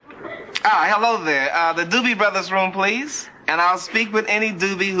Hello there. The Doobie Brothers room, please. And I'll speak with any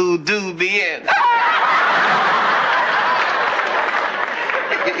doobie who do be in.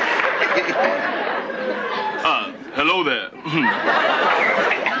 Hello there.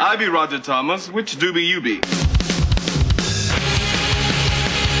 I be Roger Thomas. Which doobie you be?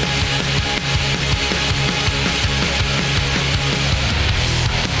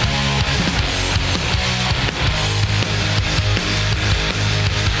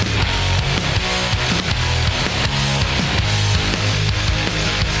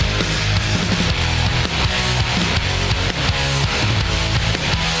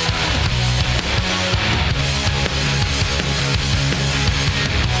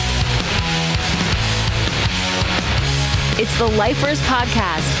 It's the LIFERS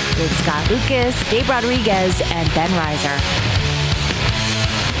podcast with Scott Lucas, Gabe Rodriguez, and Ben Reiser.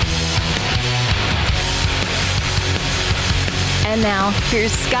 And now,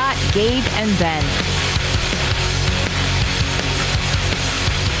 here's Scott, Gabe, and Ben.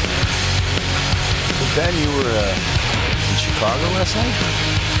 So Ben, you were in Chicago last night?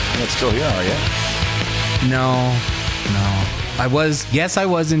 You're not still here, are you? No. I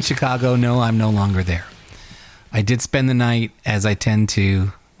was in Chicago. No, I'm no longer there. I did spend the night, as I tend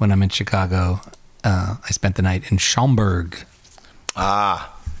to when I'm in Chicago. I spent the night in Schaumburg.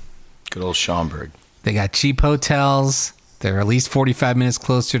 Ah, good old Schaumburg. They got cheap hotels. They're at least 45 minutes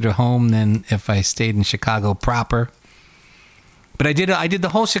closer to home than if I stayed in Chicago proper. But I did the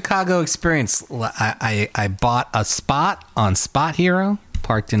whole Chicago experience. I bought a spot on Spot Hero,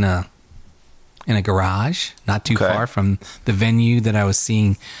 parked in a garage, not too far from the venue that I was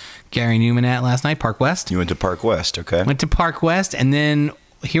seeing Gary Newman at last night, Park West. You went to Park West, okay. Went to Park West, and then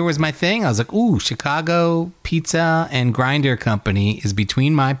here was my thing. I was like, ooh, Chicago Pizza and Grinder Company is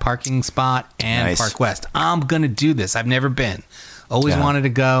between my parking spot and Park West. I'm going to do this. I've never been. Always wanted to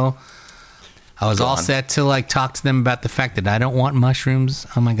go. I was all set to talk to them about the fact that I don't want mushrooms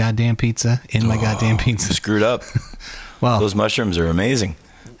on my goddamn pizza, my goddamn pizza. You screwed up. Well, those mushrooms are amazing.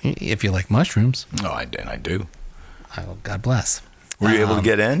 If you like mushrooms. Oh, I do. God bless. Were you able to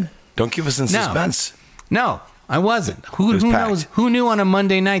get in? Don't keep us in suspense. No, I wasn't. Who knows? Who knew on a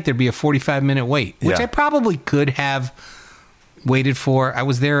Monday night there'd be a 45-minute wait, which I probably could have waited for. I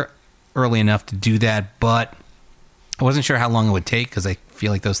was there early enough to do that, but I wasn't sure how long it would take because I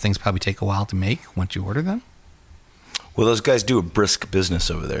feel like those things probably take a while to make once you order them. Well, those guys do a brisk business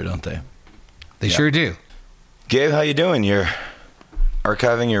over there, don't they? They sure do. Gabe, how you doing? You're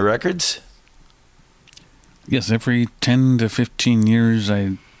archiving your records? Yes, every 10 to 15 years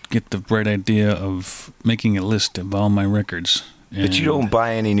I get the bright idea of making a list of all my records. But you don't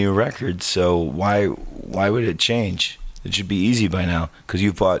buy any new records, so why would it change? It should be easy by now, because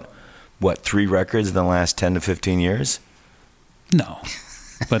you've bought, 3 records in the last 10 to 15 years? No,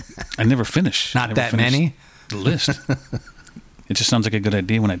 but I never finish. Not that many? The list. It just sounds like a good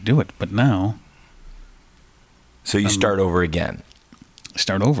idea when I do it, but now... So you start over again?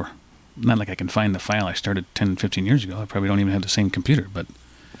 Start over. Not like I can find the file I started 10, 15 years ago. I probably don't even have the same computer, but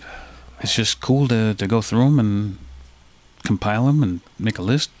it's just cool to go through them and compile them and make a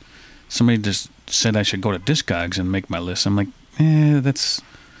list. Somebody just said I should go to Discogs and make my list. I'm like, it's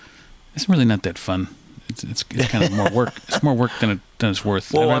really not that fun. It's kind of more work. It's more work than it's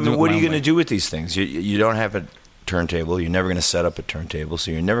worth. Well, what are you going to do with these things? You don't have a turntable. You're never going to set up a turntable,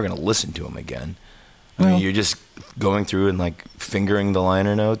 so you're never going to listen to them again. I mean, you're just going through and fingering the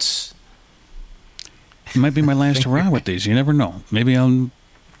liner notes. It might be my last hurrah with these. You never know. Maybe I'll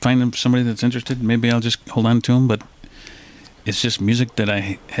find somebody that's interested. Maybe I'll just hold on to them. But it's just music that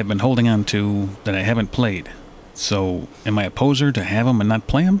I have been holding on to that I haven't played. So am I a poser to have them and not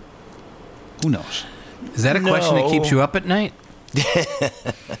play them? Who knows? Is that a question that keeps you up at night?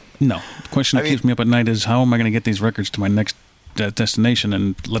 No. The question that keeps me up at night is how am I going to get these records to my next destination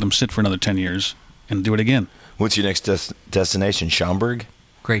and let them sit for another 10 years and do it again? What's your next destination? Schaumburg?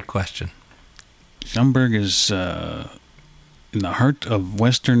 Great question. Schaumburg is in the heart of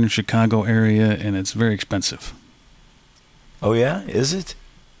western Chicago area, and it's very expensive. Oh, yeah? Is it?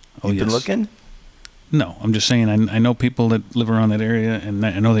 You've been looking? No, I'm just saying I know people that live around that area, and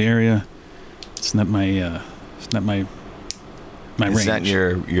I know the area. It's not my range. Is that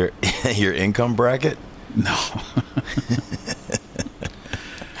your income bracket? No.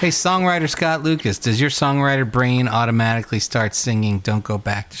 Hey, songwriter Scott Lucas, does your songwriter brain automatically start singing Don't Go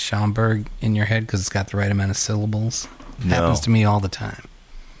Back to Schaumburg in your head because it's got the right amount of syllables? It happens to me all the time.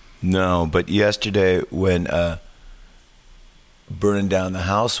 No, but yesterday when Burning Down the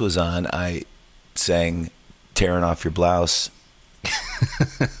House was on, I sang Tearing Off Your Blouse.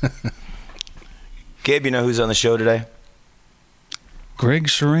 Gabe, you know who's on the show today? Greg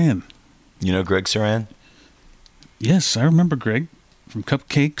Suran. You know Greg Suran? Yes, I remember Greg from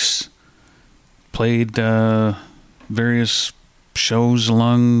Cupcakes. Played various shows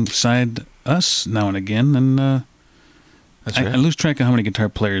alongside us now and again, and That's right. I lose track of how many guitar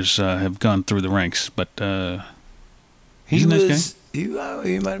players have gone through the ranks, but he's He a nice was. He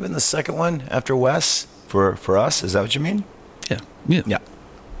might have been the second one after Wes for us. Is that what you mean? guy. Yeah. Yeah.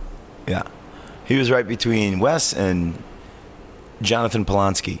 Yeah. He was right between Wes and Jonathan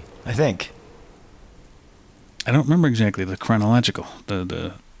Polonsky, I think. I don't remember exactly the chronological,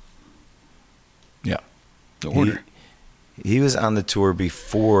 the Yeah. order. He was on the tour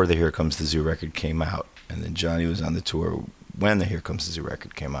before the Here Comes the Zoo record came out, and then Johnny was on the tour when the Here Comes the Zoo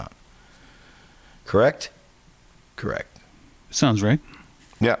record came out. Correct? Correct. Sounds right.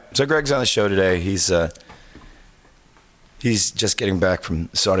 Yeah. So Greg's on the show today. He's just getting back from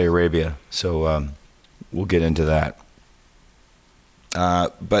Saudi Arabia, so we'll get into that.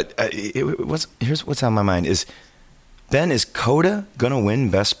 But here's what's on my mind is, Ben, is Coda gonna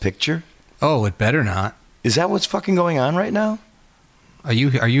win Best Picture? Oh, it better not. Is that what's fucking going on right now? Are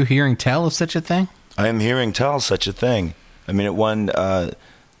you hearing tell of such a thing? I am hearing tell such a thing. I mean, it won the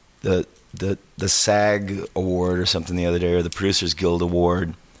SAG award or something the other day, or the Producers Guild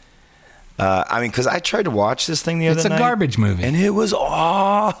award. I mean, because I tried to watch this thing the other night. It's a garbage movie. And it was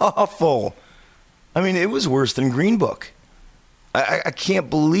awful. I mean, it was worse than Green Book. I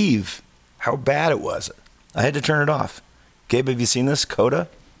can't believe how bad it was. I had to turn it off. Gabe, have you seen this, Coda?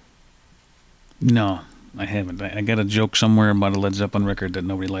 No, I haven't. I got a joke somewhere about a Led Zeppelin record that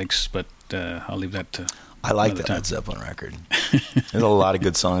nobody likes, but I'll leave that to I like another that time. Led Zeppelin record. There's a lot of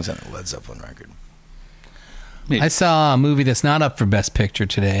good songs on the Led Zeppelin record. Maybe. I saw a movie that's not up for Best Picture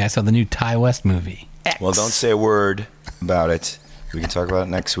today. I saw the new Ty West movie. X. Well, don't say a word about it. We can talk about it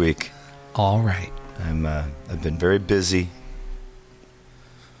next week. All right. I've been very busy.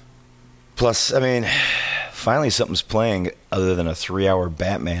 Plus, I mean, finally something's playing other than a 3-hour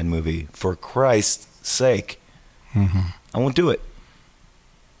Batman movie. For Christ's sake. Mm-hmm. I won't do it.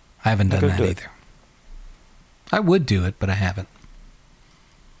 I haven't Not done gonna that do it. either. I would do it, but I haven't.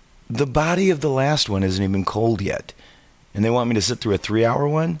 The body of the last one isn't even cold yet. And they want me to sit through a 3-hour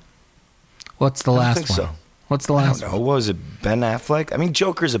one? What's the I don't last think one? so. What's the I last don't know. one? What was it, Ben Affleck? I mean,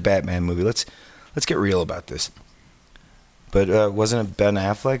 Joker's a Batman movie. Let's get real about this. But wasn't it Ben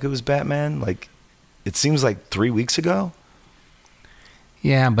Affleck who was Batman? Like, it seems like 3 weeks ago?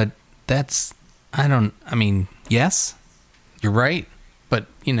 Yeah, but that's... I mean, yes, you're right. But,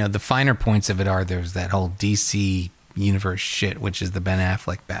 you know, the finer points of it are there's that whole DC universe shit, which is the Ben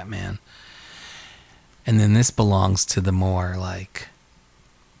Affleck Batman. And then this belongs to the more, like,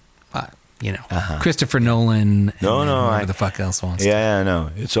 Christopher Nolan. And whoever the fuck else wants to. Yeah, I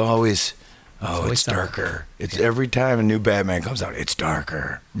know. It's always always darker. It's every time a new Batman comes out, it's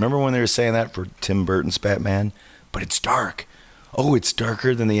darker. Remember when they were saying that for Tim Burton's Batman? But it's dark. Oh, it's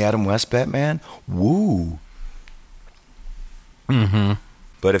darker than the Adam West Batman? Woo. Mm-hmm.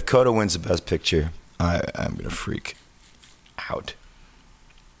 But if Coda wins the Best Picture, I'm going to freak out.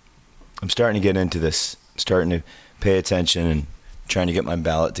 I'm starting to get into this. I'm starting to pay attention and trying to get my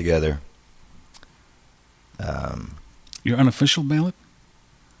ballot together. Your unofficial ballot?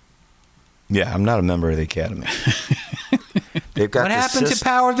 Yeah, I'm not a member of the Academy. They've got What happened to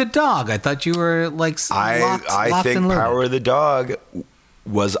Power of the Dog? I thought you were, like, locked I think and loaded. Power of the Dog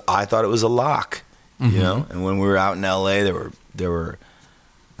I thought it was a lock, you know? And when we were out in L.A., there were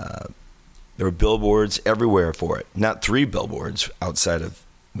billboards everywhere for it. Not 3 billboards outside of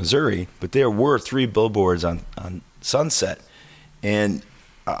Missouri, but there were 3 billboards on Sunset. And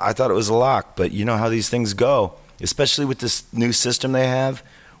I thought it was a lock, but you know how these things go, especially with this new system they have,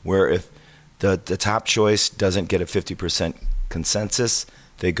 where if the top choice doesn't get a 50% consensus,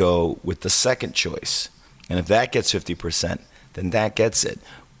 they go with the second choice. And if that gets 50%, then that gets it,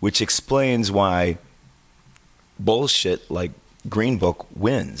 which explains why bullshit like Green Book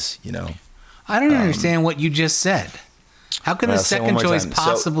wins, you know? I don't understand what you just said. How can the say it one second more choice time.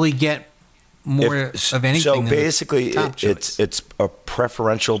 possibly get more of anything So than the basically, top choice? it's a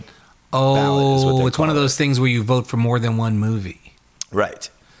preferential ballot is what they it's one of call those things where you vote for more than one movie. Right.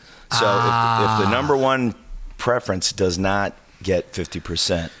 So if the number one preference does not get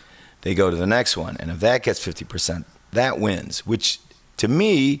 50%, they go to the next one. And if that gets 50%, that wins, which to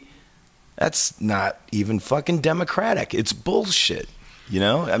me, that's not even fucking democratic. It's bullshit. You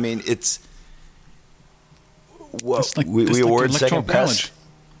know? I mean, it's It's like- we it's like award the second Electoral best. College.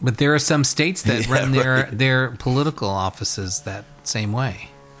 But there are some states that Yeah, run right. their political offices that same way.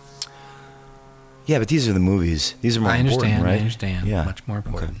 Yeah, but these are the movies. These are more I understand. important, right? I understand. Yeah. Much more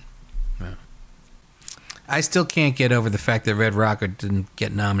important. Yeah. I still can't get over the fact that Red Rocket didn't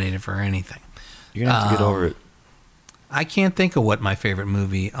get nominated for anything. You're going to have to get over it. I can't think of what my favorite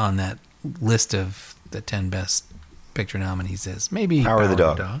movie on that list of the 10 best picture nominees is. Maybe Power of the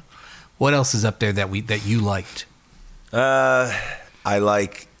Dog. What else is up there that you liked? I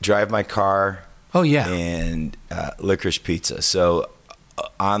like Drive My Car. Oh, yeah. And Licorice Pizza. So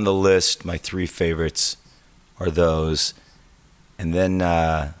on the list, my 3 favorites are those. And then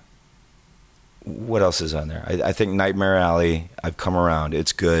what else is on there? I think Nightmare Alley, I've come around.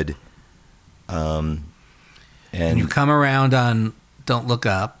 It's good. And you come around on Don't Look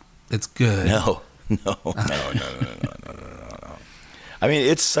Up. It's good. No. I mean,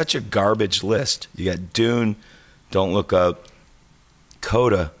 it's such a garbage list. You got Dune, Don't Look Up,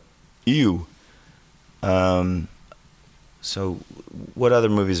 Coda, Ew. So what other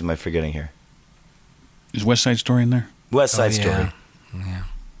movies am I forgetting here? Is West Side Story in there? West Side Story.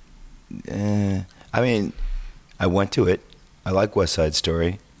 Yeah. I mean, I went to it. I like West Side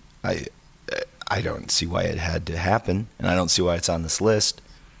Story. I don't see why it had to happen, and I don't see why it's on this list.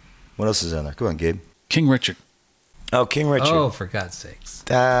 What else is on there? Come on, Gabe. King Richard. Oh, King Richard. Oh, for God's sakes.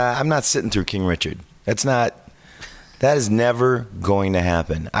 I'm not sitting through King Richard. That is never going to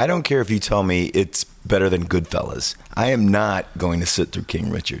happen. I don't care if you tell me it's better than Goodfellas. I am not going to sit through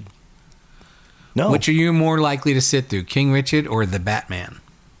King Richard. No. Which are you more likely to sit through, King Richard or The Batman?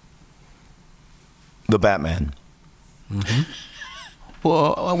 The Batman. Mm-hmm.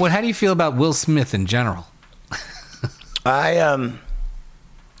 Well, how do you feel about Will Smith in general? I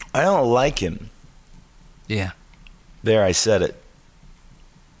don't like him. Yeah. There, I said it.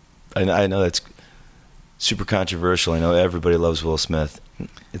 I know that's super controversial. I know everybody loves Will Smith.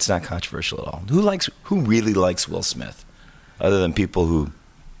 It's not controversial at all. Who really likes Will Smith, other than people who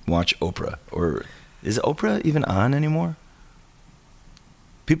watch Oprah? Or is Oprah even on anymore?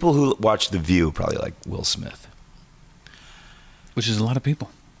 People who watch The View probably like Will Smith. Which is a lot of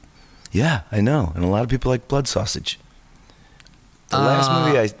people. Yeah, I know. And a lot of people like Blood Sausage. The last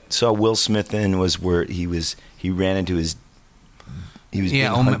movie I saw Will Smith in was where he ran into his... He was being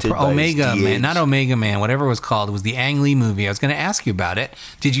hunted by Omega his Man, DH. not Omega Man, whatever it was called. It was the Ang Lee movie. I was going to ask you about it.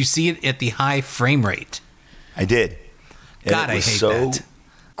 Did you see it at the high frame rate? I did. And God, it was I hate so that.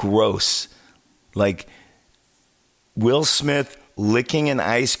 gross. Like Will Smith licking an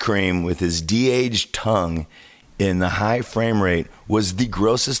ice cream with his de-aged tongue in the high frame rate was the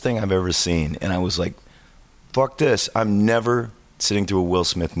grossest thing I've ever seen. And I was like, fuck this. I'm never sitting through a Will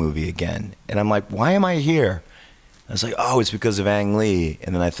Smith movie again. And I'm like, why am I here? I was like, oh, it's because of Ang Lee.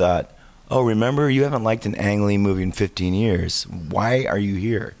 And then I thought, oh, remember, you haven't liked an Ang Lee movie in 15 years. Why are you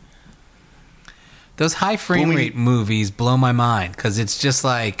here? Those high frame rate movies blow my mind because it's just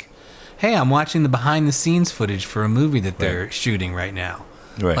like, hey, I'm watching the behind the scenes footage for a movie that they're shooting right now.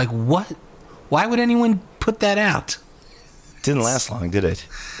 Right. Like, what? Why would anyone put that out? Didn't last long, did it?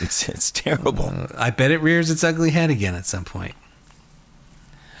 It's terrible. I bet it rears its ugly head again at some point.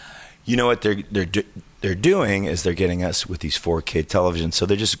 You know what they're doing is they're getting us with these 4K televisions, so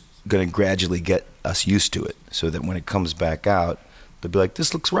they're just going to gradually get us used to it, so that when it comes back out, they'll be like,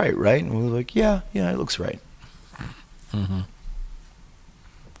 "This looks right?" And we're like, "Yeah, it looks right." Mm-hmm.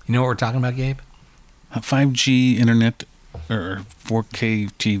 You know what we're talking about, Gabe? 5G internet or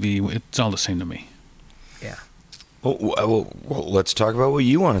 4K TV, it's all the same to me. Yeah. Well, let's talk about what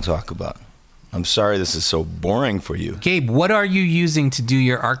you want to talk about. I'm sorry this is so boring for you. Gabe, what are you using to do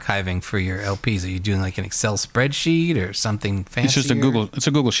your archiving for your LPs? Are you doing like an Excel spreadsheet or something fancy? It's just a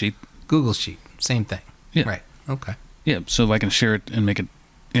Google Sheet. Google Sheet, same thing. Yeah. Right. Okay. Yeah, so I can share it and make it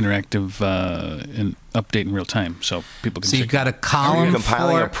interactive and update in real time, so people can. So you've got a Are column you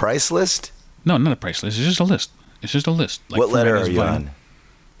compiling for a price list? No, not a price list. It's just a list. It's just a list. Like What letter are Format's you vinyl. on?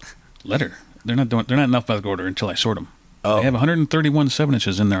 Letter. They're not in alphabetical order until I sort them. Oh. I have 131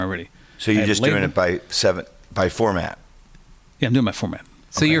 7-inches in there already. So you're I just have doing labeled- it by format. Yeah, I'm doing my format.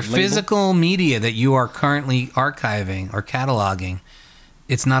 So your label. physical media that you are currently archiving or cataloging,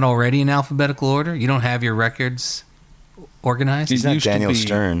 it's not already in alphabetical order? You don't have your records organized? He's not used to Daniel be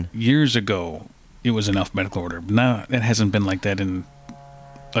Stern. Years ago, it was in alphabetical order. Now, it hasn't been like that in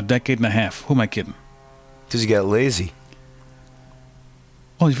a decade and a half. Who am I kidding? Because you got lazy.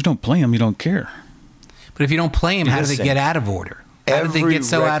 Well, if you don't play them, you don't care. But if you don't play them, how do they Listen, get out of order? How did they get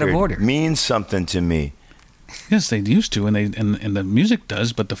so out of record order? means something to me. Yes, they used to, and the music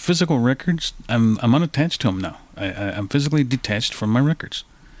does, but the physical records, I'm unattached to them now. I'm physically detached from my records.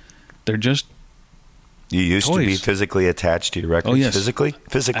 They're just You used to be toys. physically attached to your records. Oh, yes. Physically?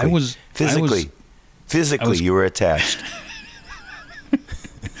 I was You were attached.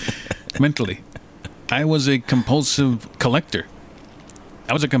 mentally. I was a compulsive collector.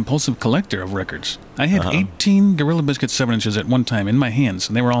 I was a compulsive collector of records. I had 18 Gorilla Biscuit 7-inches at one time in my hands,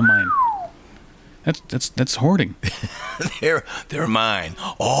 and they were all mine. That's hoarding. They're mine.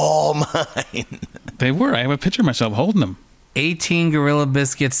 All mine. They were. I have a picture of myself holding them. 18 Gorilla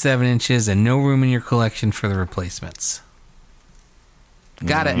Biscuit 7-inches and no room in your collection for the replacements.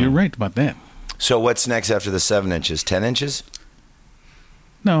 Got it. You're right about that. So what's next after the 7 inches? 10 inches?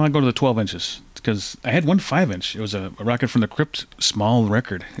 No, I go to the 12 inches because I had one 5-inch. It was a Rocket from the Crypt small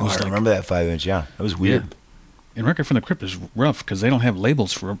record. It was I remember that 5-inch. Yeah, that was weird. Yeah. And Rocket from the Crypt is rough because they don't have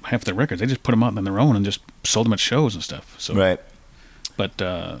labels for half their records. They just put them out on their own and just sold them at shows and stuff. So, right. But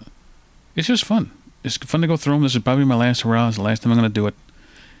it's just fun. It's fun to go through them. This is probably my last hurrah. It's the last time I'm going to do it.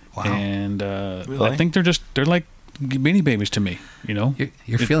 Wow. And Really? I think they're like Beanie Babies to me. You know,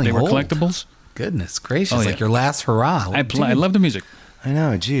 You're feeling they were old. collectibles. Goodness gracious! Oh, yeah. Like your last hurrah. I love the music. I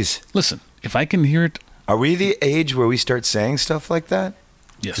know, geez. Listen, if I can hear it, Are we the age where we start saying stuff like that?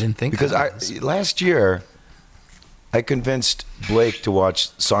 yes. I didn't think Because last year, I convinced Blake to watch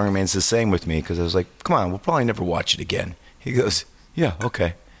Song Remains the Same with me because I was like, come on, we'll probably never watch it again. He goes, yeah,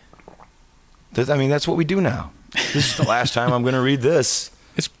 okay. That's what we do now. This is the last time I'm going to read this.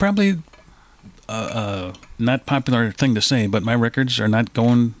 It's probably not popular thing to say, but my records are not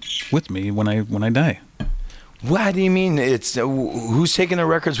going with me when I die. What do you mean? It's who's taking the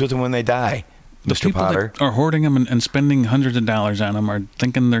records with them when they die? The Mr. people Potter. that are hoarding them and spending hundreds of dollars on them are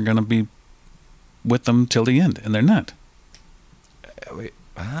thinking they're going to be with them till the end, and they're not. Wait,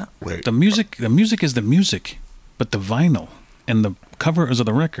 huh? Wait. The music is the music, but the vinyl and the covers of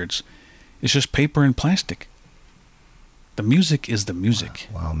the records is just paper and plastic. The music is the music.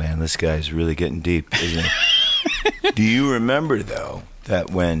 Wow, man, this guy's really getting deep, isn't he? Do you remember, though, that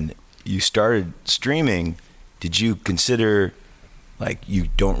when you started streaming, did you consider, like, you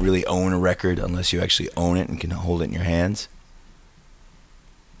don't really own a record unless you actually own it and can hold it in your hands?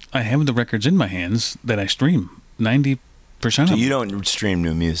 I have the records in my hands that I stream. 90% of So them. you don't stream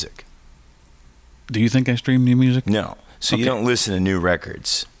new music? Do you think I stream new music? No. So you Okay. don't listen to new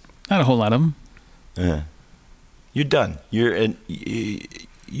records? Not a whole lot of them. You're done.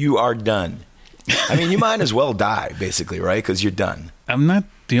 You are done. I mean, you might as well die, basically, right? Because you're done. I'm not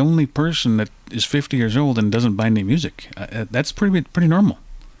the only person that is 50 years old and doesn't buy any music. That's pretty normal.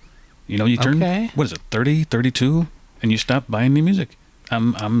 You know, you turn, Okay. what is it, 30, 32, and you stop buying any music.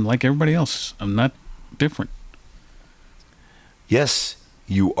 I'm like everybody else. I'm not different. Yes,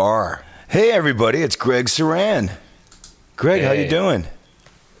 you are. Hey, everybody, it's Greg Suran. Greg, how you Hey. doing?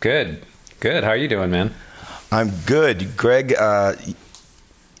 Good. How are you doing, man? I'm good. Greg,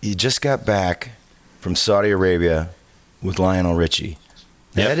 you just got back from Saudi Arabia with Lionel Ritchie.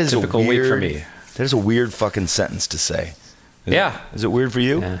 Now, Yep, that is typical a weird, week for me. That is a weird fucking sentence to say. Is it weird for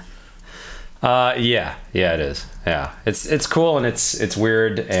you? Yeah. Yeah, it is. Yeah, it's cool and it's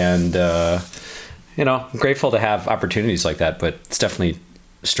weird and I'm grateful to have opportunities like that, but it's definitely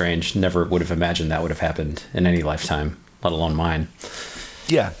strange. Never would have imagined that would have happened in any lifetime, let alone mine.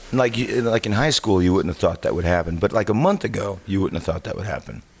 Yeah, like in high school, you wouldn't have thought that would happen, but like a month ago, you wouldn't have thought that would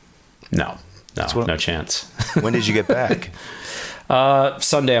happen. No, no chance. When did you get back?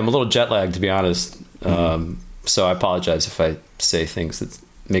 Sunday. I'm a little jet lagged, to be honest. So I apologize if I say things that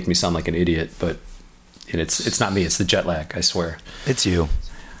make me sound like an idiot, but it's not me. It's the jet lag, I swear. It's you.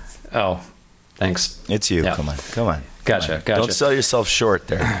 Oh, thanks. It's you. Yeah. Come on. Gotcha. Don't sell yourself short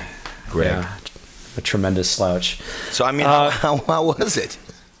there, Greg. Yeah, a tremendous slouch. So, I mean, how was it?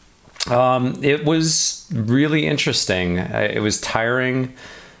 It was really interesting. It was tiring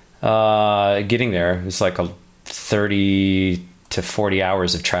getting there. It was like a 30 to 40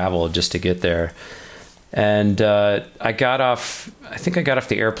 hours of travel just to get there. And I got off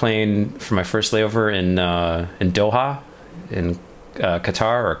the airplane for my first layover in Doha, in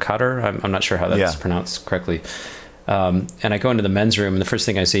Qatar or Qatar. I'm not sure how that's pronounced correctly. And I go into the men's room, and the first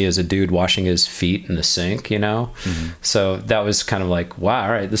thing I see is a dude washing his feet in the sink, Mm-hmm. So that was kind of like, wow,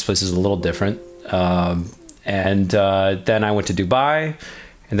 all right, this place is a little different. And then I went to Dubai,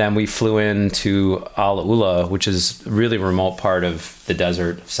 and then we flew into Al Ula, which is a really remote part of the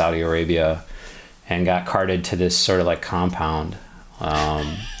desert of Saudi Arabia, and got carted to this sort of like compound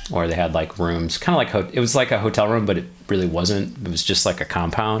where they had like rooms, kind of like it was like a hotel room, but it really wasn't. It was just like a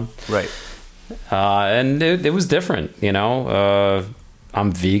compound. Right. And it was different,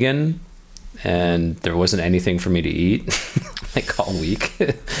 I'm vegan, and there wasn't anything for me to eat like all week,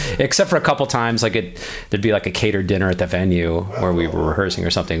 except for a couple times, like there'd be like a catered dinner at the venue where we were rehearsing or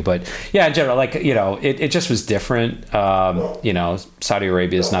something. But yeah, in general, like, it just was different. Saudi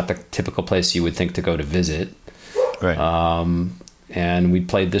Arabia is not the typical place you would think to go to visit. Right. And we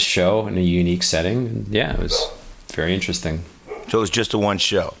played this show in a unique setting. And yeah, it was very interesting. So it was just a one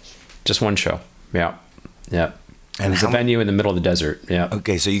show. Just one show. Yeah. Yeah. And it was a venue in the middle of the desert. Yeah.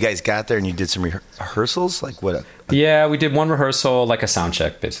 Okay, so you guys got there and you did some rehearsals? Like what? Yeah, we did one rehearsal, like a sound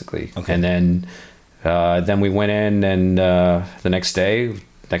check, basically. Okay. And then we went in, and the next day,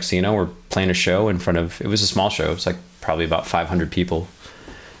 next thing you know, we're playing a show in front of, it was a small show. It was like probably about 500 people.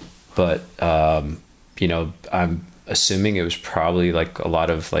 But, you know, I'm assuming it was probably like a lot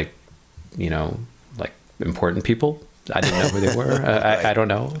of like, you know, like important people. I didn't know who they were. I don't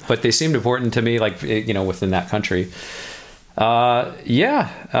know, but they seemed important to me, like, you know, within that country.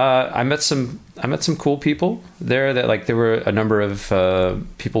 I met some cool people there that, like, there were a number of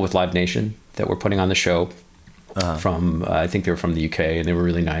people with Live Nation that were putting on the show from, I think they were from the UK, and they were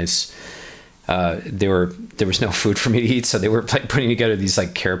really nice. There was no food for me to eat, so they were like putting together these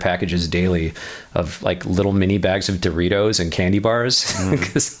like care packages daily of like little mini bags of Doritos and candy bars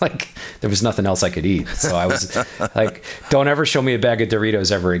because like there was nothing else I could eat. So I was like, "Don't ever show me a bag of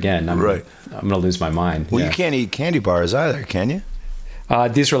Doritos ever again. I'm gonna lose my mind." Well, you can't eat candy bars either, can you?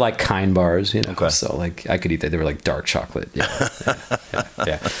 These were like kind bars, you know. Okay. So like I could eat that. They were like dark chocolate.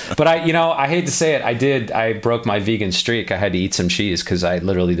 Yeah. But I hate to say it, I broke my vegan streak. I had to eat some cheese because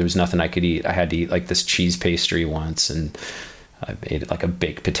there was nothing I could eat. I had to eat like this cheese pastry once, and I ate like a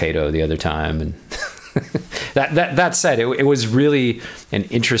baked potato the other time. And that said, it was really an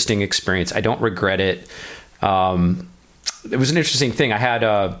interesting experience. I don't regret it. It was an interesting thing. I had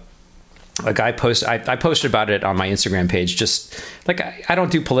a guy I posted about it on my Instagram page. Just like, I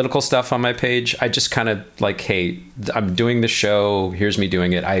don't do political stuff on my page. I just kind of like, hey, I'm doing the show. Here's me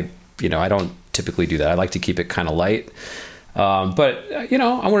doing it. I don't typically do that. I like to keep it kind of light. But you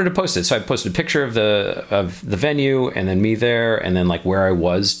know, I wanted to post it. So I posted a picture of the venue, and then me there, and then like where I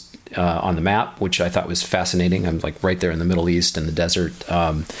was on the map, which I thought was fascinating. I'm like right there in the Middle East in the desert.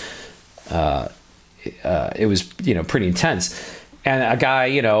 It was, you know, pretty intense. And a guy,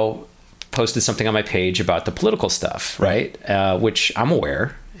 you know, posted something on my page about the political stuff, right? Which I'm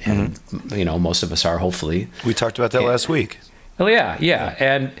aware, and you know, most of us are, hopefully. We talked about that last week. Oh yeah.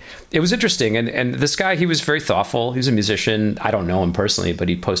 And it was interesting. And this guy, he was very thoughtful. He was a musician. I don't know him personally, but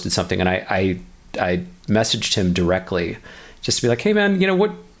he posted something, and I messaged him directly just to be like, hey man, you know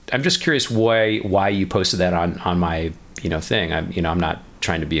what? I'm just curious why you posted that on my, you know, thing. I'm not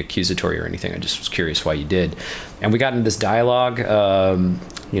trying to be accusatory or anything. I just was curious why you did. And we got into this dialogue,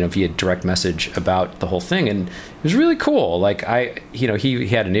 you know, via direct message about the whole thing. And it was really cool. Like he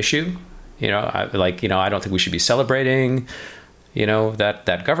had an issue, you know, I don't think we should be celebrating, you know,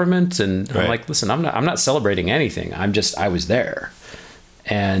 that government. And I'm like, listen, I'm not celebrating anything. I was there.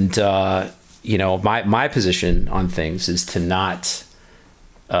 And, you know, my position on things is to not,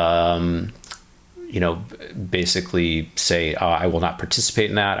 you know, basically say, I will not participate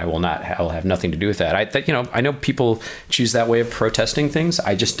in that. I'll have nothing to do with that. You know, I know people choose that way of protesting things.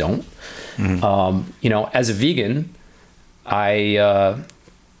 I just don't. You know, as a vegan, I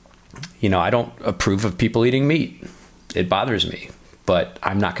don't approve of people eating meat. It bothers me, but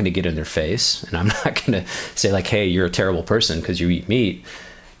I'm not going to get in their face, and I'm not going to say like, hey, you're a terrible person because you eat meat.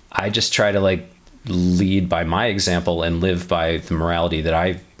 I just try to like lead by my example and live by the morality that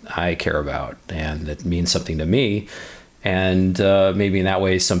I care about and that means something to me. And maybe in that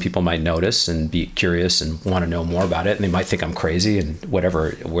way, some people might notice and be curious and want to know more about it. And they might think I'm crazy and whatever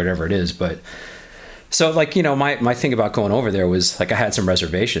it is. But so like, you know, my thing about going over there was like, I had some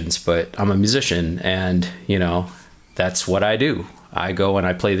reservations, but I'm a musician, and, you know, that's what I do. I go and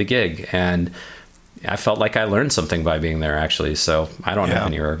I play the gig, and I felt like I learned something by being there, actually. So I don't have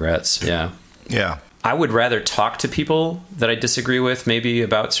any regrets. Yeah. I would rather talk to people that I disagree with, maybe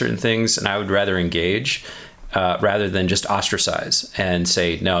about certain things, and I would rather engage rather than just ostracize and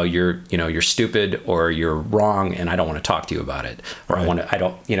say, no, you're stupid or you're wrong, and I don't want to talk to you about it. Or I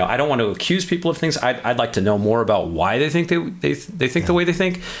don't want to accuse people of things. I'd like to know more about why they think they think the way they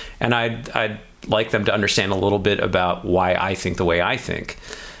think, and I'd like them to understand a little bit about why I think the way I think.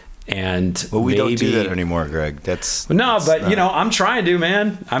 And we don't do that anymore, Greg. You know, I'm trying to,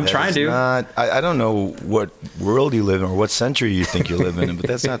 man. I don't know what world you live in or what century you think you live in, but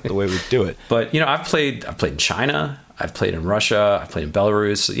that's not the way we do it. But, you know, I've played in China, I've played in Russia, I've played in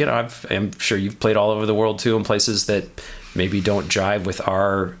Belarus. You know, I'm sure you've played all over the world too, in places that maybe don't jive with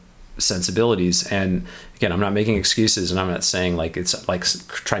our sensibilities. And again, I'm not making excuses, and I'm not saying like it's like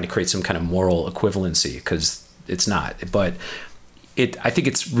trying to create some kind of moral equivalency, because it's not. But I think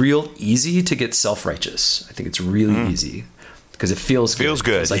it's real easy to get self-righteous. I think it's really easy because it feels good. Feels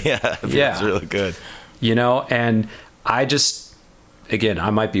good. Like, it feels really good. You know, and I just, again, I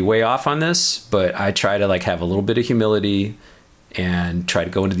might be way off on this, but I try to like have a little bit of humility and try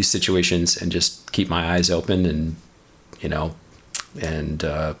to go into these situations and just keep my eyes open and, you know, and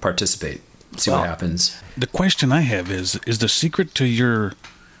participate. See what happens. The question I have is the secret to your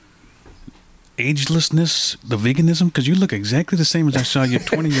agelessness the veganism? Because you look exactly the same as I saw you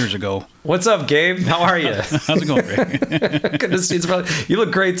 20 years ago. What's up, Gabe? How are you? How's it going, Ray? Good to see you. You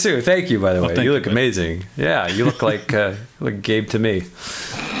look great too. Thank you, by the way. You look amazing. Yeah, you look like Gabe to me.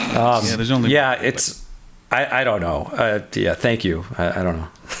 There's only it's. I don't know. Thank you. I don't know.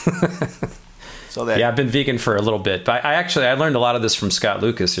 So that I've been vegan for a little bit, but I learned a lot of this from Scott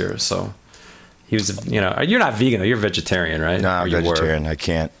Lucas here. So he was, you're not vegan though. You're vegetarian, right? No, I'm Or you were? vegetarian. I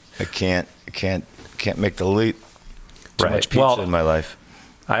can't make the leap. Too much pizza in my life.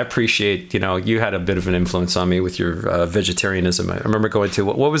 I appreciate, you had a bit of an influence on me with your vegetarianism. I remember going to,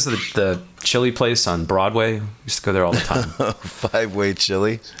 what was the chili place on Broadway? I used to go there all the time. 5-way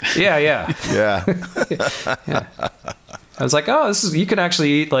chili. Yeah. Yeah. Yeah. I was like, you can actually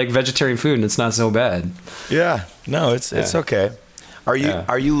eat like vegetarian food and it's not so bad. Yeah. No, it's okay. Are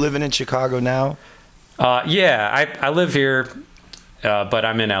you living in Chicago now? I live here, but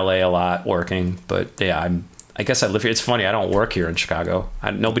I'm in LA a lot working. But yeah, I guess I live here. It's funny, I don't work here in Chicago.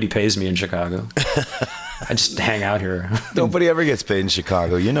 Nobody pays me in Chicago. I just hang out here. Nobody ever gets paid in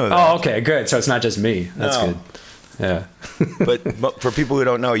Chicago. You know that. Oh, okay, good. So it's not just me. That's good. Yeah. But for people who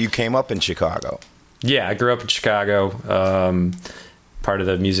don't know, you came up in Chicago. Yeah, I grew up in Chicago, part of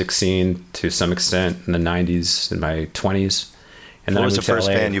the music scene to some extent in the 90s, in my 20s. And then What was the first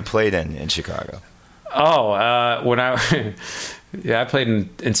LA. band you played in Chicago? When I... I played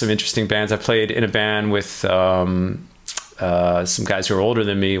in some interesting bands. I played in a band with some guys who were older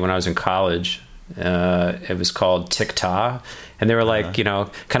than me when I was in college. It was called Tic Ta. And they were like,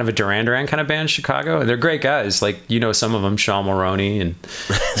 kind of a Duran Duran kind of band in Chicago. And they're great guys. Like, some of them, Sean Mulroney and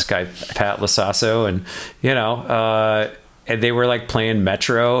this guy, Pat Lasasso. And, and they were like playing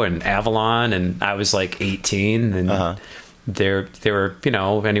Metro and Avalon. And I was like 18. And they were,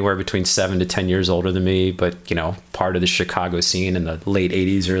 anywhere between 7 to 10 years older than me. But, part of the Chicago scene in the late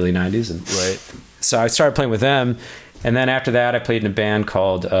 80s, early 90s. And so I started playing with them. And then after that, I played in a band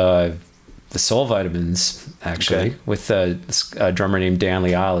called... the Soul Vitamins, actually, with a drummer named Dan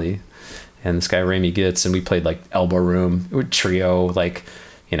Leali and this guy Ramey Gitz, and we played like Elbow Room, trio, like,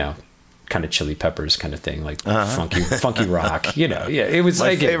 kind of Chili Peppers kind of thing, like funky rock, it was My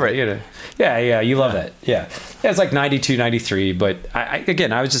like favorite. You love it, it's like 92, 93, but I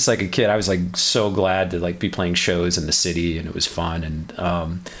was just like a kid. I was like so glad to like be playing shows in the city, and it was fun, and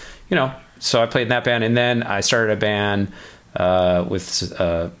so I played in that band, and then I started a band with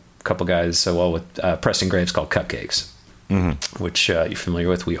couple guys with Preston Graves called Cupcakes, which you're familiar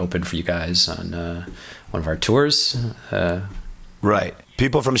with. We opened for you guys on one of our tours. Right.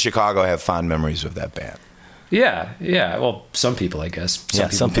 People from Chicago have fond memories of that band. Yeah. Well, some people, I guess.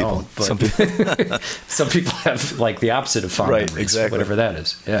 Some people. Don't, but some people have like the opposite of fond memories, exactly. whatever that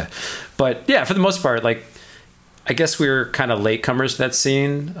is. Yeah. But yeah, for the most part, like, I guess we were kind of latecomers to that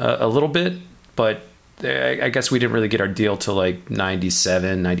scene a little bit, but I guess we didn't really get our deal till like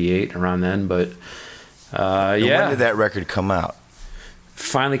 97, 98, around then. But When did that record come out?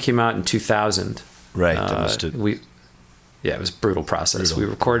 Finally came out in 2000. Right. It was a brutal process. We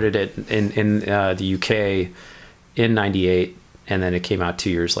recorded it in the UK in 98, and then it came out 2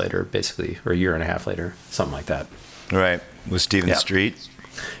 years later, basically, or a year and a half later, something like that. Right. With Stephen Street?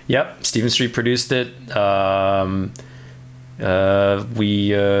 Yep. Stephen Street produced it. We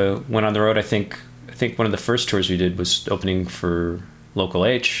went on the road, I think one of the first tours we did was opening for Local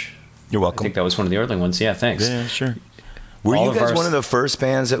H. You're welcome. I think that was one of the early ones. Yeah, thanks. Yeah, sure. Were you guys one of the first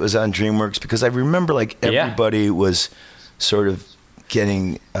bands that was on DreamWorks? Because I remember like everybody was sort of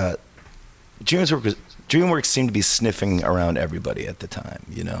getting... DreamWorks seemed to be sniffing around everybody at the time,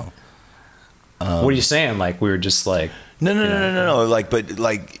 what are you saying? Like, we were just like... No.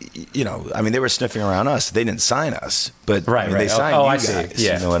 I mean, they were sniffing around us. They didn't sign us, but they signed you guys. I see.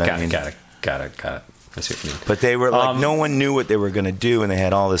 Yeah, you know what I mean? Got it. I see what you mean. But they were like, no one knew what they were going to do, and they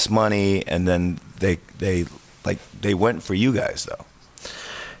had all this money, and then they went for you guys, though.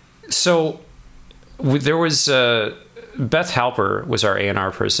 So there was Beth Halper was our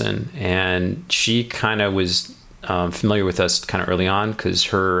A&R person, and she kind of was familiar with us kind of early on because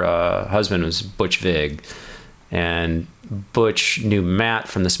her husband was Butch Vig, and Butch knew Matt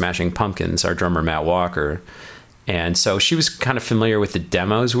from the Smashing Pumpkins, our drummer Matt Walker. And so she was kind of familiar with the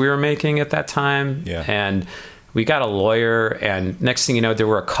demos we were making at that time. Yeah. And we got a lawyer, and next thing you know, there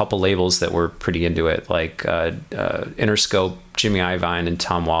were a couple labels that were pretty into it, like Interscope, Jimmy Iovine and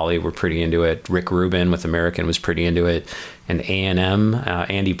Tom Whalley were pretty into it. Rick Rubin with American was pretty into it. And A&M,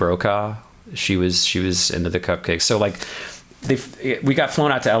 Andy Brokaw, she was into the Cupcakes. So like, we got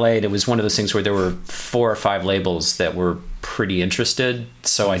flown out to LA, and it was one of those things where there were 4 or 5 labels that were pretty interested.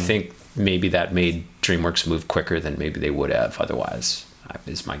 So I think maybe that made DreamWorks move quicker than maybe they would have otherwise,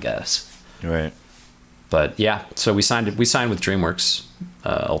 is my guess. Right. But yeah, so we signed with DreamWorks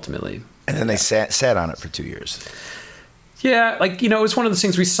ultimately. And then they sat on it for 2 years. Yeah, like, it was one of those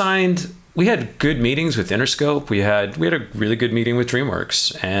things. We had good meetings with Interscope. We had a really good meeting with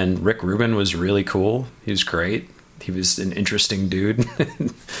DreamWorks, and Rick Rubin was really cool. He was great. He was an interesting dude.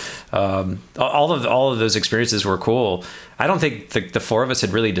 All of those experiences were cool. I don't think the four of us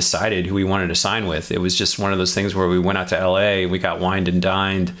had really decided who we wanted to sign with. It was just one of those things where we went out to LA, we got wined and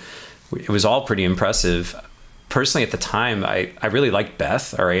dined. It was all pretty impressive. Personally, at the time, I really liked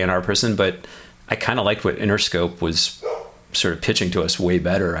Beth, our A&R person, but I kind of liked what Interscope was sort of pitching to us way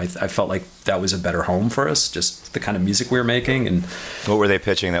better. I felt like that was a better home for us, just the kind of music we were making. And what were they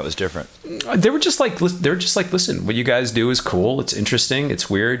pitching that was different? They were just like, listen, what you guys do is cool. It's interesting. It's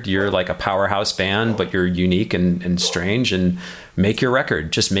weird. You're like a powerhouse band, but you're unique and strange, and make your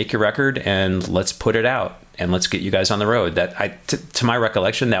record. Just make your record and let's put it out and let's get you guys on the road. To my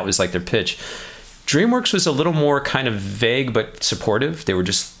recollection, that was like their pitch. DreamWorks was a little more kind of vague, but supportive. They were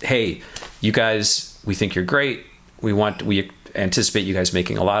just, hey, you guys, we think you're great. We anticipate you guys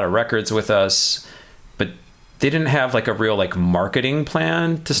making a lot of records with us, but they didn't have like a real like marketing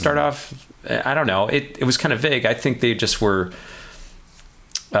plan to start off. I don't know. It was kind of vague. I think they just were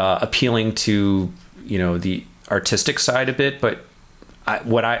appealing to, the artistic side a bit, but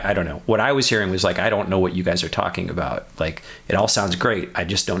I don't know. What I was hearing was like, I don't know what you guys are talking about. Like, it all sounds great. I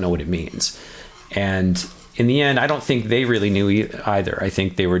just don't know what it means. And in the end, I don't think they really knew either. I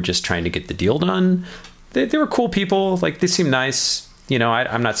think they were just trying to get the deal done. They were cool people. Like, they seemed nice.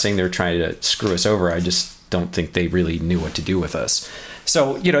 I'm not saying they were trying to screw us over. I just don't think they really knew what to do with us.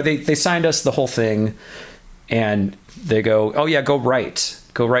 So, they signed us the whole thing, and they go, oh yeah, go write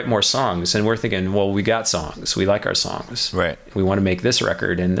more songs. And we're thinking, well, we got songs. We like our songs. Right. We want to make this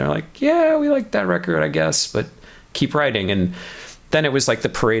record. And they're like, yeah, we like that record, I guess, but keep writing. And then it was like the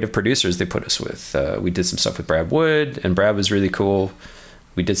parade of producers they put us with. We did some stuff with Brad Wood, and Brad was really cool.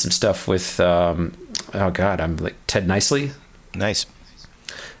 We did some stuff with, Ted Nicely. Nice.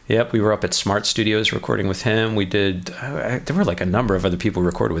 Yep, we were up at Smart Studios recording with him. We did, there were like a number of other people we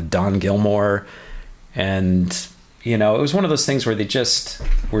recorded with, Don Gilmore. And, it was one of those things where they just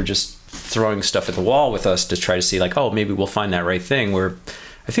were just throwing stuff at the wall with us to try to see like, oh, maybe we'll find that right thing. Where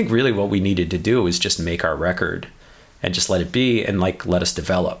I think really what we needed to do was just make our record and just let it be and like let us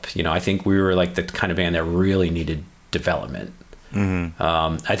develop. I think we were like the kind of band that really needed development. Mm-hmm.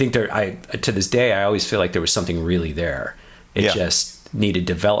 I think to this day, I always feel like there was something really there. It just needed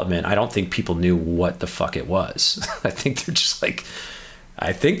development. I don't think people knew what the fuck it was. I think they're just like,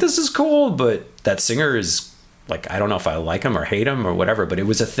 I think this is cool, but that singer is like, I don't know if I like him or hate him or whatever, but it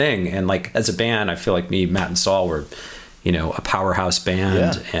was a thing. And like, as a band, I feel like me, Matt and Saul were, a powerhouse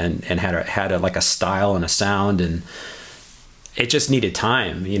band and had like a style and a sound, and it just needed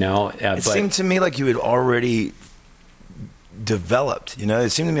time, It seemed to me like you had already developed, it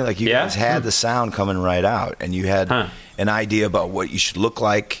seemed to me like you guys had the sound coming right out, and you had an idea about what you should look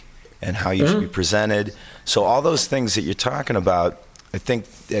like and how you should be presented. So all those things that you're talking about, I think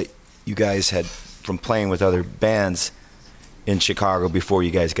that you guys had from playing with other bands in Chicago before you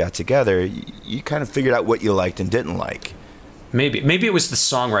guys got together, you kind of figured out what you liked and didn't like. Maybe it was the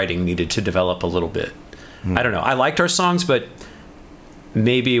songwriting needed to develop a little bit. I don't know. I liked our songs, but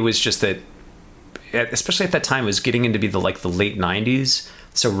maybe it was just that, especially at that time, it was getting into the late 90s.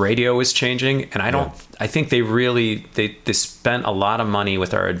 So radio was changing, and I think they spent a lot of money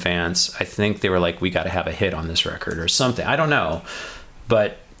with our advance. I think they were like, we got to have a hit on this record or something. I don't know,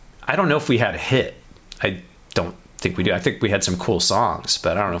 but I don't know if we had a hit. I don't think we do. I think we had some cool songs,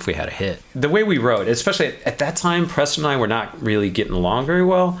 but I don't know if we had a hit. The way we wrote, especially at that time, Preston and I were not really getting along very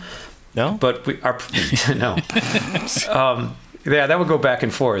well. No? But no. Yeah, that would go back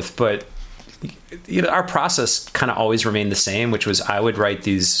and forth, but our process kind of always remained the same, which was I would write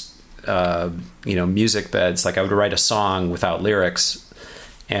these, music beds. Like I would write a song without lyrics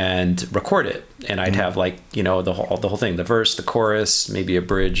and record it. And I'd have the whole thing, the verse, the chorus, maybe a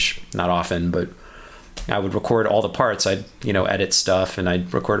bridge, not often, but I would record all the parts. I'd, edit stuff, and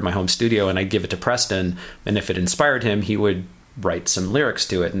I'd record in my home studio, and I'd give it to Preston. And if it inspired him, he would write some lyrics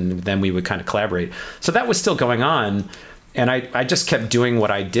to it, and then we would kind of collaborate. So that was still going on. And I just kept doing what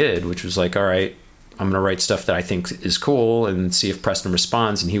I did, which was like, all right, I'm going to write stuff that I think is cool and see if Preston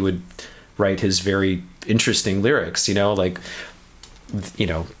responds. And he would write his very interesting lyrics, say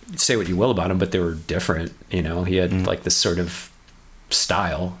what you will about him, but they were different. He had like this sort of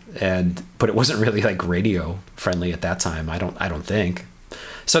style, but it wasn't really like radio friendly at that time. I don't think.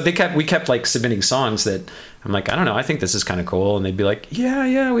 So we kept like submitting songs that I'm like, I don't know, I think this is kind of cool. And they'd be like,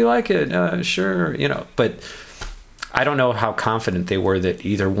 yeah, we like it. Sure. But I don't know how confident they were that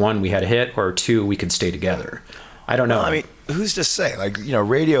either one, we had a hit, or two, we could stay together. I don't know. Well, I mean, who's to say? Like,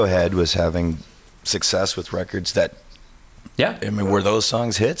 Radiohead was having success with records that, were those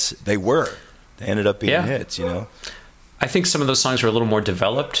songs hits? They were. They ended up being hits, I think some of those songs were a little more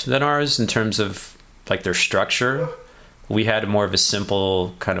developed than ours in terms of like their structure. We had more of a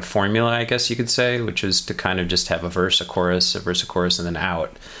simple kind of formula, I guess you could say, which is to kind of just have a verse, a chorus, and then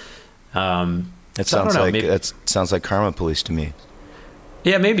out. That sounds like Karma Police to me.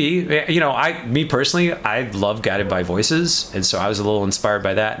 Yeah, maybe. Me personally, I love Guided by Voices, and so I was a little inspired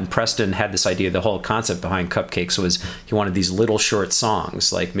by that. And Preston had this idea. The whole concept behind Cupcakes was he wanted these little short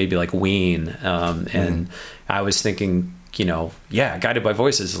songs, like maybe like Ween. And I was thinking, Guided by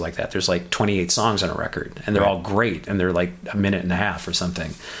Voices is like that. There's like 28 songs on a record, and they're all great, and they're like a minute and a half or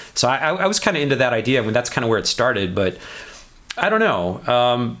something. So I was kind of into that idea. I mean, that's kind of where it started, but I don't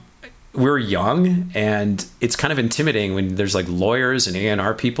know. We're young, and it's kind of intimidating when there's like lawyers and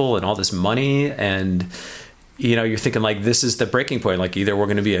A&R people and all this money, and you're thinking like, this is the breaking point. Like, either we're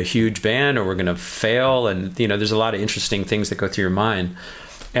going to be a huge band or we're going to fail, and there's a lot of interesting things that go through your mind.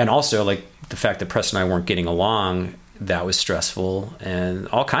 And also like the fact that Preston and I weren't getting along, that was stressful, and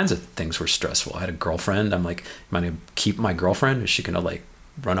all kinds of things were stressful. I had a girlfriend. I'm like, am I going to keep my girlfriend? Is she going to like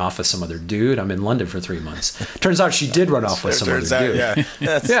run off with some other dude? I'm in London for 3 months. Turns out she did run off with some other dude. Yeah,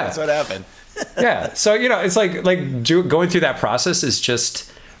 that's what happened. Yeah. So, it's like going through that process is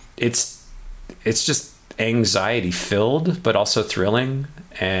just, it's just anxiety filled, but also thrilling.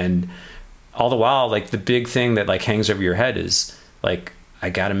 And all the while, like the big thing that like hangs over your head is like,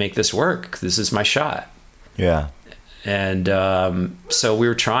 I got to make this work. This is my shot. Yeah. And so we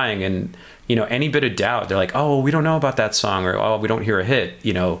were trying, and any bit of doubt, they're like, oh, we don't know about that song, or oh, we don't hear a hit.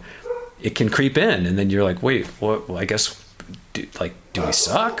 It can creep in, and then you're like, wait, what? Well, I guess, do we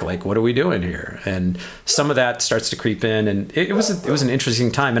suck? Like, what are we doing here? And some of that starts to creep in, and it was an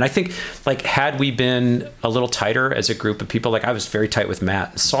interesting time. And I think like, had we been a little tighter as a group of people, like I was very tight with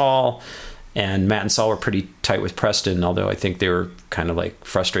Matt and Saul. And Matt and Saul were pretty tight with Preston, although I think they were kind of like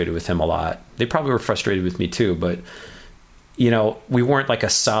frustrated with him a lot. They probably were frustrated with me too, but we weren't like a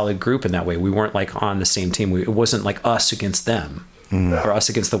solid group in that way. We weren't like on the same team. It wasn't like us against them or us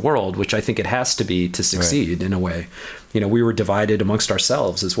against the world, which I think it has to be to succeed in a way. We were divided amongst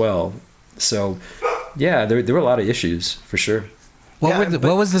ourselves as well. So yeah, there were a lot of issues for sure. What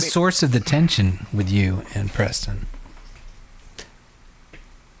was the source of the tension with you and Preston?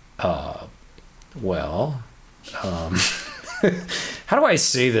 How do I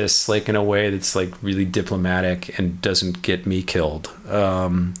say this like in a way that's like really diplomatic and doesn't get me killed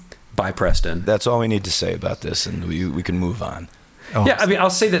by Preston? That's all we need to say about this, and we can move on. Yeah, I mean, I'll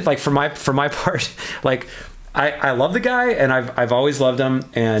say that like for my part, like I love the guy, and I've always loved him,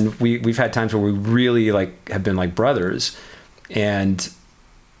 and we've had times where we really like have been like brothers, and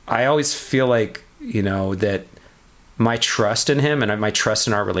I always feel like that my trust in him and my trust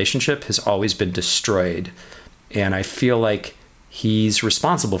in our relationship has always been destroyed. And I feel like he's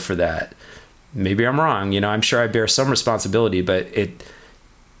responsible for that. Maybe I'm wrong. I'm sure I bear some responsibility, but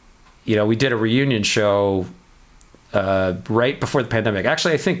we did a reunion show right before the pandemic.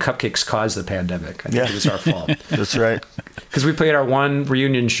 Actually, I think Cupcakes caused the pandemic. I think it was our fault. That's right. Because we played our one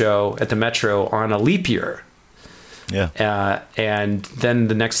reunion show at the Metro on a leap year. Yeah. And then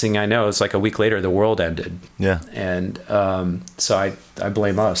the next thing I know, it's like a week later, the world ended. Yeah. And so I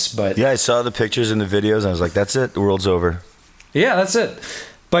blame us. But yeah, I saw the pictures and the videos, and I was like, that's it. The world's over. Yeah, that's it.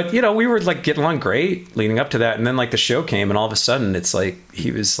 But, we were like getting along great leading up to that. And then like the show came, and all of a sudden it's like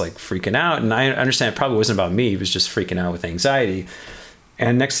he was like freaking out. And I understand it probably wasn't about me. He was just freaking out with anxiety.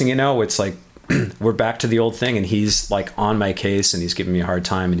 And next thing you know, it's like we're back to the old thing, and he's like on my case, and he's giving me a hard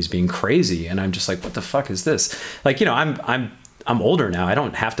time, and he's being crazy, and I'm just like, what the fuck is this? Like, I'm older now. I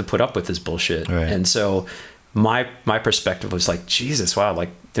don't have to put up with this bullshit. Right. And so my perspective was like, Jesus, wow, like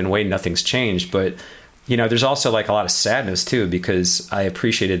in a way nothing's changed. But there's also like a lot of sadness too, because I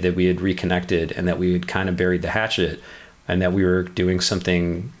appreciated that we had reconnected and that we had kind of buried the hatchet, and that we were doing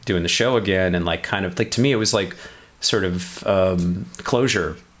the show again, and like kind of like, to me it was like sort of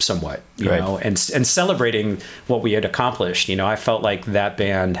closure somewhat, you know, and celebrating what we had accomplished. I felt like that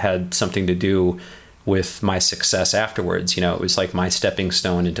band had something to do with my success afterwards. It was like my stepping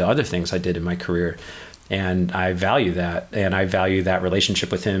stone into other things I did in my career. And I value that. And I value that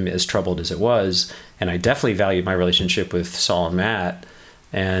relationship with him, as troubled as it was. And I definitely valued my relationship with Saul and Matt.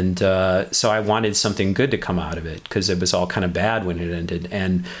 And so I wanted something good to come out of it, because it was all kind of bad when it ended.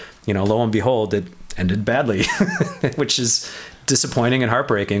 And, lo and behold, it ended badly, which is disappointing and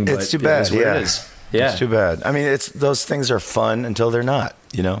heartbreaking. But It's too bad. It is what it is. Yeah. It's too bad. I mean, those things are fun until they're not,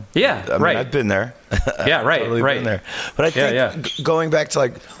 you know? Yeah, I mean, right. I've been there. Yeah, right, Totally right. been there. But I think going back to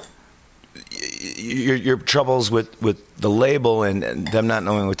like your troubles with the label and them not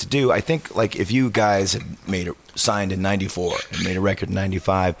knowing what to do, I think like if you guys had signed in 94 and made a record in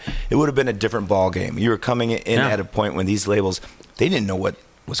 95, it would have been a different ball game. You were coming in at a point when these labels, they didn't know what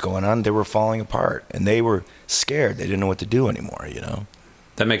was going on. They were falling apart and they were scared. They didn't know what to do anymore, you know?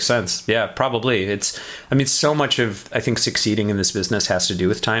 That makes sense. Yeah, probably. So much of, I think, succeeding in this business has to do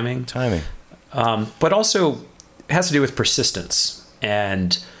with timing. But also has to do with persistence.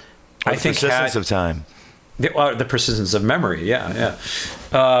 And I think persistence of time. The persistence of memory. Yeah.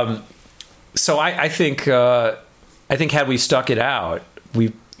 So I think had we stuck it out,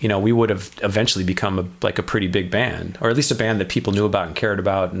 we would have eventually become a pretty big band, or at least a band that people knew about and cared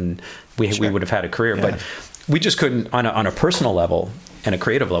about, and we would have had a career. Yeah. But we just couldn't, on a personal level and a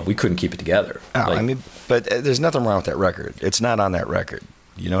creative level, we couldn't keep it together. But there's nothing wrong with that record. It's not on that record.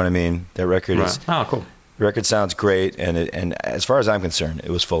 You know what I mean? That record is. Oh, cool. The record sounds great, and as far as I'm concerned,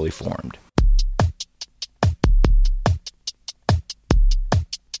 it was fully formed.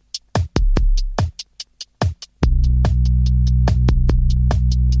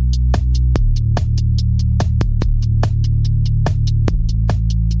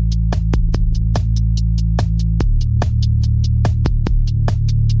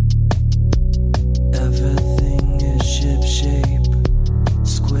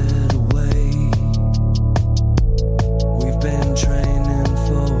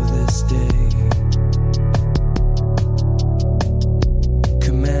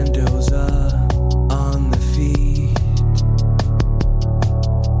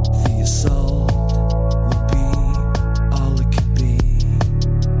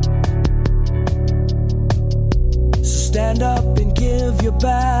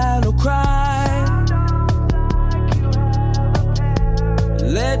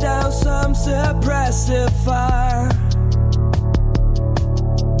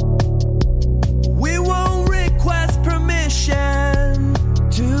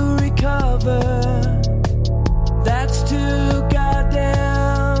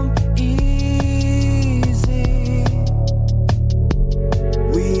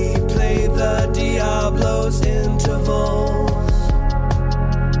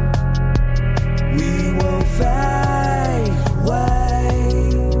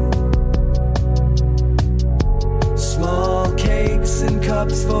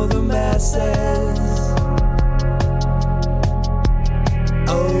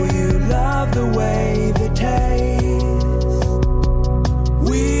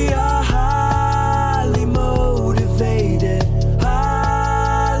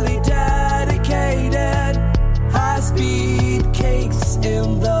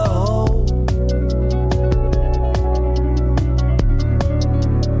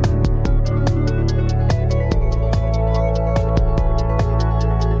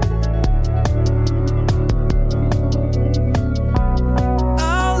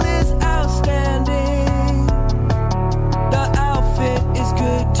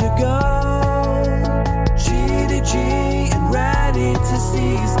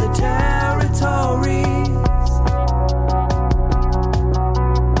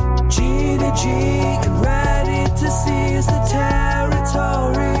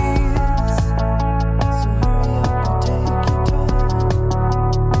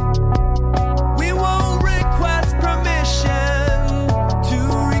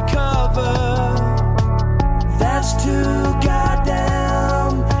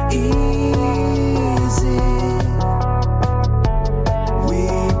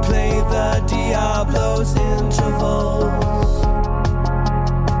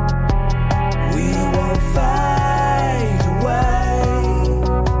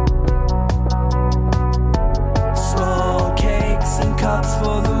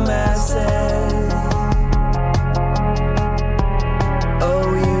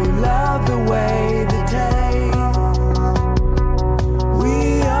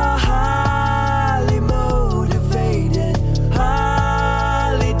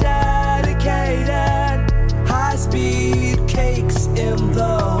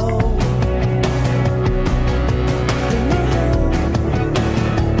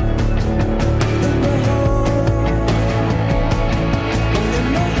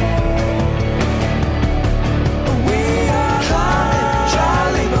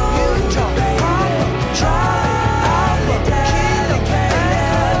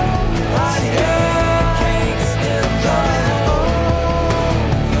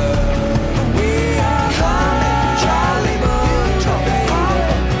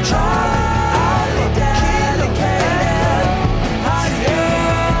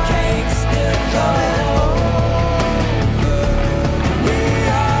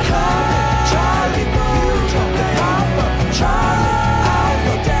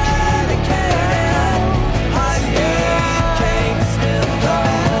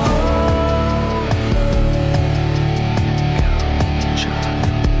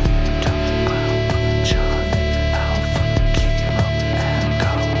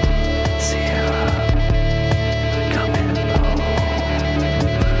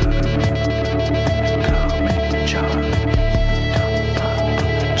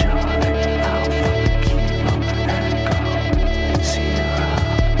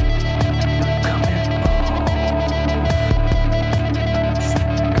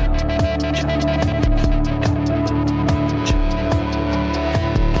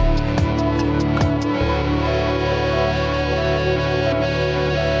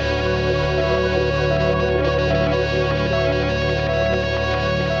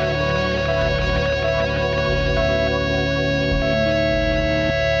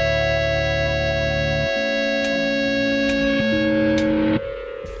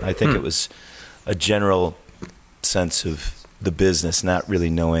 think it was a general sense of the business not really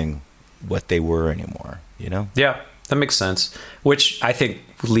knowing what they were anymore, you know? Yeah, that makes sense. Which I think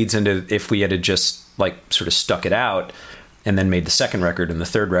leads into if we had just like sort of stuck it out and then made the second record and the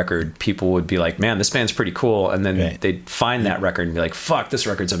third record, people would be like, man, this band's pretty cool. And then they'd find that record and be like, fuck, this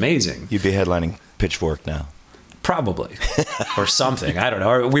record's amazing. You'd be headlining Pitchfork now. Probably. Or something. I don't know.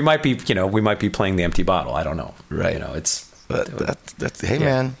 Or we might be, playing The Empty Bottle. I don't know. Right. You know, it's... But that's hey,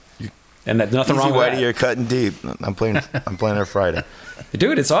 man. And that, nothing wrong with Whitey, that. you're cutting deep. I'm playing there Friday.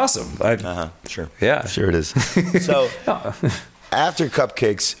 Dude, it's awesome. Sure. Yeah. Sure it is. So, after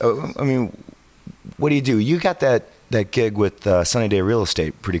Cupcakes, I mean, what do? You got that gig with Sunny Day Real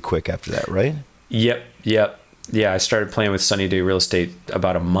Estate pretty quick after that, right? Yep. Yeah, I started playing with Sunny Day Real Estate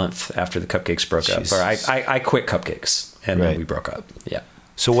about a month after the Cupcakes broke up. Or I quit Cupcakes, and then we broke up. Yeah.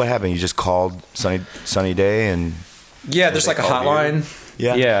 So what happened? You just called Sunny Day and... Yeah, there's like a hotline.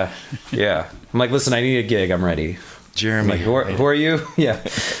 Yeah. I'm like, listen, I need a gig. I'm ready. Jeremy. I'm like, who are you? Yeah.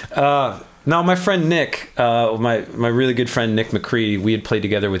 No, my friend Nick, my really good friend Nick McCree, we had played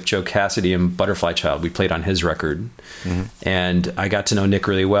together with Joe Cassidy and Butterfly Child. We played on his record. Mm-hmm. And I got to know Nick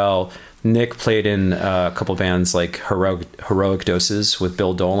really well. Nick played in a couple bands like Heroic Doses with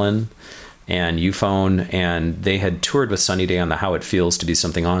Bill Dolan and Euphone, and they had toured with Sunny Day on the How It Feels to Be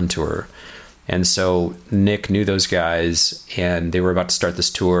Something On tour. And so Nick knew those guys, and they were about to start this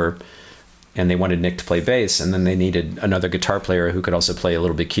tour, and they wanted Nick to play bass, and then they needed another guitar player who could also play a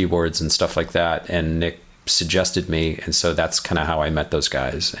little bit keyboards and stuff like that. And Nick suggested me, and so that's kind of how I met those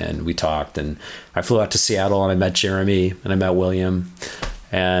guys. And we talked, and I flew out to Seattle, and I met Jeremy, and I met William,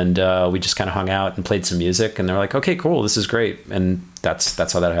 and we just kind of hung out and played some music, and they're like, okay, cool, this is great. And that's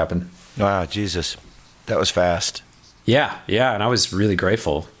how that happened. Wow, Jesus. That was fast. Yeah, and I was really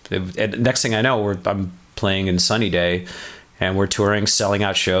grateful. And next thing I know, I'm playing in Sunny Day, and we're touring, selling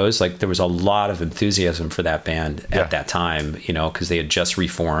out shows. Like, there was a lot of enthusiasm for that band at that time, because they had just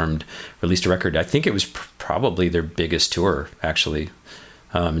reformed, released a record. I think it was probably their biggest tour, actually,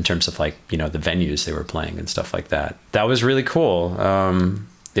 in terms of like, the venues they were playing and stuff like that. That was really cool.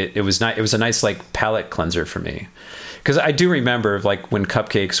 It was nice. It was a nice like palate cleanser for me, because I do remember like when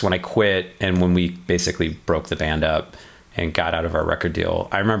I quit and when we basically broke the band up and got out of our record deal,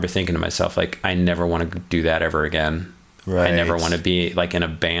 I remember thinking to myself, like, I never want to do that ever again. Right. I never want to be like in a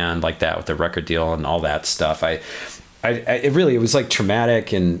band like that with a record deal and all that stuff. It was like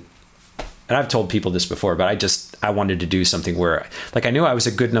traumatic, and I've told people this before, but I wanted to do something where, like, I knew I was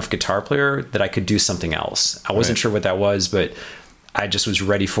a good enough guitar player that I could do something else. I wasn't sure what that was, but I just was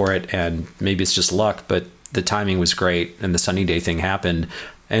ready for it, and maybe it's just luck, but the timing was great, and the Sunny Day thing happened,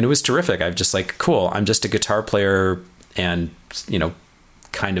 and it was terrific. I'm just like, cool, I'm just a guitar player and,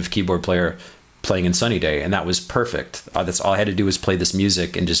 kind of keyboard player playing in Sunny Day, and that was perfect. That's all I had to do was play this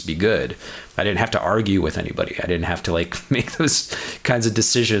music and just be good. I didn't have to argue with anybody. I didn't have to like make those kinds of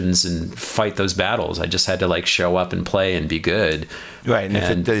decisions and fight those battles. I just had to like show up and play and be good. Right, and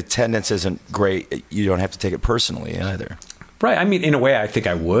if the attendance isn't great, you don't have to take it personally either. Right. I mean, in a way, I think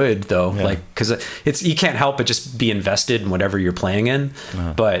I would, though, because you can't help but just be invested in whatever you're playing in.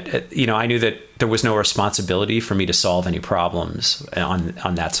 Uh-huh. But I knew that there was no responsibility for me to solve any problems on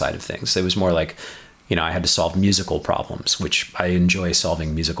that side of things. It was more like, I had to solve musical problems, which I enjoy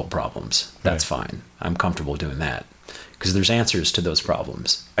solving musical problems. That's fine. I'm comfortable doing that because there's answers to those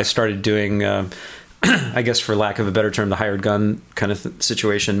problems. I started doing, I guess, for lack of a better term, the hired gun kind of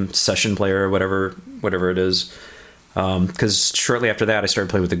situation, session player, whatever it is. Because shortly after that, I started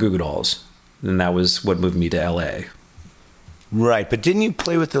playing with the Goo Goo Dolls, and that was what moved me to LA. Right, but didn't you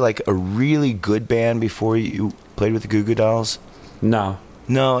play with a really good band before you played with the Goo Goo Dolls? No,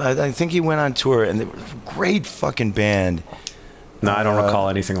 I think you went on tour, and they were a great fucking band. No, I don't recall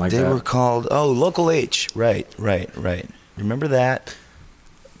anything like that. They were called Local H. Right. Remember that?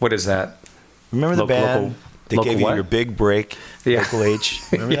 What is that? Remember the band? They Local gave you what? your big break. Yeah. Local H.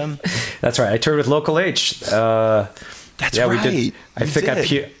 Remember them? That's right. I toured with Local H. That's right. We did. I think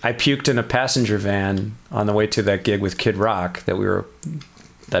I puked in a passenger van on the way to that gig with Kid Rock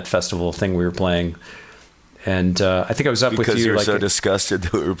that festival thing we were playing. And I think I was up with you. Because you were so disgusted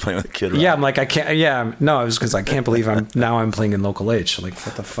that we were playing with Kid Rock. Yeah, I'm like, I can't. Yeah, no, it was because I can't believe I'm playing in Local H. I'm like,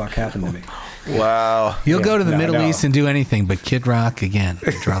 what the fuck happened to me? Wow. You'll go to the Middle East and do anything, but Kid Rock, again,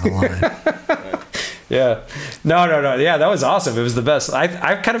 draw the line. Yeah. No. Yeah, that was awesome. It was the best.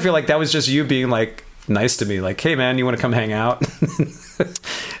 I kind of feel like that was just you being like nice to me. Like, hey man, you want to come hang out?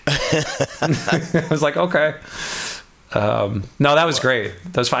 I was like, okay. No, that was great.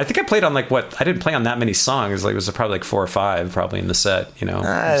 That was fun. I think I played on I didn't play on that many songs. Like, it was probably like 4 or 5 probably in the set, It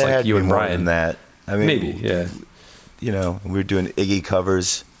was like you and Brian. Than that. I mean, maybe, yeah. We were doing Iggy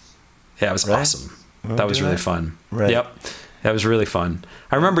covers. Yeah, it was Right? awesome. We'll That was do really that. fun. Right. Yep. That was really fun.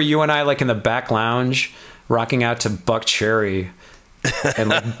 I remember you and I, like, in the back lounge, rocking out to Buck Cherry and,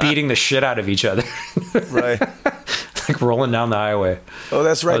 like, beating the shit out of each other. Right. Like, rolling down the highway. Oh,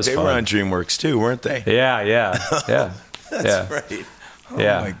 that's right. was They were fun. on DreamWorks too, weren't they? Yeah. That's Yeah. right. Oh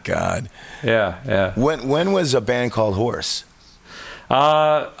Yeah. my God. Yeah. When was a band called Horse?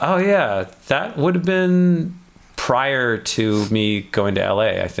 Oh, yeah. That would have been prior to me going to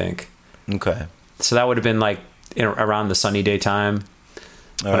LA, I think. Okay. So that would have been, like, around the Sunny Day time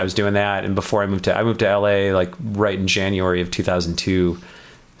when I was doing that. And before I moved to LA, like, right in January of 2002.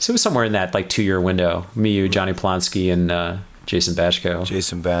 So it was somewhere in that, like, 2-year window. Me, you, Johnny Plonsky, and Jason Batchko.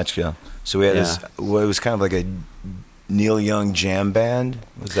 Jason Batchko. So we had this. Well, it was kind of like a Neil Young jam band.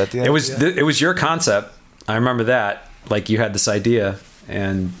 Was that the idea? It was your concept. I remember that. Like, you had this idea,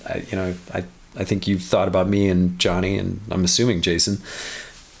 and I think you thought about me and Johnny, and I'm assuming Jason.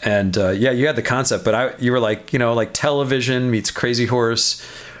 And you had the concept, but you were like, like television meets Crazy Horse.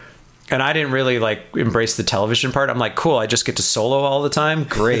 And I didn't really, like, embrace the television part. I'm like, cool, I just get to solo all the time.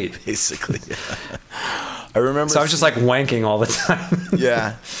 Great. Basically. I remember. So I was just, like, wanking all the time.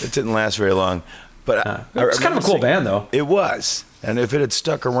 Yeah, it didn't last very long. But it was kind of a cool band, though. It was, and if it had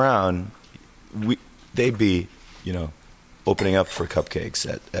stuck around, they'd be, opening up for Cupcakes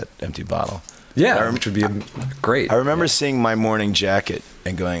at Empty Bottle. Yeah, which would be great. I remember seeing My Morning Jacket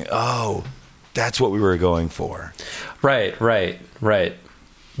and going, "Oh, that's what we were going for." Right.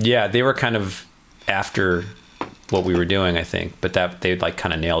 Yeah, they were kind of after what we were doing, I think, but that they, like,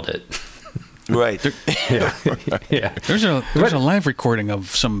 kind of nailed it. Right. Yeah. There's a live recording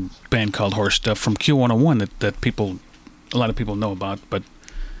of some band called Horse stuff from Q101 that a lot of people know about, but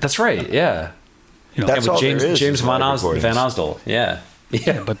That's right. Yeah. That's with all James there is Van live recordings. Osdol. Yeah.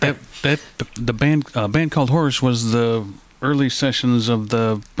 but the band called Horse was the early sessions of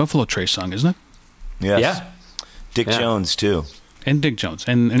the Buffalo Trace song, isn't it? Yes. Yeah. Dick Yeah. Jones too. And Dick Jones.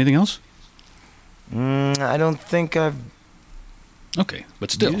 And anything else? I don't think I've Okay,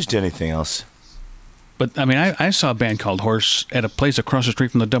 but still. used anything else. But I mean, I saw a band called Horse at a place across the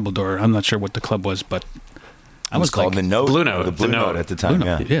street from the Double Door. I'm not sure what the club was, but It was called the Note. Blue Note. The Blue The Note Note. at the time. Blue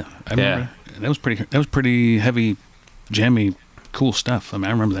Note. Yeah, I remember. That was pretty heavy, jammy, cool stuff. I mean,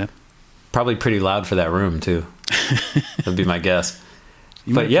 I remember that. Probably pretty loud for that room too. That'd be my guess.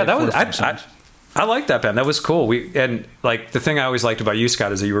 But yeah, that was I liked that band. That was cool. And like the thing I always liked about you,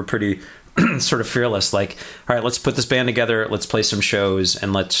 Scott, is that you were pretty sort of fearless. Like, all right, let's put this band together. Let's play some shows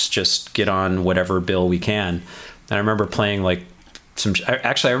and let's just get on whatever bill we can. And I remember playing like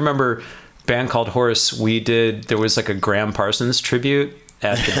I remember a band called Horse. There was like a Graham Parsons tribute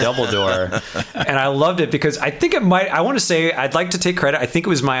at the Double Door, and I loved it because I think I want to say, I'd like to take credit. I think it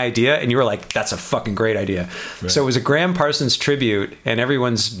was my idea, and you were like, that's a fucking great idea. Right. So it was a Graham Parsons tribute, and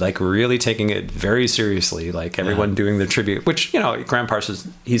everyone's like really taking it very seriously, like everyone doing the tribute, which, Graham Parsons,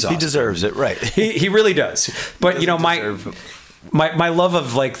 he's awesome. He deserves it, right? He really does. But, my love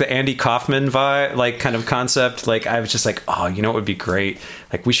of like the Andy Kaufman vibe, like kind of concept, like I was just like, oh, it would be great.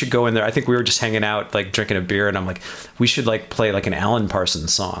 Like we should go in there. I think we were just hanging out, like drinking a beer, and I'm like, we should like play like an Alan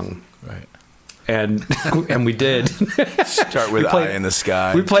Parsons song. Right. And we did. Start with Eye in the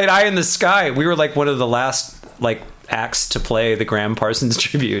Sky. We played Eye in the Sky. We were like one of the last like acts to play the Graham Parsons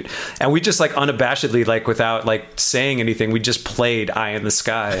tribute. And we just like unabashedly, like without like saying anything, we just played Eye in the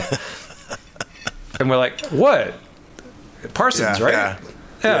Sky. And we're like, what? Parsons, right?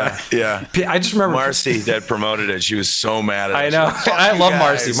 Yeah. I just remember Marcy that promoted it. She was so mad at I us. know. Like, I you love guys.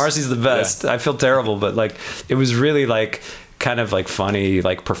 Marcy. Marcy's the best. I feel terrible, but like it was really like kind of like funny,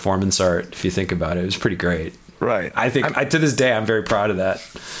 like performance art if you think about it. It was pretty great. Right. I think to this day I'm very proud of that.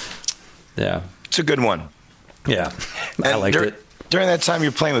 Yeah. It's a good one. Yeah. I liked it. During that time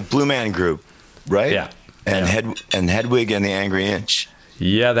you're playing with Blue Man Group, right? Yeah. And Hedwig and the Angry Inch.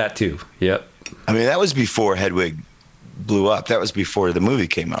 Yeah, that too. Yep. I mean, that was before Hedwig blew up. That was before the movie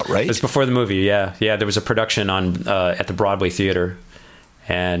came out, right? It was before the movie, yeah. Yeah, there was a production on at the Broadway Theater,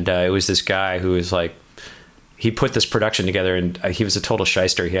 and it was this guy who was like, he put this production together, and he was a total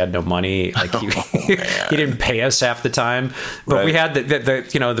shyster. He had no money. Like he didn't pay us half the time. But we had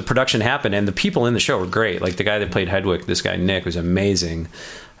the production happened, and the people in the show were great. Like the guy that played Hedwig, this guy Nick, was amazing.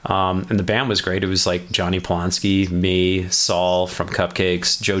 And the band was great. It was like Johnny Plonsky, me, Saul from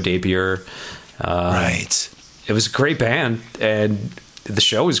Cupcakes, Joe Dapier. Right. It was a great band, and the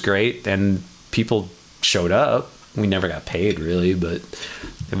show was great, and people showed up. We never got paid really, but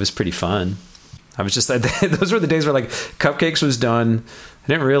it was pretty fun. I was just those were the days where like Cupcakes was done. I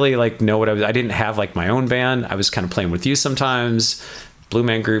didn't really like know what I didn't have like my own band. I was kind of playing with you sometimes. Blue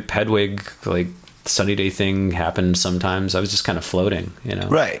Man Group, Hedwig, like Sunny Day thing happened sometimes. I was just kind of floating, you know.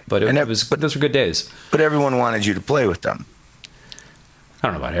 Right. But those were good days. But everyone wanted you to play with them. I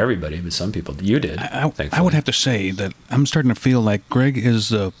don't know about everybody, but some people. You did. I would have to say that I'm starting to feel like Greg is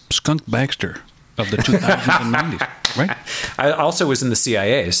the Skunk Baxter of the 2000s and 90s, right? I also was in the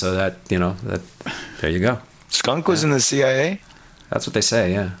CIA, so that, you know, that there you go. Skunk was in the CIA? That's what they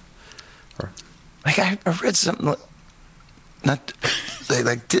say, yeah. Like I read something.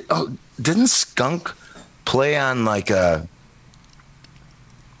 Didn't Skunk play on like a?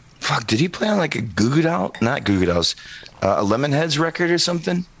 Fuck, did he play on like a Goo Goo Doll? Not Goo Goo Dolls, a Lemonheads record or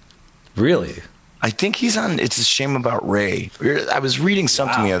something? Really? I think he's on. It's a Shame About Ray. I was reading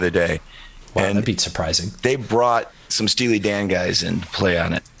something the other day. Wow, and that'd be surprising. They brought some Steely Dan guys in to play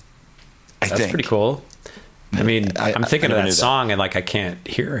on it. That's pretty cool. I mean, I'm thinking of that song, and like I can't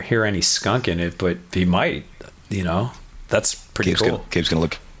hear any skunk in it, but he might. You know, that's pretty cool. Gabe's gonna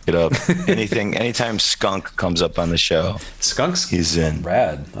look it up. Anytime Skunk comes up on the show, he's in.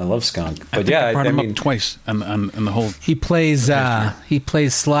 Rad. I love Skunk. But I brought him up twice on the whole. He plays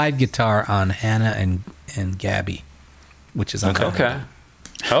slide guitar on Hannah and Gabby, which is okay.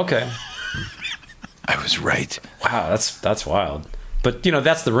 I was right. Wow, that's wild. But you know,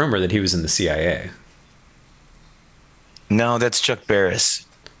 that's the rumor that he was in the CIA. No, that's Chuck Barris.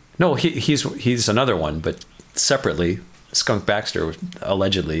 No, he's another one, but separately, Skunk Baxter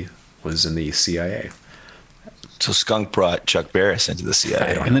allegedly was in the CIA. So Skunk brought Chuck Barris into the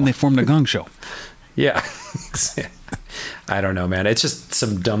CIA. And then they formed a Gong Show. Yeah. I don't know, man. It's just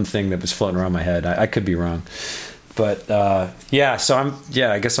some dumb thing that was floating around my head. I could be wrong. But so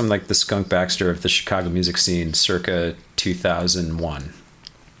I guess I'm like the Skunk Baxter of the Chicago music scene circa 2001.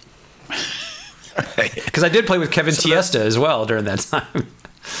 Because I did play with Kevin Tiesta as well during that time.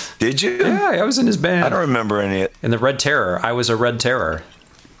 Did you? Yeah, I was in his band. I don't remember any. In the Red Terror. I was a Red Terror.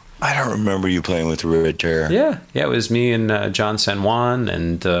 I don't remember you playing with the Red Terror. Yeah, it was me and John San Juan,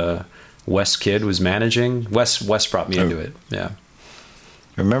 and Wes Kidd was managing. Wes brought me into it. Yeah.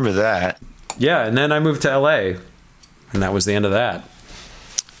 Remember that. Yeah, and then I moved to LA, and that was the end of that.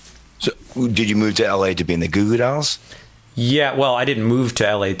 So did you move to LA to be in the Goo Goo Dolls? Yeah, well, I didn't move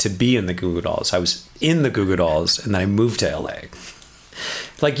to LA to be in the Goo Goo Dolls. I was in the Goo Goo Dolls, and then I moved to LA.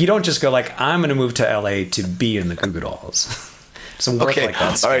 Like, you don't just go like, I'm going to move to LA to be in the Goo Goo Dolls. Some work like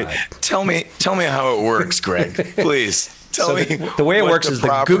that. Scott. All right, tell me how it works, Greg. Please tell me. The way it works is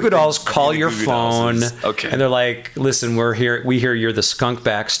the Goo Goo Dolls call your phone, okay, and they're like, "Listen, we hear you're the Skunk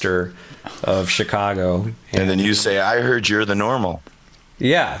Baxter of Chicago," and then you say, "I heard you're the normal."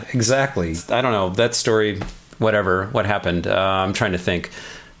 Yeah, exactly. I don't know that story. Whatever. What happened? I'm trying to think.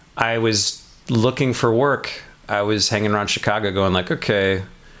 I was looking for work. I was hanging around Chicago, going like, "Okay,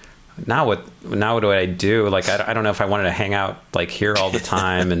 now what do I do?" Like, I don't know if I wanted to hang out like here all the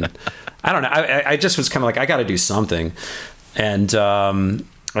time, and I don't know. I just was kind of like, I got to do something, and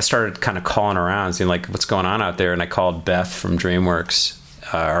I started kind of calling around, seeing like what's going on out there, and I called Beth from DreamWorks,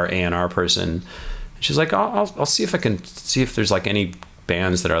 our A&R person. She's like, I'll see if I can see if there's like any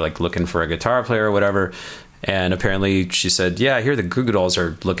bands that are like looking for a guitar player or whatever. And apparently she said, yeah, I hear the Goo Goo Dolls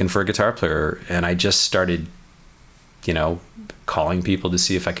are looking for a guitar player. And I just started, calling people to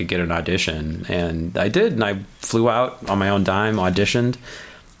see if I could get an audition. And I did. And I flew out on my own dime, auditioned,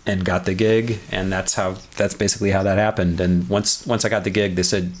 and got the gig. And that's basically how that happened. And once I got the gig, they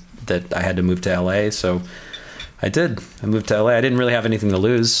said that I had to move to LA. So I did. I moved to LA. I didn't really have anything to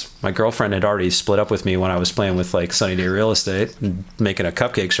lose. My girlfriend had already split up with me when I was playing with like Sunny Day Real Estate and making a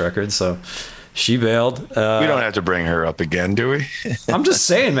Cupcakes record. So she bailed. We don't have to bring her up again, do we? I'm just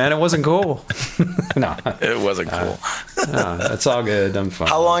saying, man, it wasn't cool. No, it wasn't cool. No, it's all good. I'm fine.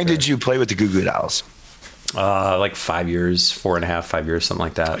 How long did you play with the Goo Goo Dolls? Like 5 years, 4.5, 5 years, something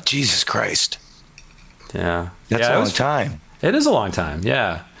like that. Oh, Jesus Christ. Yeah. That's a long time. It is a long time.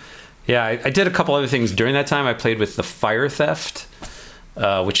 Yeah. Yeah. I did a couple other things during that time. I played with the Fire Theft,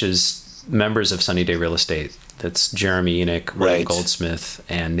 which is members of Sunny Day Real Estate. That's Jeremy Enoch, Ray Goldsmith,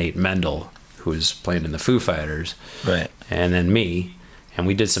 and Nate Mendel, who was playing in the Foo Fighters. Right. And then me. And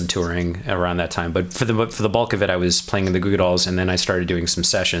we did some touring around that time. But for the bulk of it, I was playing in the Goo Goo Dolls, and then I started doing some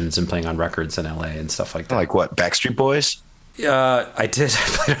sessions and playing on records in LA and stuff like that. Like what, Backstreet Boys? I did. I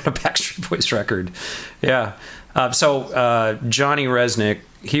played on a Backstreet Boys record. Yeah. So Johnny Resnick,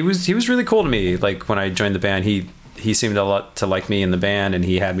 he was really cool to me. Like when I joined the band, he seemed to like me in the band, and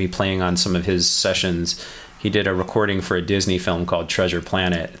he had me playing on some of his sessions. He did a recording for a Disney film called Treasure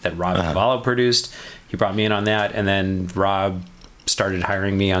Planet that Rob Cavallo produced. He brought me in on that, and then Rob started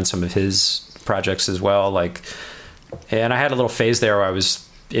hiring me on some of his projects as well. And I had a little phase there where I was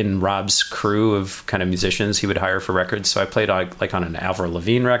in Rob's crew of kind of musicians he would hire for records. So I played like on an Avril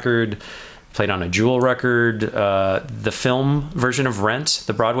Lavigne record. Played on a Jewel record, the film version of Rent,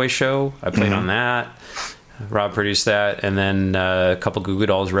 the Broadway show. I played on that. Rob produced that, and then a couple Goo Goo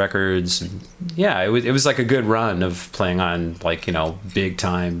Dolls records. Yeah, it was like a good run of playing on like, you know, big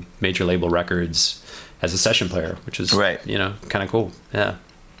time major label records as a session player, which is you know, kind of cool. Yeah.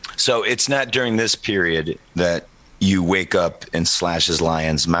 So it's not during this period that you wake up in Slash's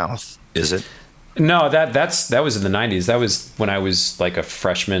lion's mouth, is it? No, that was in the 90s. That was when I was like a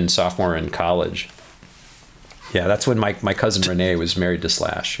freshman, sophomore in college. Yeah, that's when my cousin Renee was married to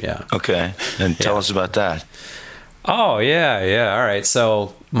Slash. Yeah. Okay, and tell us about that. Oh yeah. All right.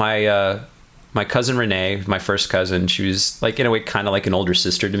 So my cousin Renee, my first cousin, she was like in a way kind of like an older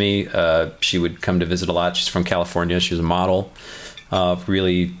sister to me. She would come to visit a lot. She's from California. She was a model,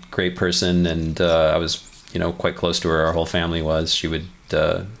 really great person, and I was, you know, quite close to her. Our whole family was. She would,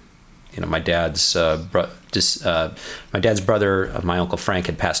 you know, my dad's brother, my Uncle Frank,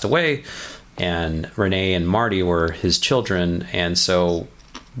 had passed away. And Renee and Marty were his children, and so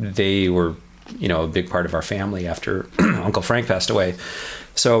they were, you know, a big part of our family after Uncle Frank passed away.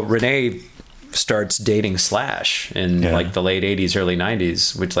 So Renee starts dating Slash in like the late 80s, early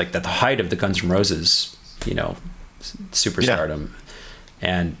 90s, which like at the height of the Guns N' Roses, you know, superstardom.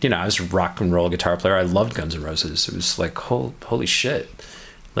 And, you know, I was a rock and roll guitar player. I loved Guns N' Roses. It was like, holy shit.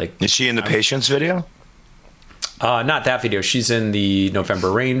 Like, is she in the Patience video? Not that video. She's in the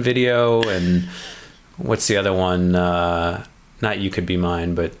November Rain video, and what's the other one? Not You Could Be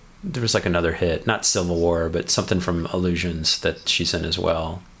Mine, but there was like another hit, not Civil War, but something from Illusions that she's in as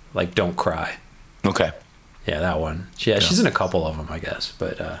well, like Don't Cry. Okay. Yeah, that one. Yeah, she's in a couple of them, I guess,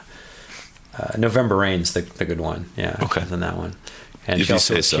 but November Rain's the good one. Yeah, okay. She's in that one. And if you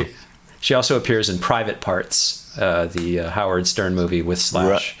say so. She also appears in Private Parts, the Howard Stern movie with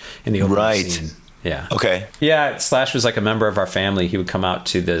Slash in the opening scene. Yeah. Okay. Yeah, Slash was like a member of our family. He would come out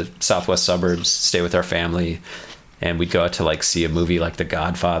to the southwest suburbs, stay with our family, and we'd go out to like see a movie like The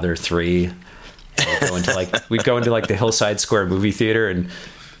Godfather 3. And we'd go into like the Hillside Square movie theater, and,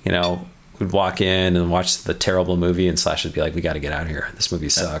 you know, we'd walk in and watch the terrible movie, and Slash would be like, "We got to get out of here. This movie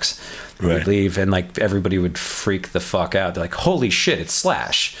sucks." Right. We'd leave, and like everybody would freak the fuck out. They're like, "Holy shit, it's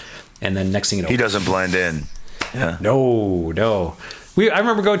Slash!" And then next thing you know, he doesn't blend in. Yeah. No. I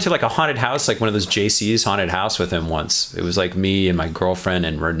remember going to like a haunted house, like one of those JC's haunted house with him once. It was like me and my girlfriend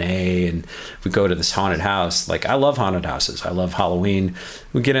and Renee, and we go to this haunted house. Like, I love haunted houses. I love Halloween.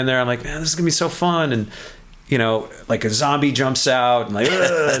 We get in there. I'm like, man, this is gonna be so fun. And, you know, like a zombie jumps out, and like,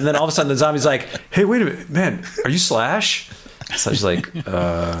 and then all of a sudden the zombie's like, "Hey, wait a minute, man, are you Slash?" So I was like,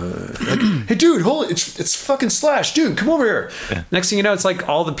 "Hey, dude, it's fucking Slash, dude, come over here." Yeah. Next thing you know, it's like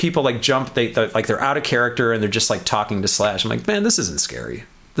all the people like jump, they're out of character, and they're just like talking to Slash. I'm like, man, this isn't scary.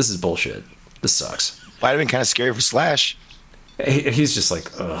 This is bullshit. This sucks. Might have been kind of scary for Slash. He's just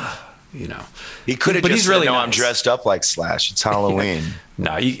like, ugh, you know. He could have just said, "No, I'm dressed up like Slash. It's Halloween."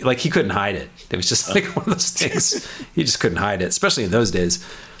 No, he couldn't hide it. It was just like one of those things. He just couldn't hide it, especially in those days.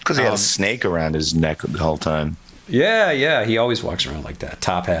 Because he had a snake around his neck the whole time. Yeah. He always walks around like that.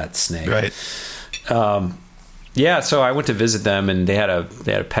 Top hat, snake. Right. Yeah, so I went to visit them, and they had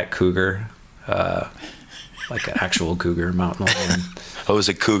a pet cougar, like an actual cougar, mountain lion. Oh, it was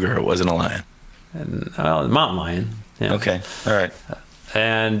a cougar. It wasn't a lion. And, well, mountain lion. Yeah. Okay. All right.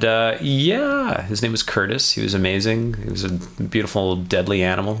 And his name was Curtis. He was amazing. He was a beautiful, deadly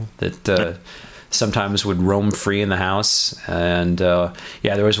animal that sometimes would roam free in the house. And there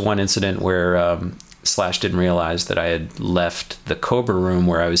was one incident where Slash didn't realize that I had left the Cobra room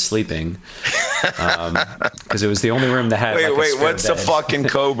where I was sleeping, because it was the only room that had. Wait, what's bed. the fucking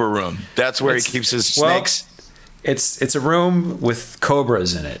Cobra room? That's where he keeps his snakes. It's a room with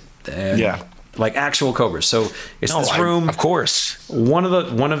cobras in it. And like actual cobras. So it's this room. Of course. One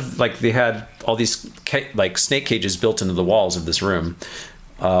of like they had all these like snake cages built into the walls of this room.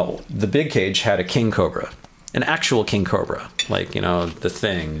 The big cage had a king cobra, an actual king cobra, like, you know, the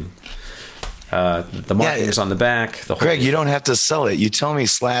thing. The markings on the back. The whole Greg, thing. you don't have to sell it. You tell me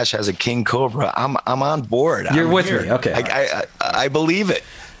Slash has a king cobra. I'm on board. You're with me. Okay. I believe it.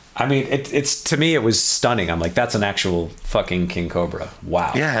 I mean, it's to me, it was stunning. I'm like, that's an actual fucking king cobra.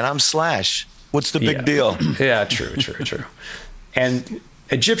 Wow. Yeah, and I'm Slash. What's the big deal? Yeah, true. And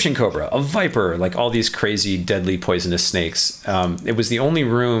Egyptian cobra, a viper, like all these crazy, deadly, poisonous snakes. It was the only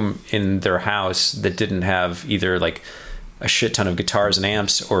room in their house that didn't have either like a shit ton of guitars and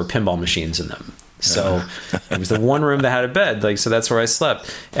amps or pinball machines in them. So it was the one room that had a bed, like, so that's where I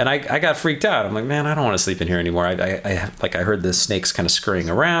slept. And I got freaked out. I'm like, man, I don't want to sleep in here anymore. I heard the snakes kind of scurrying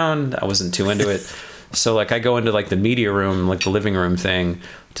around. I wasn't too into it. So like I go into like the media room, like the living room thing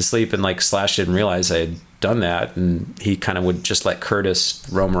to sleep, and like Slash didn't realize I had done that, and he kind of would just let Curtis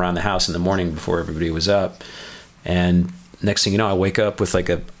roam around the house in the morning before everybody was up. And next thing you know, I wake up with like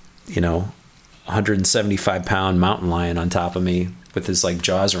a, 175-pound mountain lion on top of me with his like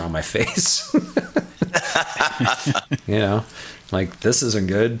jaws around my face. Like, this isn't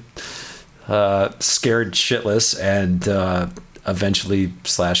good. Scared shitless, and eventually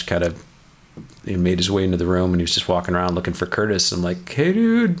Slash kind of made his way into the room, and he was just walking around looking for Curtis. I'm like, hey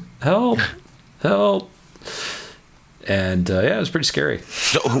dude, help. And it was pretty scary.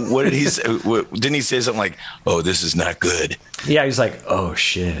 So what did he say? Didn't he say something like, "Oh, this is not good"? Yeah, he's like, "Oh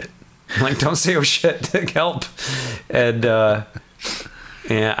shit!" I'm like, "Don't say oh shit, help!" And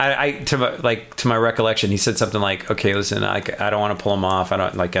I to my recollection, he said something like, "Okay, listen, I don't want to pull him off. I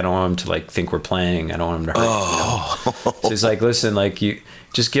don't want him to like think we're playing. I don't want him to hurt." Oh. So he's like, "Listen, like you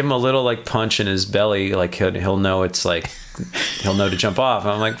just give him a little like punch in his belly, like he'll know it's like he'll know to jump off."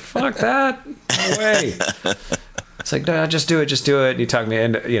 And I'm like, "Fuck that, no way." It's like, no, just do it. And he talked me,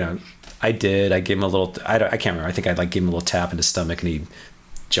 and I did. I gave him a little. I can't remember. I think I like gave him a little tap in his stomach, and he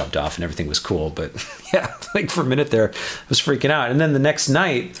jumped off, and everything was cool. But yeah, like for a minute there, I was freaking out. And then the next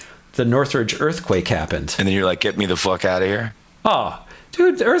night, the Northridge earthquake happened. And then you're like, "Get me the fuck out of here!" Oh,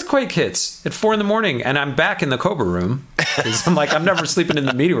 dude, the earthquake hits at 4 a.m, and I'm back in the Cobra room because I'm like, I'm never sleeping in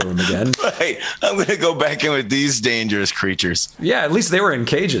the media room again. Right, I'm gonna go back in with these dangerous creatures. Yeah, at least they were in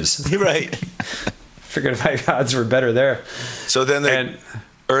cages. Right. Figured my odds were better there. So then the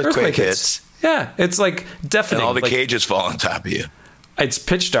earthquake hits. Yeah, it's like deafening. And all the cages fall on top of you. It's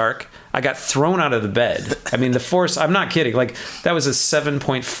pitch dark. I got thrown out of the bed. I mean, the force, I'm not kidding. Like, that was a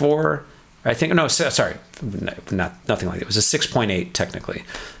 7.4, I think. No, sorry. Nothing like that. It was a 6.8, technically.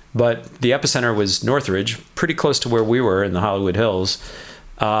 But the epicenter was Northridge, pretty close to where we were in the Hollywood Hills.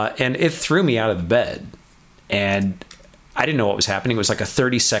 And it threw me out of the bed. And I didn't know what was happening. It was like a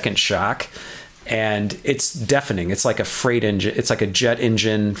 30-second shock. And it's deafening. It's like a freight engine. It's like a jet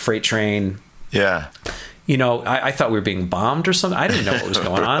engine, freight train. Yeah. I thought we were being bombed or something. I didn't know what was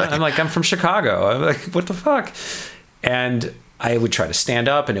going on. I'm like, I'm from Chicago. I'm like, what the fuck? And I would try to stand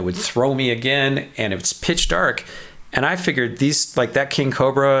up, and it would throw me again, and it's pitch dark. And I figured these, like that king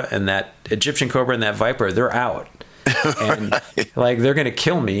cobra and that Egyptian cobra and that viper, they're out. And like, they're going to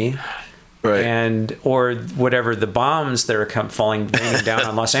kill me. Right. And or whatever, the bombs that are raining down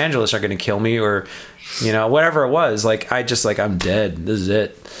on Los Angeles are going to kill me, or whatever it was. Like, I'm dead. This is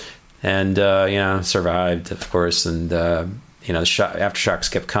it. And survived, of course. And the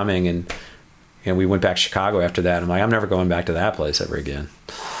aftershocks kept coming, and we went back to Chicago after that. I'm like, I'm never going back to that place ever again.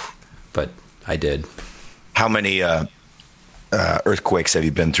 But I did. How many earthquakes have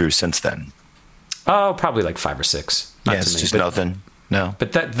you been through since then? Oh, probably like 5 or 6. Not it's too many, just nothing. No.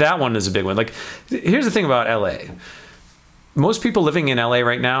 But that one is a big one. Like, here's the thing about LA. Most people living in LA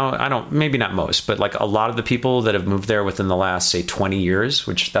right now, maybe not most, but like a lot of the people that have moved there within the last, say, 20 years,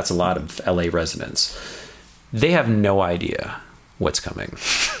 which that's a lot of LA residents, they have no idea what's coming.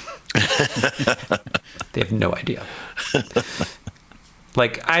 They have no idea.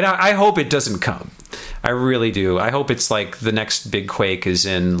 Like, I hope it doesn't come. I really do. I hope it's like the next big quake is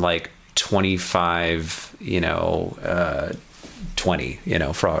in like 25, 20,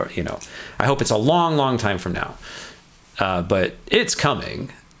 I hope it's a long, long time from now. But it's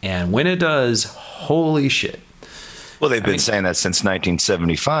coming. And when it does, holy shit. Well, they've been saying that since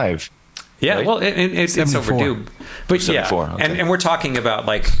 1975. Yeah, right? well, it's overdue. But yeah, okay. And we're talking about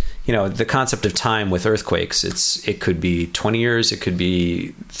like, the concept of time with earthquakes. It could be 20 years, it could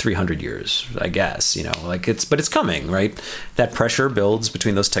be 300 years, I guess, but it's coming, right? That pressure builds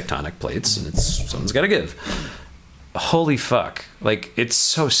between those tectonic plates, and someone's got to give. Holy fuck. Like, it's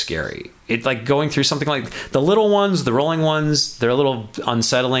so scary. It like going through something like the little ones, the rolling ones, they're a little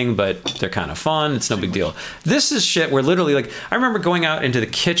unsettling, but they're kind of fun. It's no big deal. This is shit where literally, like, I remember going out into the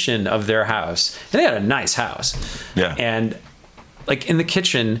kitchen of their house, and they had a nice house. Yeah. And like in the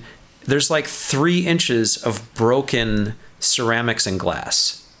kitchen, there's like 3 inches of broken ceramics and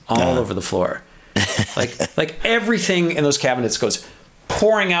glass all over the floor. like everything in those cabinets goes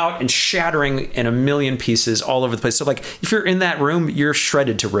pouring out and shattering in a million pieces all over the place. So like, if you're in that room, you're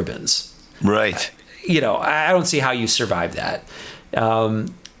shredded to ribbons. Right. I don't see how you survive that.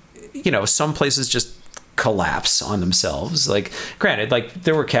 Some places just collapse on themselves. Like, granted, like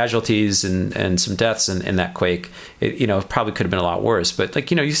there were casualties and some deaths in that quake. It probably could have been a lot worse. But like,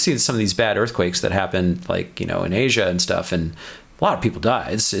 you see some of these bad earthquakes that happened like, in Asia and stuff, and a lot of people die.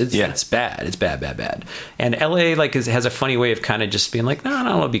 It's bad. It's bad. And LA like has a funny way of kind of just being like,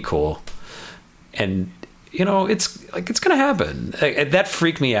 no, it'll be cool. And it's like, it's gonna happen. That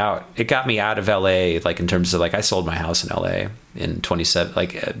freaked me out. It got me out of LA. Like in terms of like, I sold my house in LA in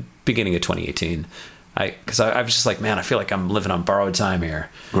beginning of 2018. Because I was just like, man, I feel like I'm living on borrowed time here.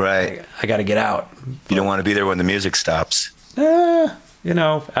 Right. I got to get out. You don't want to be there when the music stops.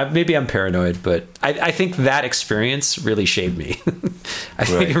 Maybe I'm paranoid, but I think that experience really shaped me. I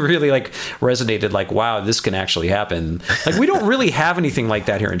think it really like resonated. Like, wow, this can actually happen. Like, we don't really have anything like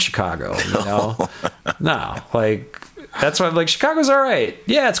that here in Chicago. No, like that's why I'm like, Chicago's all right.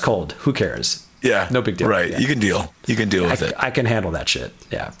 Yeah, it's cold. Who cares? Yeah, no big deal. Right, yeah. You can deal with it. I can handle that shit.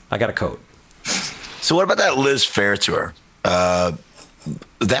 Yeah, I got a coat. So what about that Liz Phair tour?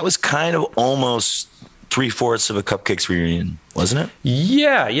 That was kind of almost 3/4 of a Cupcakes reunion, wasn't it?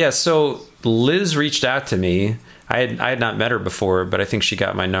 Yeah. So Liz reached out to me. I had not met her before, but I think she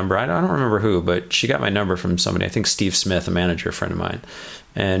got my number. I don't remember who, but she got my number from somebody. I think Steve Smith, a manager friend of mine.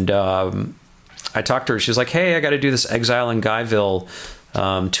 And I talked to her. She was like, hey, I got to do this Exile in Guyville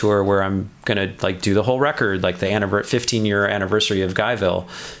tour where I'm going to like do the whole record, like the 15-year anniversary of Guyville.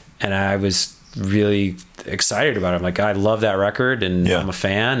 And I was really excited about it. I'm like, I love that record and I'm a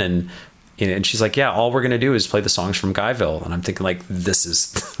fan. And she's like, yeah, all we're going to do is play the songs from Guyville. And I'm thinking like, this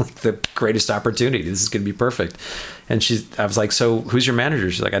is the greatest opportunity. This is going to be perfect. And I was like, so who's your manager?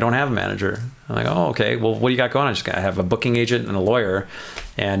 She's like, I don't have a manager. I'm like, oh, okay. Well, what do you got going on? She's like, I have a booking agent and a lawyer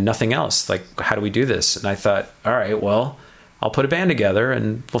and nothing else. Like, how do we do this? And I thought, all right, well, I'll put a band together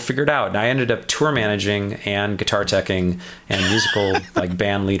and we'll figure it out. And I ended up tour managing and guitar teching and musical, like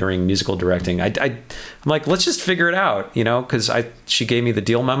band leadering, musical directing. I'm like, let's just figure it out, because she gave me the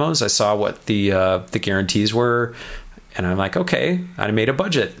deal memos. I saw what the guarantees were. And I'm like, okay, I made a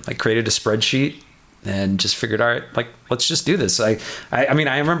budget. I created a spreadsheet and just figured, all right, like, let's just do this. I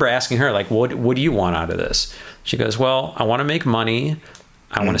remember asking her, like, what do you want out of this? She goes, well, I want to make money.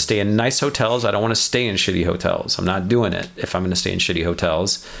 I want to stay in nice hotels. I don't want to stay in shitty hotels. I'm not doing it if I'm going to stay in shitty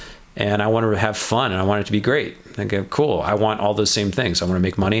hotels. And I want to have fun and I want it to be great. I go, cool. I want all those same things. I want to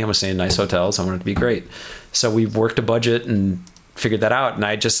make money. I want to stay in nice hotels. I want it to be great. So we worked a budget and figured that out. And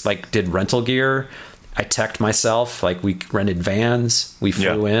I just like did rental gear. I teched myself. Like we rented vans. We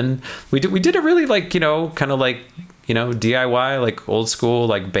flew in. We did it really like, kind of like, DIY, like old school,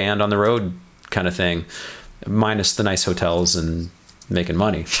 like band on the road kind of thing, minus the nice hotels and making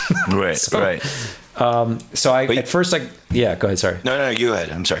money. Right. Right. So at first, go ahead. Sorry. No, you go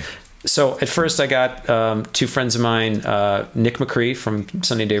ahead. I'm sorry. So at first I got two friends of mine, Nick McCree from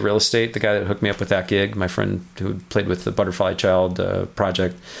Sunny Day Real Estate, the guy that hooked me up with that gig, my friend who played with the Butterfly Child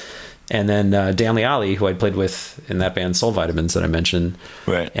project. And then Dan Leali, who I'd played with in that band Soul Vitamins that I mentioned.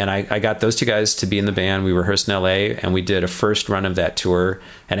 Right. And I got those two guys to be in the band. We rehearsed in LA and we did a first run of that tour.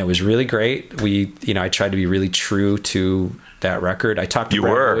 And it was really great. I tried to be really true to that record. I talked to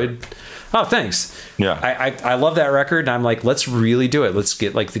Brad Wood. Oh, thanks. Yeah. I love that record. And I'm like, let's really do it. Let's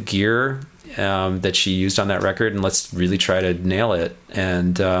get like the gear that she used on that record and let's really try to nail it.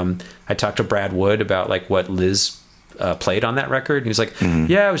 And I talked to Brad Wood about like what Liz played on that record. He was like,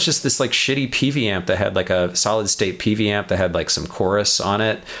 yeah, it was just this like shitty PV amp that had like a solid state PV amp that had like some chorus on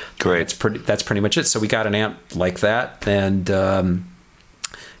it. Great. That's pretty much it. So we got an amp like that and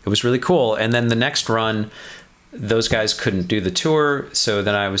it was really cool. And then the next run, those guys couldn't do the tour. So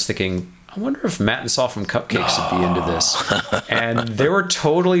then I was thinking, I wonder if Matt and Saul from Cupcakes would be into this. And they were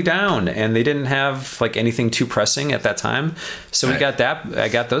totally down and they didn't have like anything too pressing at that time. So we got that, I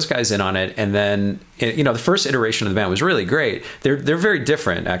got those guys in on it. And then, the first iteration of the band was really great. They're very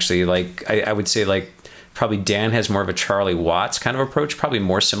different actually. Like I would say like probably Dan has more of a Charlie Watts kind of approach, probably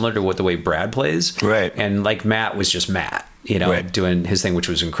more similar to the way Brad plays. Right. And like Matt was just Matt. Doing his thing, which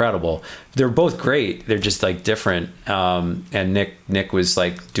was incredible. They're both great. They're just like different. And Nick was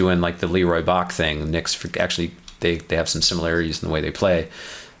like doing like the Leroy Bach thing. Nick's actually, they have some similarities in the way they play.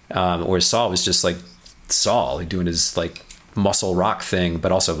 Whereas Saul was just like Saul doing his like muscle rock thing,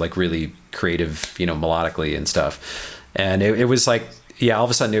 but also like really creative, melodically and stuff. And it was like, all of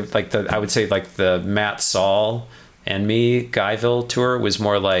a sudden, I would say like the Matt, Saul and me Guyville tour was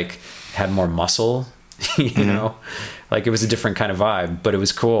more like, had more muscle, like it was a different kind of vibe, but it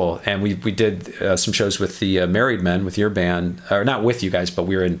was cool. And we did some shows with the Married Men with your band, or not with you guys, but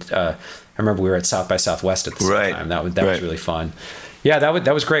we were in, I remember we were at South by Southwest at the same time. That was really fun. Yeah,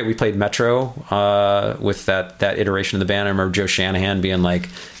 that was great. We played Metro with that iteration of the band. I remember Joe Shanahan being like,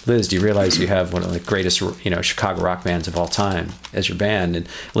 Liz, do you realize you have one of the greatest, Chicago rock bands of all time as your band? And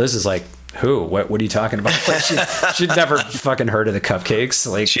Liz is like, who? What are you talking about? Like she'd never fucking heard of the Cupcakes.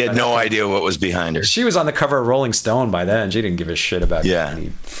 Like she had no idea what was behind her. She was on the cover of Rolling Stone by then. She didn't give a shit about any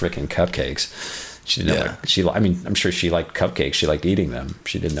freaking cupcakes. She didn't know. I'm sure she liked cupcakes. She liked eating them.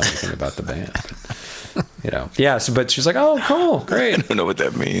 She didn't know anything about the band. But, but she was like, oh, cool, great. I don't know what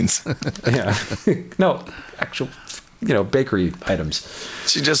that means. No, actual bakery items.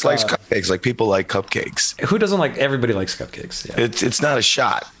 She just likes cupcakes, like people like cupcakes. Who doesn't like? Everybody likes cupcakes. Yeah. It's not a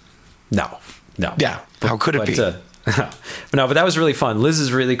shot. No. Yeah. How could it be? But that was really fun. Liz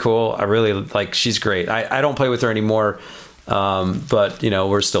is really cool. I really she's great. I don't play with her anymore. But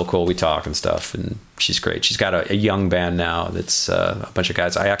we're still cool. We talk and stuff, and she's great. She's got a young band now. That's a bunch of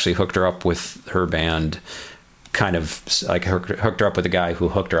guys. I actually hooked her up with her band, kind of like hooked her up with a guy who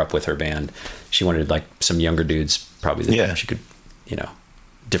hooked her up with her band. She wanted like some younger dudes, probably. That she could,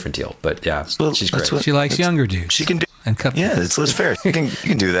 different deal. But yeah, she's great. She likes younger dudes. She can do. And cupcakes. Yeah, it's Liz Phair. You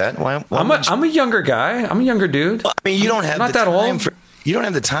can do that. Why I'm a younger guy. I'm a younger dude. Well, I mean, you don't have not that old. You don't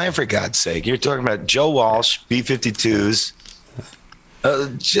have the time, for God's sake. You're talking about Joe Walsh, B-52s.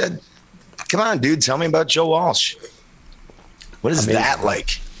 Come on, dude. Tell me about Joe Walsh. What is that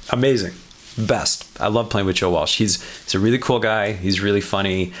like? Amazing. Best. I love playing with Joe Walsh. He's a really cool guy. He's really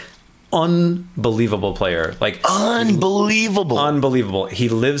funny. Unbelievable player. Unbelievable. He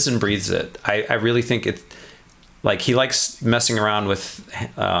lives and breathes it. I really think it. Like he likes messing around with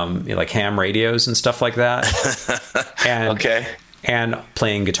like ham radios and stuff like that. And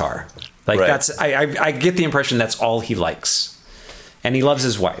playing guitar. Like that's I get the impression that's all he likes. And he loves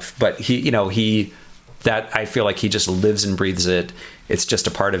his wife, but I feel like he just lives and breathes it. It's just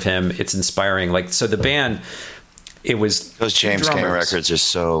a part of him. It's inspiring. Like so the band, it was those James Cain records are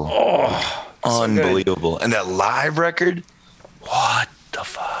so unbelievable. And that live record, what the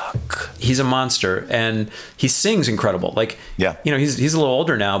fuck? He's a monster, and he sings incredible. Like, he's a little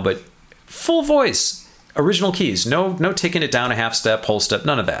older now, but full voice, original keys, no taking it down a half step, whole step,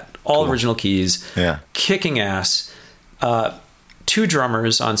 none of that. All original keys, kicking ass. 2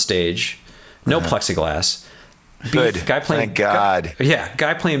 drummers on stage, no plexiglass. Good. Guy playing, thank God.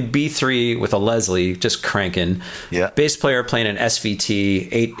 Guy playing B3 with a Leslie, just cranking. Yeah. Bass player playing an SVT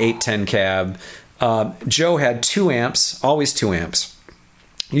 810 cab. Joe had 2 amps, always 2 amps.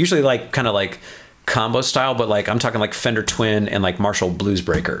 Usually kind of like combo style, but like I'm talking like Fender Twin and like Marshall Blues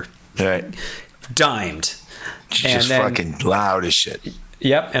Breaker. Right. Dimed. Just fucking loud as shit.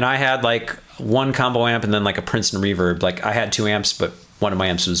 Yep. And I had like 1 combo amp and then like a Princeton reverb. Like I had 2 amps, but one of my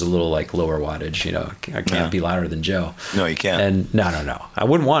amps was a little like lower wattage. I can't be louder than Joe. No, you can't. And no. I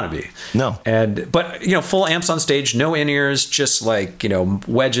wouldn't want to be. No. But full amps on stage, no in-ears, just like,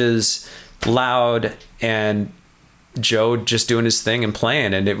 wedges, loud, and Joe just doing his thing and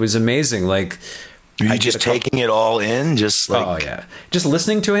playing, and it was amazing. Like, were you just taking it all in, just like, oh yeah, just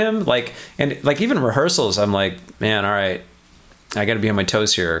listening to him, and even rehearsals. I'm like, man, all right, I got to be on my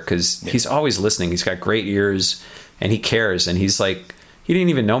toes here because he's always listening. He's got great ears, and he cares. And he's like, he didn't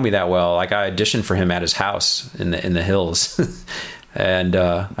even know me that well. Like I auditioned for him at his house in the hills. And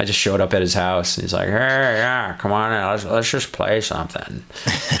I just showed up at his house, and he's like, "Hey, yeah, come on in, let's just play something."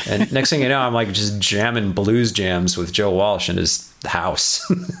 And next thing you know, I'm like just jamming blues jams with Joe Walsh in his house.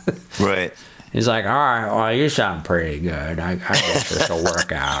 Right. He's like, "All right, well, you sound pretty good. I guess this will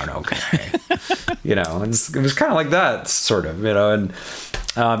work out, okay." It was kind of like that, sort of, and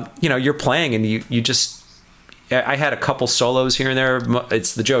you're playing, and you just. I had a couple solos here and there.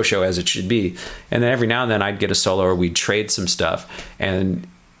 It's the Joe show, as it should be. And then every now and then I'd get a solo or we'd trade some stuff. And,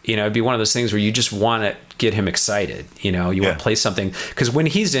 it'd be one of those things where you just want to get him excited. You want to play something. Because when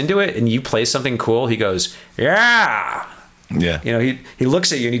he's into it and you play something cool, he goes, yeah. Yeah. He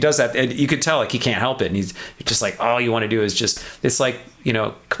looks at you and he does that. And you could tell, like, he can't help it. And he's just like, all you want to do is just, it's like,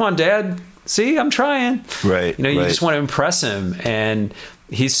 come on, Dad. See, I'm trying. Right. You just want to impress him. And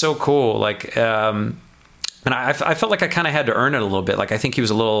he's so cool. Like, and I felt like I kind of had to earn it a little bit. Like, I think he was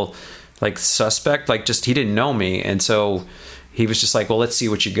a little, like, suspect. Like, just, he didn't know me. And so he was just like, well, let's see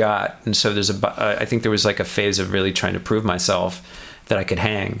what you got. And so I think there was, like, a phase of really trying to prove myself that I could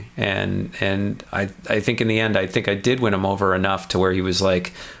hang. And I think in the end, I think I did win him over enough to where he was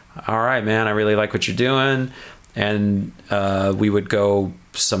like, all right, man, I really like what you're doing. And we would go,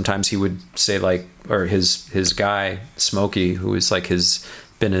 sometimes he would say, like, or his guy, Smokey, who was, like,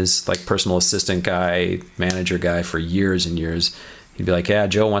 been his like personal assistant guy, manager guy for years and years. He'd be like, yeah,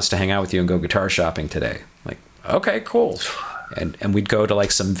 Joe wants to hang out with you and go guitar shopping today. I'm like, okay, cool. And we'd go to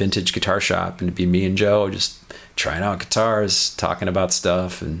like some vintage guitar shop, and it'd be me and Joe just trying out guitars, talking about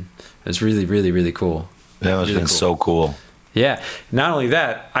stuff. And it was really, really, really cool. That must have been so cool. Yeah. Not only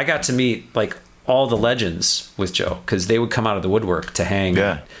that, I got to meet like all the legends with Joe, because they would come out of the woodwork to hang.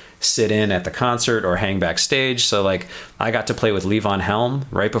 Yeah. Sit in at the concert or hang backstage. So like I got to play with Levon Helm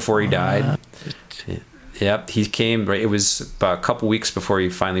right before he died. Yep, he came. It was about a couple weeks before he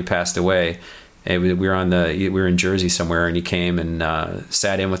finally passed away. And we were in Jersey somewhere, and he came and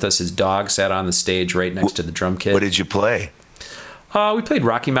sat in with us. His dog sat on the stage right next to the drum kit. What did you play? We played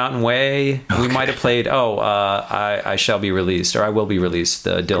Rocky Mountain Way. Okay. We might have played I Shall Be Released, or I Will Be Released,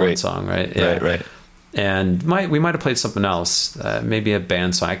 the Dylan song, right? Yeah. Right. And we might have played something else, maybe a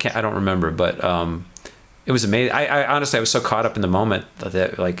band song. I don't remember, but it was amazing. I honestly, I was so caught up in the moment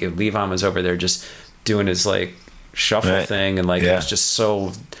that like Levon was over there just doing his like shuffle thing, and like it was just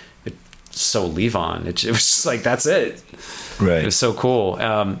so Levon. It was just like, that's it. Right. It was so cool.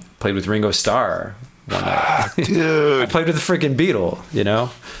 Played with Ringo Starr one night. Dude. I played with the freaking Beatle, you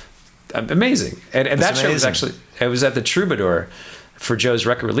know? Amazing. And that show was actually, it was at the Troubadour for Joe's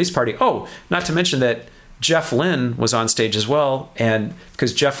record release party. Oh, not to mention that Jeff Lynne was on stage as well, and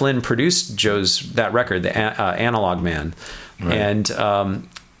because Jeff Lynne produced that record, the Analog Man. Right. And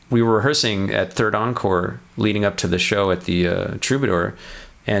we were rehearsing at Third Encore leading up to the show at the Troubadour,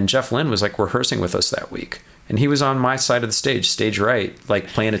 and Jeff Lynne was like rehearsing with us that week. And he was on my side of the stage right, like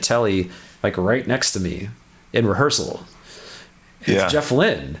playing a telly, like right next to me in rehearsal. It's Jeff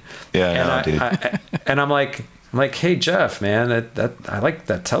Lynne. Yeah, dude. And I'm like, hey Jeff, man, that I like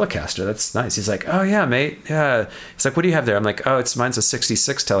that Telecaster. That's nice. He's like, oh yeah, mate. Yeah. He's like, what do you have there? I'm like, oh, mine's a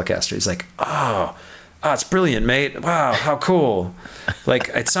 '66 Telecaster. He's like, oh, it's brilliant, mate. Wow, how cool. Like,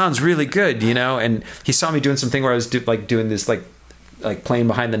 it sounds really good, you know? And he saw me doing something where I was doing this like playing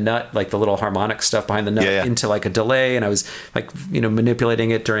behind the nut, like the little harmonic stuff behind the nut into like a delay, and I was like, you know,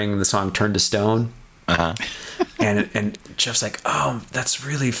 manipulating it during the song Turn to Stone. Uh-huh. And Jeff's like, oh, that's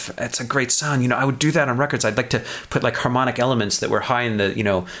a great sound. You know, I would do that on records. I'd like to put like harmonic elements that were high in the, you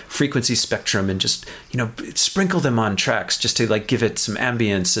know, frequency spectrum, and just, you know, sprinkle them on tracks just to like give it some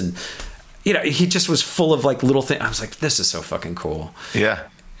ambience. And, you know, he just was full of like little things. I was like, this is so fucking cool. Yeah.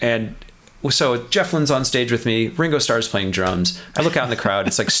 And so Jeff Lynne's on stage with me. Ringo Starr's playing drums. I look out in the crowd.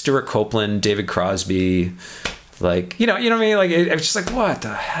 It's like Stuart Copeland, David Crosby, like, you know what I mean? Like, it was just like, what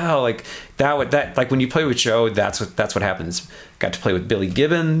the hell? Like that, like when you play with Joe, that's what happens. Got to play with Billy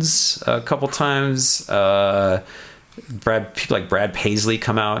Gibbons a couple times. People like Brad Paisley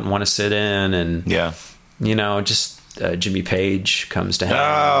come out and want to sit in, and you know, just Jimmy Page comes to hang.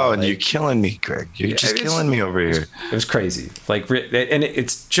 Oh, and you're killing me, Greg. You're just killing me over here. It was crazy. Like, and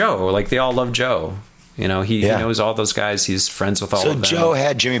it's Joe. Like, they all love Joe. You know, he knows all those guys. He's friends with all of them. So Joe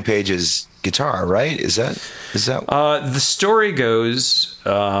had Jimmy Page's guitar, right? Is that? The story goes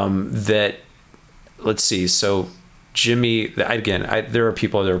that, let's see. So Jimmy, again, there are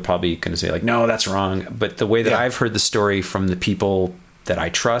people that are probably going to say like, no, that's wrong. But the way that I've heard the story from the people that I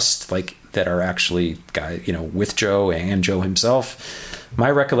trust, like that are actually with Joe and Joe himself, my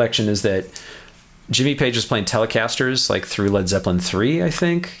recollection is that Jimmy Page was playing Telecasters like through Led Zeppelin 3, I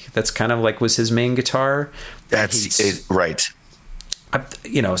think. That's kind of like was his main guitar. That's it, right.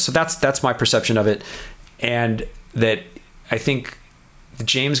 So that's my perception of it. And that I think the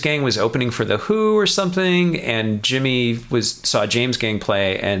James Gang was opening for The Who or something, and Jimmy saw James Gang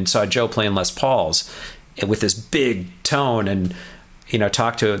play and saw Joe playing Les Pauls with this big tone, and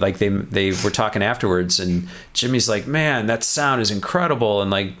talked to, like, they were talking afterwards, and Jimmy's like, man, that sound is incredible. And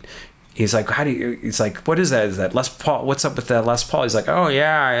like, he's like, he's like, what is that? Is that Les Paul? What's up with that Les Paul? He's like, oh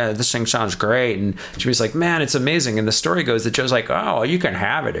yeah, this thing sounds great. And Jimmy's like, man, it's amazing. And the story goes that Joe's like, oh, you can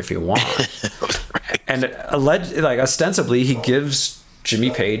have it if you want. And ostensibly he gives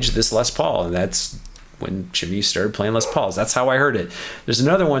Jimmy Page this Les Paul, and that's when Jimmy started playing Les Pauls. That's how I heard it. There's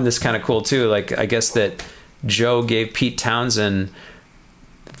another one that's kind of cool too. Like, I guess that Joe gave Pete Townsend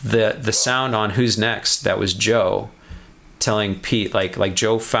the sound on Who's Next. That was Joe telling Pete, like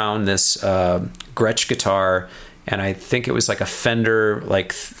Joe found this Gretsch guitar, and I think it was like a Fender,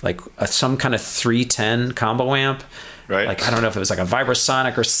 like some kind of 310 combo amp. Right. Like, I don't know if it was like a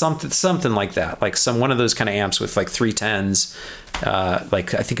Vibrasonic or something like that. Like one of those kind of amps with like 310s.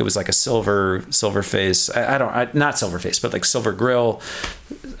 Like, I think it was like a silver face. Not silver face, but like silver grill,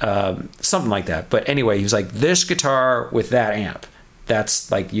 something like that. But anyway, he was like, this guitar with that amp,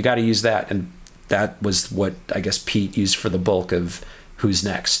 that's like, you got to use that. And that was what I guess Pete used for the bulk of Who's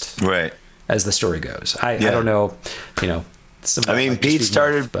Next. Right. As the story goes. I don't know, I mean, Pete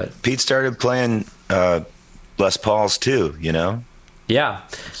started playing Les Pauls too, Yeah.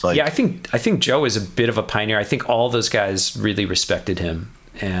 I think Joe is a bit of a pioneer. I think all those guys really respected him.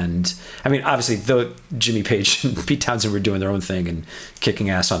 And I mean, obviously, though Jimmy Page and Pete Townsend were doing their own thing and kicking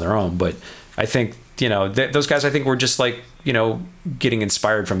ass on their own, but I think, those guys, I think, were just like, getting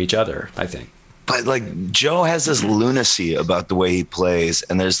inspired from each other, I think. But like, Joe has this lunacy about the way he plays,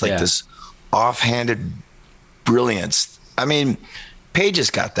 and there's like this offhanded brilliance. I mean, Page has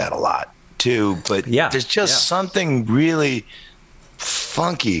got that a lot too, but there's just something really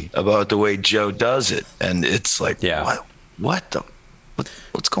funky about the way Joe does it, and it's like, what's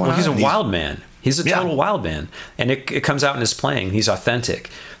going on? He's a wild man. He's a total wild man, and it comes out in his playing. He's authentic.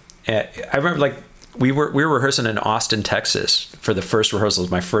 I remember, like, we were rehearsing in Austin, Texas for the first rehearsal. It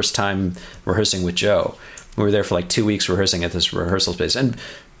was my first time rehearsing with Joe. We were there for like 2 weeks rehearsing at this rehearsal space, and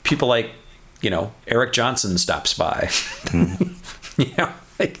people like, you know, Eric Johnson stops by. You know,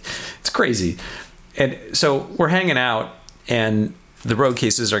 like, it's crazy. And so we're hanging out, and the road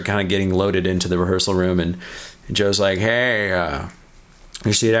cases are kind of getting loaded into the rehearsal room, and Joe's like, "Hey,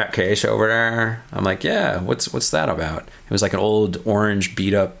 you see that case over there?" I'm like, "Yeah, what's that about?" It was like an old orange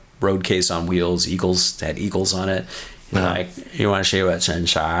beat up road case on wheels. Had eagles on it. He's like, "You want to see what's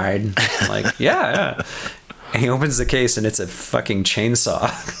inside?" I'm like, yeah. And he opens the case, and it's a fucking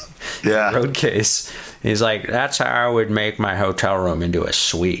chainsaw. Yeah. Road case. And he's like, "That's how I would make my hotel room into a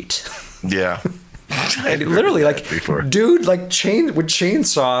suite." Yeah. And literally, like, dude, like, would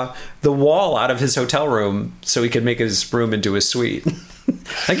chainsaw the wall out of his hotel room so he could make his room into a suite.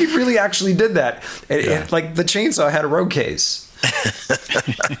 Like, he really actually did that. Like, the chainsaw had a road case.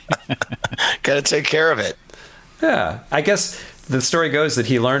 Got to take care of it. Yeah. I guess the story goes that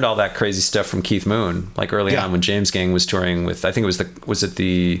he learned all that crazy stuff from Keith Moon, like, early on when James Gang was touring with, I think it was it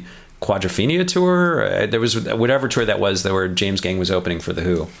the Quadrophenia tour? There was whatever tour that was, where James Gang was opening for The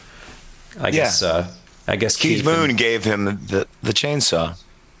Who. I guess Keith Moon gave him the chainsaw,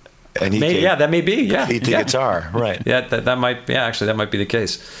 and that may be the guitar, right? Yeah, that might that might be the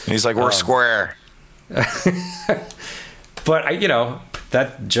case. And he's like, "We're square." But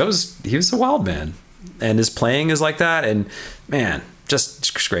he was a wild man, and his playing is like that, and man,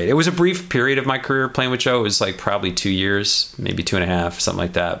 just great. It was a brief period of my career playing with Joe. It was like probably 2 years, maybe 2.5, something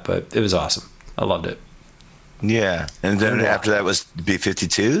like that. But it was awesome. I loved it. Yeah, and then after that was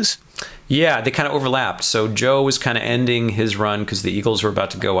B-52s? Yeah, they kind of overlapped. So Joe was kind of ending his run because the Eagles were about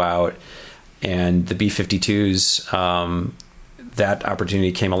to go out, and the B-52s, that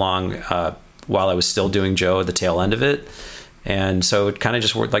opportunity came along while I was still doing Joe at the tail end of it. And so it kind of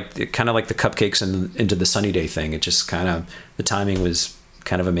just worked like the Cupcakes and Into the Sunny Day thing. It just kind of, the timing was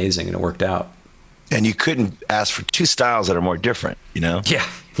kind of amazing, and it worked out. And you couldn't ask for two styles that are more different, you know? Yeah.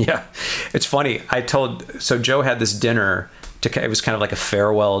 It's funny. So Joe had this dinner. It was kind of like a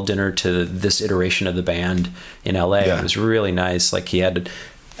farewell dinner to this iteration of the band in LA. Yeah. It was really nice. Like, he had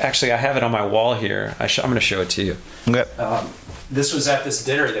actually, I have it on my wall here. I'm going to show it to you. Okay. This was at this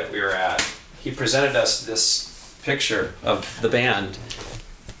dinner that we were at. He presented us this picture of the band,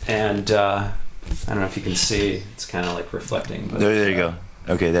 and I don't know if you can see. It's kind of like reflecting. But, there you go.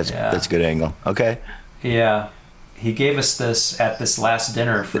 Okay, that's a good angle. Okay. Yeah. He gave us this at this last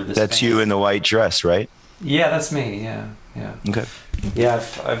dinner for this That's band. You in the white dress, right? Yeah, that's me. Yeah. Okay. Yeah,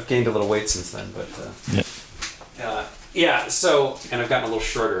 I've gained a little weight since then, but So, and I've gotten a little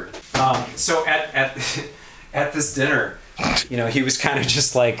shorter. So at this dinner, he was kind of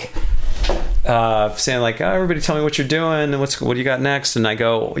just like saying like, "Oh, everybody, tell me what you're doing and what do you got next?" And I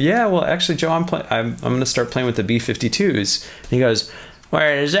go, "Yeah, well, actually, Joe, I'm going to start playing with the B-52s." And he goes,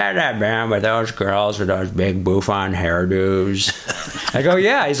 "Wait, is that band with those girls with those big bouffant hairdos?" I go,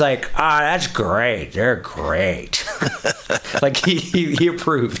 "Yeah." He's like, "That's great. They're great." Like, he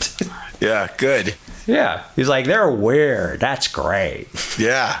approved. Yeah, good. Yeah. He's like, "They're weird. That's great."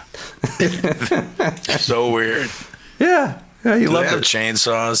 Yeah. So weird. Yeah. You Do love they have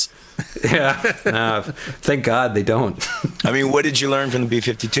chainsaws? Yeah. Thank God they don't. I mean, what did you learn from the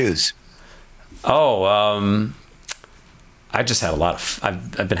B-52s? I just had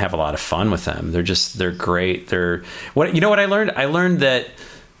I've been having a lot of fun with them. They're great. What I learned? I learned that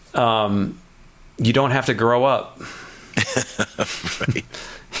you don't have to grow up. Right.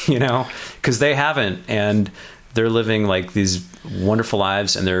 Because they haven't, and they're living like these wonderful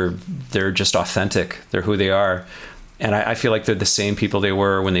lives, and they're just authentic. They're who they are. And I feel like they're the same people they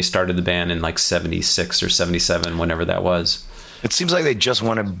were when they started the band in like 76 or 77, whenever that was. It seems like they just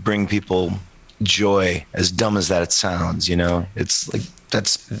want to bring people joy, as dumb as that sounds, It's like,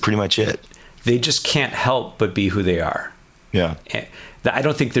 that's pretty much it. They just can't help but be who they are. Yeah. I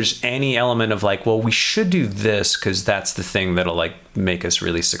don't think there's any element of like, well, we should do this because that's the thing that'll like make us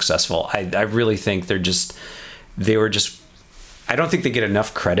really successful. I really think I don't think they get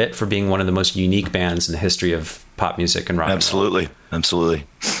enough credit for being one of the most unique bands in the history of pop music and rock and roll. Absolutely.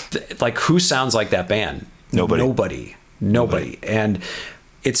 Like, who sounds like that band? Nobody. And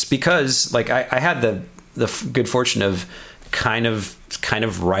it's because, like, I had the good fortune of kind of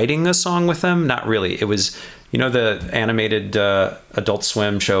writing a song with them. Not really. It was, the animated Adult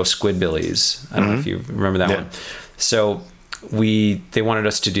Swim show Squidbillies. I don't know if you remember that one. So they wanted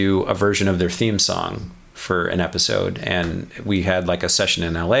us to do a version of their theme song for an episode, and we had like a session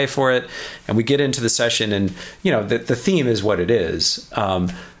in LA for it, and we get into the session, and the theme is what it is,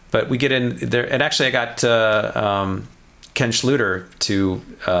 but we get in there, and actually I got Ken Schluter to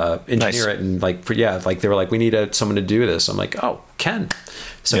engineer it, and like they were like, we need someone to do this. I'm like, oh, Ken.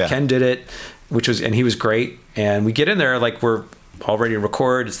 So Ken did it, and he was great. And we get in there, like we're all ready to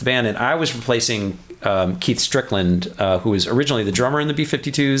record. It's the band, and I was replacing Keith Strickland, who was originally the drummer in the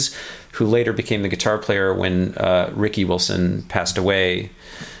B-52s, who later became the guitar player when Ricky Wilson passed away.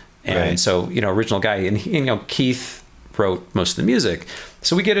 And so, original guy, and Keith wrote most of the music.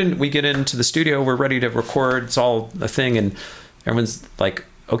 So we get into the studio, we're ready to record, it's all a thing, and everyone's like,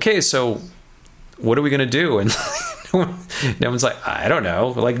 okay, so what are we gonna do? And no one's like, I don't know.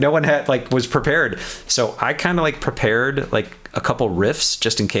 Like no one was prepared. So I kind of prepared like a couple riffs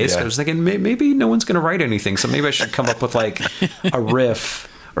just in case. I was thinking maybe no one's gonna write anything, so maybe I should come up with like a riff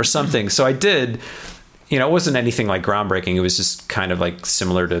or something. So I did. It wasn't anything like groundbreaking. It was just kind of like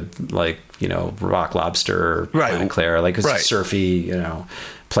similar to like, Rock Lobster or Planet Claire. Like it was surfy,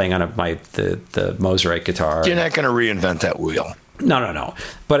 playing on the Mosrite guitar. You're not going to reinvent that wheel. No.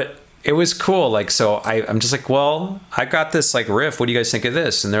 But it was cool. Like, so I'm just like, well, I got this like riff. What do you guys think of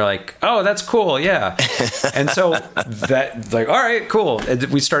this? And they're like, oh, that's cool. Yeah. And so that like, all right, cool. And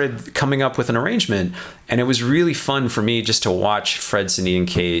we started coming up with an arrangement, and it was really fun for me just to watch Fred, Cindy, and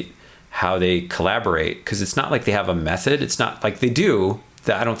Kate, how they collaborate, because it's not like they have a method. It's not like they do.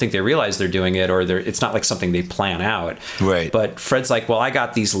 I don't think they realize they're doing it, or it's not like something they plan out. Right. But Fred's like, well, I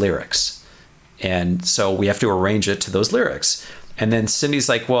got these lyrics, and so we have to arrange it to those lyrics. And then Cindy's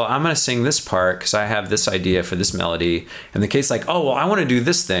like, well, I'm going to sing this part because I have this idea for this melody. And the Kate's like, oh, well, I want to do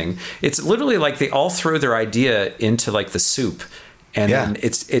this thing. It's literally like they all throw their idea into like the soup. And then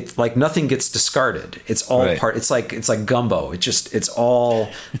it's like nothing gets discarded. It's all part. It's like gumbo. It's all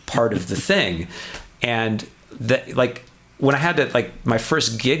part of the thing. And that, like, when I had to, like, my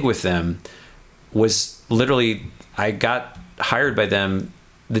first gig with them was literally, I got hired by them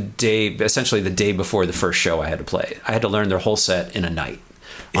essentially the day before the first show I had to play. I had to learn their whole set in a night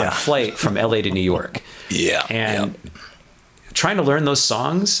on a flight from LA to New York. And trying to learn those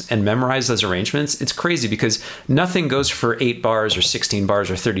songs and memorize those arrangements, it's crazy because nothing goes for 8 bars or 16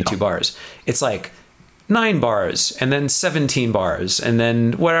 bars or 32 bars. It's like 9 bars and then 17 bars and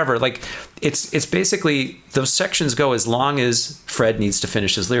then whatever. Like it's basically those sections go as long as Fred needs to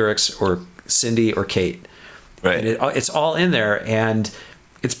finish his lyrics, or Cindy or Kate. Right. And it's all in there, and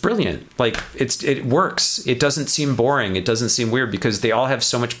it's brilliant. Like it works. It doesn't seem boring. It doesn't seem weird because they all have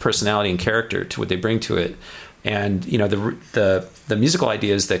so much personality and character to what they bring to it. And the musical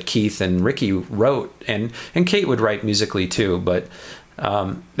ideas that Keith and Ricky wrote, and Kate would write musically too, but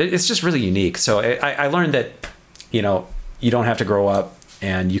it's just really unique. So I learned that you don't have to grow up,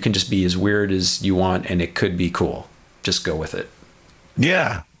 and you can just be as weird as you want, and it could be cool. Just go with it.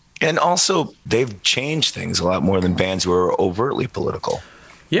 Yeah, and also they've changed things a lot more than bands who are overtly political.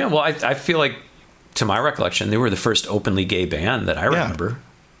 Yeah, well, I feel like, to my recollection, they were the first openly gay band that I remember.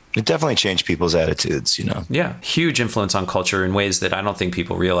 It definitely changed people's attitudes, Yeah, huge influence on culture in ways that I don't think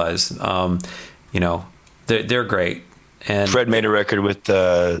people realize. They're great. And Fred made a record with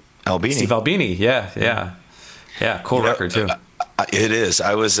Albini. Steve Albini, yeah, cool record too. It is.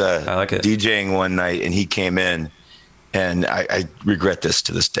 I was I like it. DJing one night, and he came in, and I regret this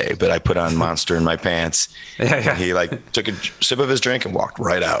to this day, but I put on Monster in my pants. And he took a sip of his drink and walked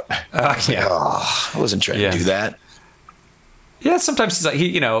right out. I wasn't trying to do that. Yeah, sometimes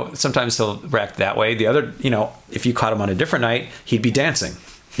sometimes he'll react that way. The other, if you caught him on a different night, he'd be dancing.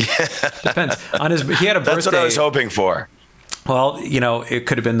 Yeah, depends on he had a birthday. That's what I was hoping for. Well, it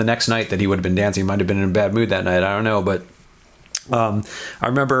could have been the next night that he would have been dancing. He might have been in a bad mood that night. I don't know, but I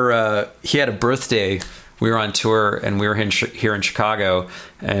remember he had a birthday. We were on tour, and we were here in Chicago,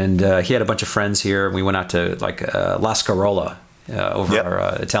 and he had a bunch of friends here. And we went out to La Scarola. Over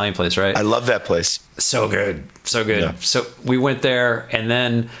our Italian place, right? I love that place. So good. Yeah. So we went there, and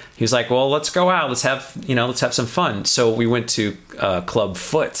then he was like, well, let's go out. Let's have some fun. So we went to Club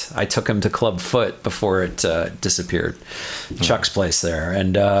Foot. I took him to Club Foot before it disappeared. Chuck's place there.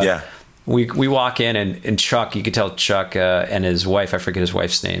 And we walk in, and Chuck, you could tell Chuck and his wife, I forget his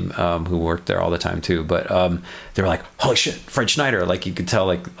wife's name, who worked there all the time too, but they were like, holy shit, Fred Schneider. Like you could tell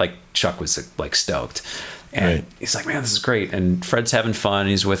like Chuck was like stoked. And he's like, man, this is great. And Fred's having fun.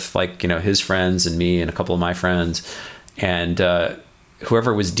 He's with his friends and me and a couple of my friends. And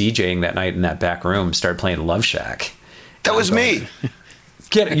whoever was DJing that night in that back room started playing Love Shack. That was me.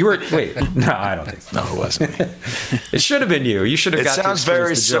 Wait, no, I don't think so. No, it wasn't me. It should have been you. You should have got to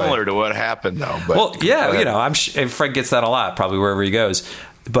experience the joy. It sounds very similar to what happened, though. But, well, yeah, and Fred gets that a lot, probably wherever he goes.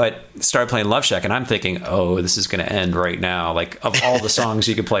 But started playing Love Shack, and I'm thinking, oh, this is going to end right now. Like, of all the songs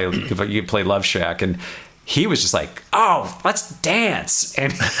you could play Love Shack. And he was just like, oh, let's dance.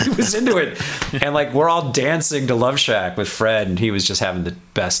 And he was into it. And like, we're all dancing to Love Shack with Fred, and he was just having the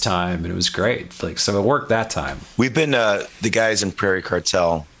best time. And it was great. Like, so it worked that time. We've been, the guys in Prairie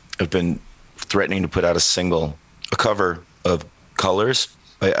Cartel have been threatening to put out a cover of Colors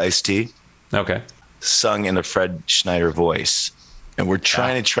by Ice-T. Okay. Sung in a Fred Schneider voice. And we're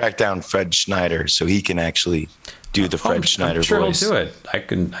trying to track down Fred Schneider so he can actually do the Fred Schneider I'm sure voice. He'll do it. I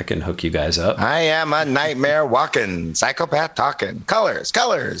can hook you guys up. I am a nightmare walking, psychopath talking. Colors.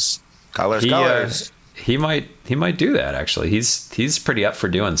 He might do that, actually. He's pretty up for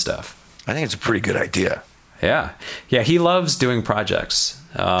doing stuff. I think it's a pretty good idea. Yeah. He loves doing projects.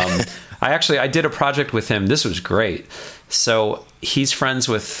 I did a project with him. This was great. So he's friends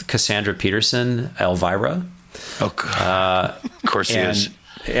with Cassandra Peterson, Elvira. Oh, God. Of course he is.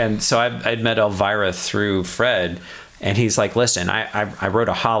 And so I'd met Elvira through Fred, and he's like, listen, I wrote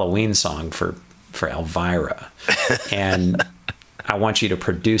a Halloween song for Elvira, and I want you to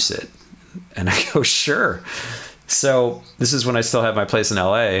produce it. And I go, sure. So this is when I still have my place in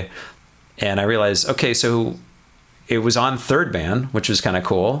LA, and I realized, okay, so it was on Third Band, which was kind of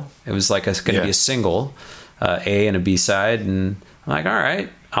cool. It was like going to be a single, A and a B side, and I'm like, all right,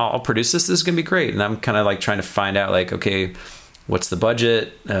 I'll produce this. This is going to be great. And I'm kind of like trying to find out, like, okay, what's the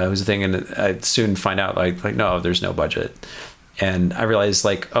budget? Who's the thing? And I soon find out, like, no, there's no budget. And I realized,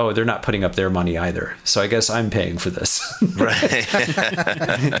 like, oh, they're not putting up their money either. So I guess I'm paying for this. Right.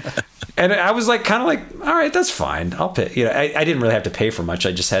 And I was like, kind of like, all right, that's fine. I'll pay. You know, I didn't really have to pay for much.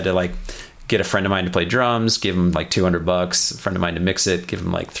 I just had to like get a friend of mine to play drums, give him like $200. A friend of mine to mix it, give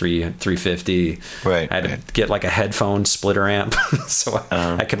him like $350. Right. I had to get like a headphone splitter amp, so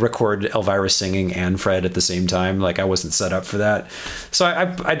I could record Elvira singing and Fred at the same time. Like, I wasn't set up for that, so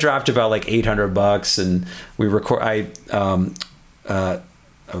I dropped about like $800, and we record.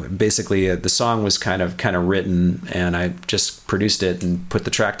 Basically the song was kind of written, and I just produced it and put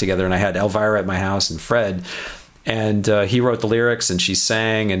the track together. And I had Elvira at my house and Fred. And he wrote the lyrics, and she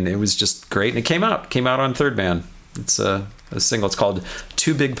sang, and it was just great. And it came out on Third Band. It's a single. It's called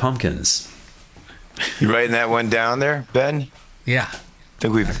Two Big Pumpkins. You writing that one down there, Ben? Yeah. I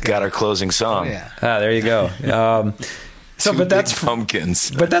think we've got our closing song. Oh, yeah. There you go. But that's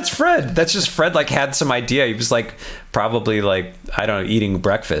pumpkins. But that's Fred. That's just Fred. Like, had some idea. He was like, probably like, I don't know, eating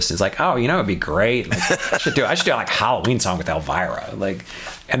breakfast. He's like, oh, it'd be great. Like, I should do like a Halloween song with Elvira. Like,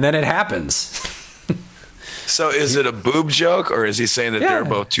 and then it happens. So is it a boob joke, or is he saying that they're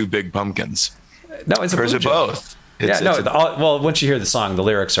both two big pumpkins? No, it's a or is boob it joke. both? Well, once you hear the song, the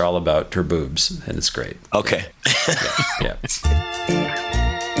lyrics are all about her boobs, and it's great. Okay. Yeah.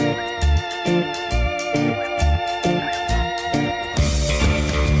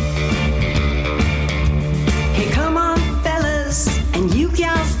 Hey, come on, fellas, and you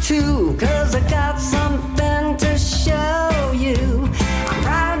gals too, 'cause I got something to show you. I'm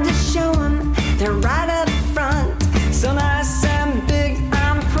proud to show 'em, they're right up front. So nice and big,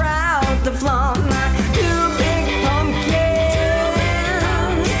 I'm proud to flaunt my two big pumpkins.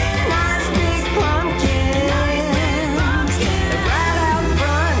 Nice big pumpkins. They're right out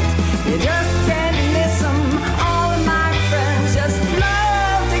front, you just can't miss 'em. All of my friends just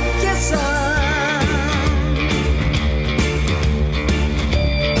love to kiss 'em.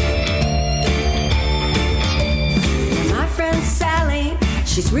 My friend Sally,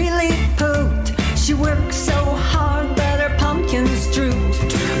 she's really pooped. She works so hard, but her pumpkins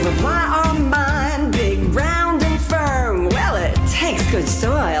drooped. But why are mine big, round, and firm? Well, it takes good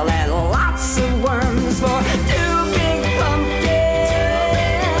soil and lots of worms for two big pumpkins.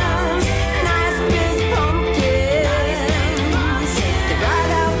 Nice big pumpkins. They're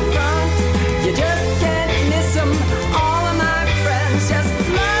right out front, you just can't miss 'em. All of my friends just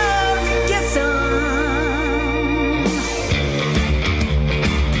love to kiss 'em.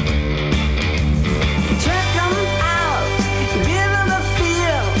 Check 'em out, give 'em a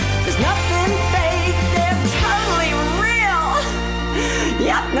feel. There's nothing fake, they're totally real.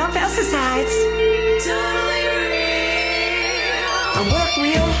 Yep, no pesticides. Totally real. I work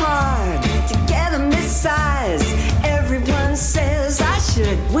real hard to get 'em this size. Everyone says I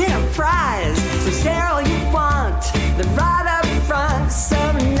should win a prize. So say all you want, the right up front, so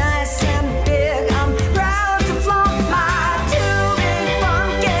nice and big. I'm proud to flaunt my two big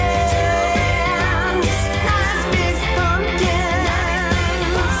pumpkins. Nice big pumpkins.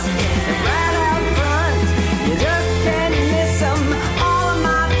 They're right out front, you just can't miss 'em. All of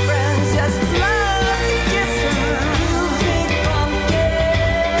my friends just love to kiss 'em. Two big pumpkins.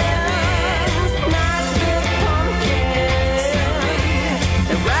 Nice big pumpkins.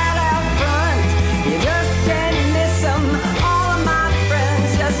 They're right out front, you just can't miss 'em.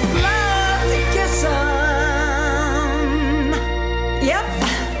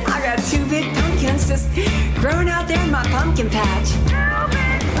 two big pumpkins just growing out there in my pumpkin patch.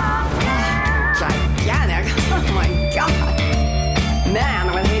 Gigantic. Oh my God. Man,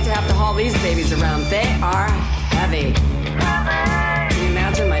 I would hate to have to haul these babies around. They are heavy. Can you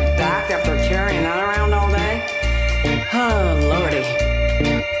imagine my back after carrying that around all day? Oh, Lordy.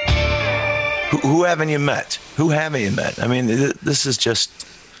 Who haven't you met? Who haven't you met? I mean, this is just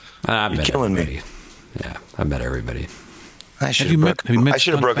you're killing me. Yeah, I met everybody. I should Have you met I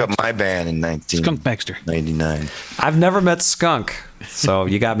should have Skunk broke up Baxter? my band in Skunk Baxter. 1999. I've never met Skunk, so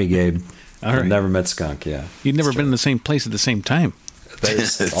you got me, Gabe. All right. I've never met Skunk. Yeah, You'd never been in the same place at the same time.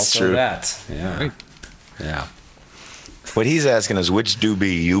 there's It's also true. that. Yeah, Right. yeah. What he's asking is which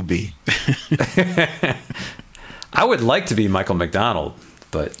doobie you be. I would like to be Michael McDonald,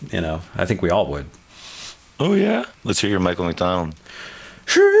 but I think we all would. Oh yeah. Let's hear your Michael McDonald.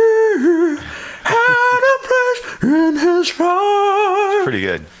 She had a place in his heart. Pretty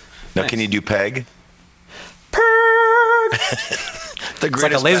good. Now, can you do Peg? The like a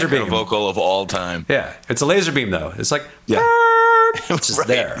greatest laser background beam. vocal of all time. Yeah, it's a laser beam though. It's like Yeah. it's just Right.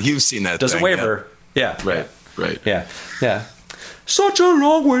 there. You've seen that. Doesn't thing, waver. Yeah. Yeah. Right. Right. Yeah. Yeah. Such a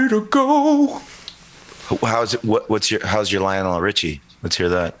long way to go. How's it? How's your Lionel Ritchie? Let's hear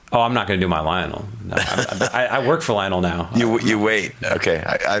that. Oh, I'm not going to do my Lionel. No, I work for Lionel now. You wait. Okay.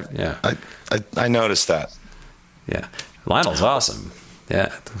 Yeah. I noticed that. Yeah. Lionel's awesome.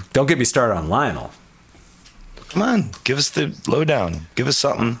 Yeah. Don't get me started on Lionel. Come on, give us the lowdown. Give us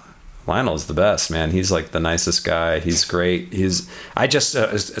something. Lionel's the best, man. He's like the nicest guy. He's great. I just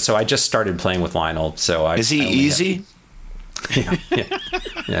started playing with Lionel. So Is he easy?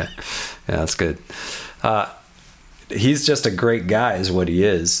 Yeah, that's good. He's just a great guy, is what he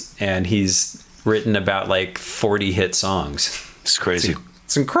is, and he's written about like 40 hit songs. It's crazy.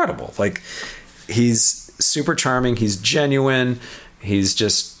 It's incredible. Like, he's super charming. He's genuine. He's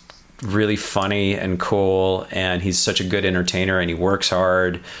just really funny and cool, and he's such a good entertainer, and he works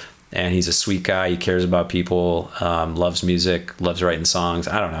hard, and he's a sweet guy. He cares about people, loves music, loves writing songs.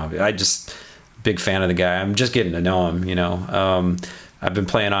 I don't know. I just big fan of the guy. I'm just getting to know him, I've been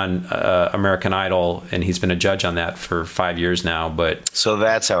playing on American Idol, and he's been a judge on that for 5 years now. But So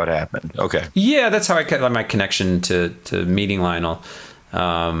that's how it happened. Okay. yeah, that's how I got my connection to meeting Lionel.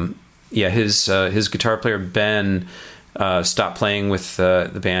 His guitar player Ben stopped playing with the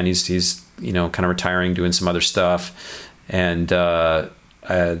band. He's kind of retiring, doing some other stuff, and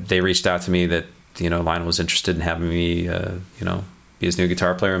they reached out to me that Lionel was interested in having me be his new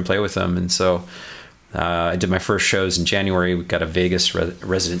guitar player and play with them. And so I did my first shows in January. We got a Vegas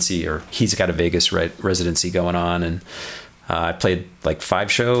residency, or he's got a Vegas residency going on, and I played like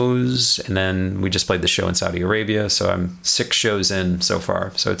 5 shows, and then we just played the show in Saudi Arabia. So I'm 6 shows in so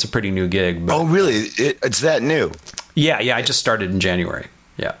far. So it's a pretty new gig. But Oh, really? It's that new? yeah. I just started in January.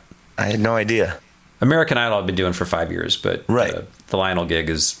 Yeah. I had no idea. American Idol I've been doing for 5 years, but Right. The Lionel gig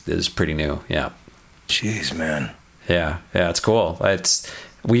is pretty new. Yeah. Jeez, man. Yeah, it's cool.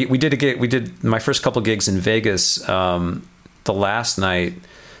 We did a gig. We did my first couple gigs in Vegas. The last night,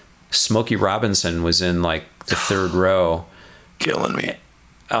 Smokey Robinson was in like the 3rd row. Killing me.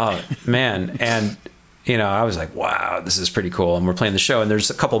 Oh man, and I was like, wow, this is pretty cool. And we're playing the show, and there's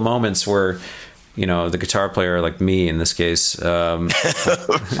a couple moments where the guitar player, like me in this case, I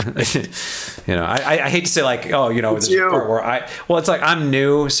hate to say like, oh, there's a part where it's like I'm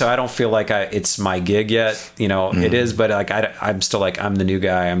new, so I don't feel like it's my gig yet. It is, but like I'm still like, I'm the new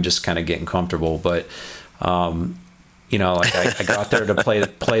guy. I'm just kind of getting comfortable. But, like I go out there to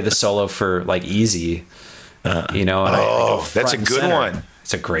play the solo for like Easy, and I go front that's a and good center. one.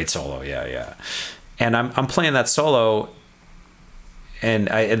 It's a great solo. Yeah. And I'm playing that solo. And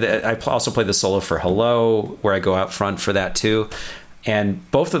I also play the solo for Hello, where I go out front for that too. And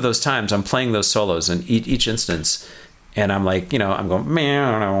both of those times, I'm playing those solos in each instance. And I'm like, I'm going,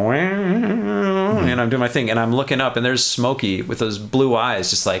 and I'm doing my thing. And I'm looking up, and there's Smokey with those blue eyes,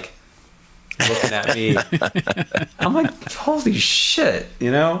 just like looking at me. I'm like, holy shit,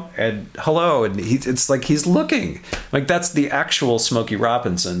 And Hello, and it's like he's looking. Like, that's the actual Smokey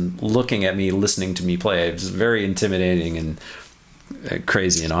Robinson looking at me, listening to me play. It's very intimidating and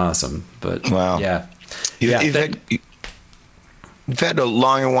crazy and awesome. But Wow. Yeah. You've had a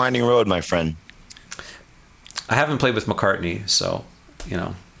long and winding road, my friend. I haven't played with McCartney, so I don't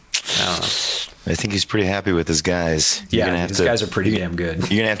know. I think he's pretty happy with his guys. His guys are pretty damn good.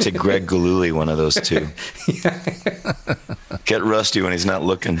 You're gonna have to Greg Galuli one of those two. Get Rusty when he's not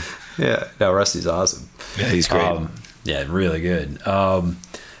looking. Yeah, no, Rusty's awesome. Yeah, he's great. Yeah, really good.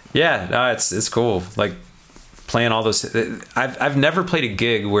 It's cool. Like, playing all those. I've never played a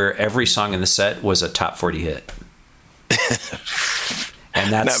gig where every song in the set was a top 40 hit.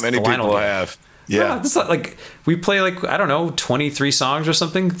 And that's not many the Lionel people game. have. Yeah, It's not like we play like, I don't know, 23 songs or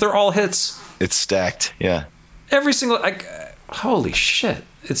something. They're all hits. it's stacked. Yeah, Every single, like, holy shit.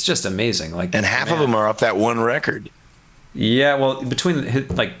 It's just amazing. Like, and half of man. them are off that one record. Yeah, well, between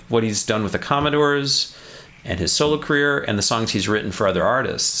like what he's done with the Commodores and his solo career and the songs he's written for other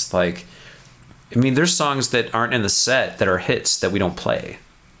artists, like, I mean, there's songs that aren't in the set that are hits that we don't play.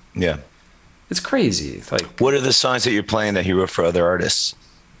 Yeah. It's crazy. Like, What are the songs that you're playing that he wrote for other artists?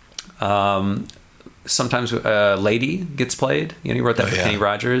 sometimes Lady gets played. You know, he wrote that for yeah. Kenny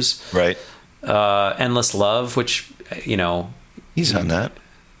Rogers. Right. Endless Love, which, you know, He's on that.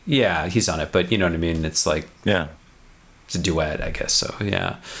 yeah, he's on it, but you know what I mean? It's like, Yeah. it's a duet, I guess. So,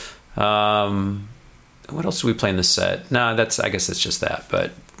 yeah. What else do we play in the set? No, I guess it's just that,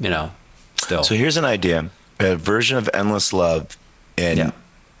 but, you know, still. So here's an idea: a version of "Endless Love," and Yeah.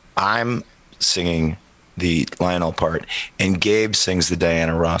 I'm singing the Lionel part, and Gabe sings the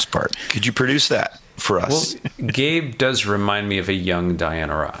Diana Ross part. Could you produce that for Well, us? Gabe does remind me of a young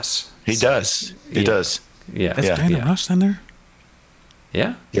Diana Ross. He does. He Yeah. does. Yeah. That's Yeah. Diana Yeah. Ross on there?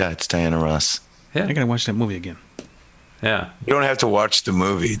 Yeah. Yeah, it's Diana Ross. Yeah. I gotta watch that movie again. Yeah. You don't have to watch the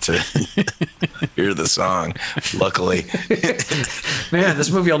movie to hear the song. Luckily, Man, this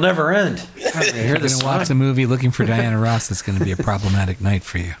movie will never end. Hear You're this going to watch a movie looking for Diana Ross. It's going to be a problematic night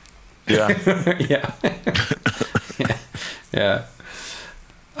for you. yeah. Yeah. Yeah.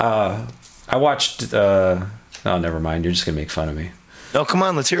 I watched, oh, never mind. You're just going to make fun of me. No, come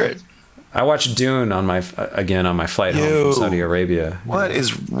on, let's hear it. I watched Dune on my flight home Ew. from Saudi Arabia. What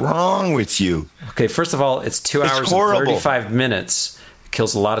is wrong with you? Okay, first of all, it's 2 It's hours horrible. and 35 minutes. It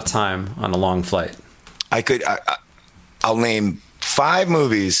kills a lot of time on a long flight. I'll name 5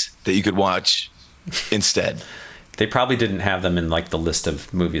 movies that you could watch instead. They probably didn't have them in like the list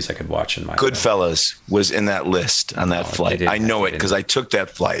of movies I could watch in my Goodfellas was in that list on that flight. didn't I know have- it they because I took that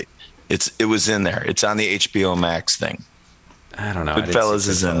flight. It was in there. It's on the HBO Max thing. I don't know. I didn't Goodfellas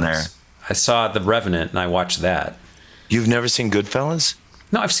see is in Goodfellas. there. I saw The Revenant and I watched that. You've never seen Goodfellas?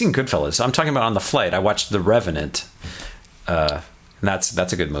 No, I've seen Goodfellas. I'm talking about on the flight. I watched The Revenant. And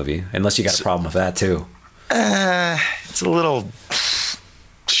that's a good movie. Unless you got a problem with that too. It's a little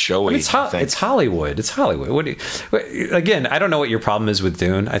showy. I mean, it's Hollywood. It's Hollywood. Again, I don't know what your problem is with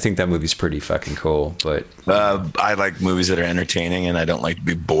Dune. I think that movie's pretty fucking cool. But I like movies that are entertaining, and I don't like to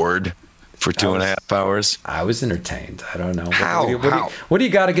be bored for 2.5 hours. I was entertained. I don't know. How? What do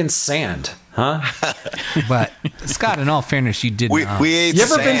you got against sand? Huh? But Scott, in all fairness, you did We not. ate You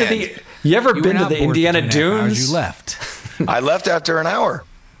ever sand. You were not bored for Indiana 2.5 hours. Dunes? You left. I left after an hour.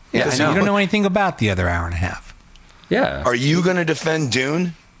 Yeah, So you don't know anything about the other hour and a half. Yeah. Are you going to defend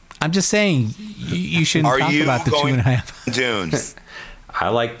Dune? I'm just saying you shouldn't Are talk you about the going 2.5. Dune? I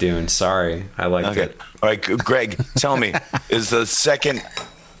like Dune. Sorry. I liked Okay. it. All right, Greg, tell me, is the second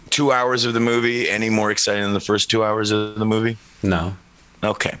 2 hours of the movie any more exciting than the first 2 hours of the movie? No.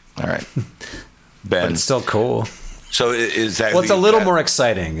 Okay. All right. But Ben, it's still cool. so is that... Well, it's a little more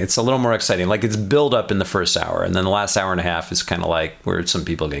exciting. It's a little more exciting. Like, it's build up in the first hour, and then the last hour and a half is kind of like where some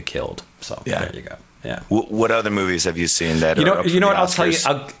people get killed. So Yeah. there you go. Yeah. What other movies have you seen that You are know, up for you know the what? I'll tell you.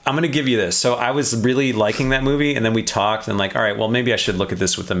 Oscars? I'm going to give you this. So I was really liking that movie, and then we talked, and like, all right, well, maybe I should look at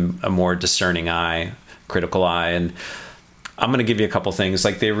this with a more discerning eye, critical eye, and I'm going to give you a couple things.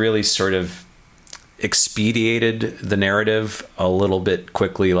 Like, they really sort of expedited the narrative a little bit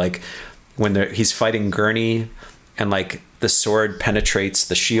quickly. Like when he's fighting Gurney, and like the sword penetrates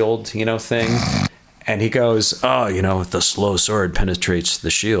the shield, you know, thing. And he goes, oh, you know, the slow sword penetrates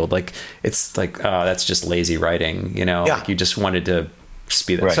the shield. Like, it's like, oh, that's just lazy writing, you know? Yeah. Like, you just wanted to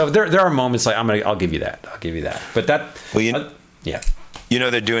speed it. Right. So there are moments like, I'll give you that. I'll give you that. But that, Well, yeah. You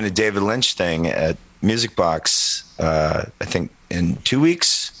know, they're doing a David Lynch thing at Music Box, I think in 2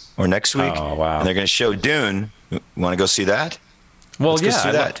 weeks or next week. Oh, wow. And they're going to show Dune. Want to go see that? Well, Let's go yeah,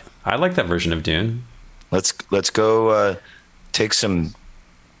 see that. I like that version of Dune. Let's go take some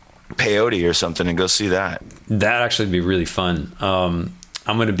peyote or something and go see that. That actually would be really fun. I'm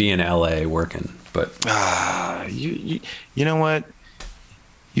going to be in LA working, but You know what?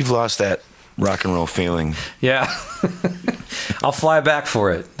 You've lost that rock and roll feeling. yeah, I'll fly back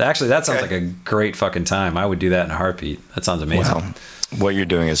for it. Actually, that sounds Okay. like a great fucking time. I would do that in a heartbeat. That sounds amazing. Well, what you're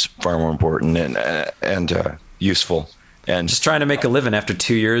doing is far more important and useful. And Just trying to make a living after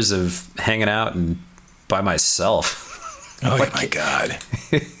 2 years of hanging out and by myself. oh my God.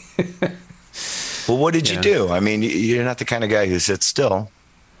 Well, what did you do? I mean, you're not the kind of guy who sits still.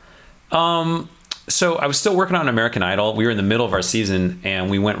 So I was still working on American Idol. We were in the middle of our season and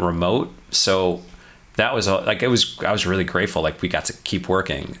we went remote. So that was like, I was really grateful. Like, we got to keep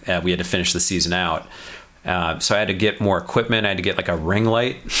working. We had to finish the season out. So I had to get more equipment. I had to get like a ring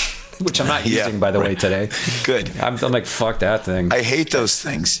light, which I'm not using, by the way, today. Good. I'm like, fuck that thing. I hate those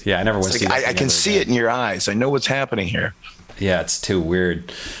things. Yeah, I never want to see that. I can see it in your eyes. I know what's happening here. Yeah, it's too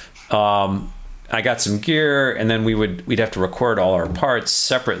weird. I got some gear, and then we'd have to record all our parts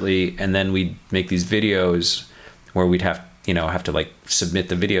separately, and then we'd make these videos where we'd have to like submit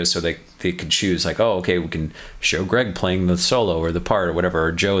the videos so they could choose like, oh, okay, we can show Greg playing the solo or the part or whatever,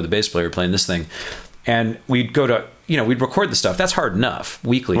 or Joe, the bass player, playing this thing. And we'd go to, we'd record the stuff. That's hard enough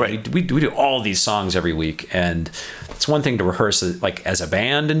weekly. Right. We do all these songs every week. And it's one thing to rehearse like as a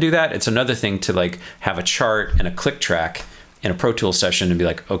band and do that. It's another thing to like have a chart and a click track in a Pro Tools session and be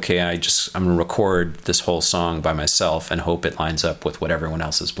like, okay, I'm going to record this whole song by myself and hope it lines up with what everyone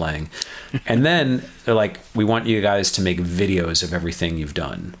else is playing. And then they're like, we want you guys to make videos of everything you've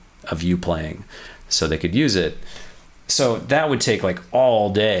done, of you playing, so they could use it. So that would take like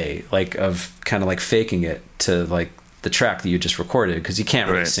all day, like of kind of like faking it to like the track that you just recorded, because you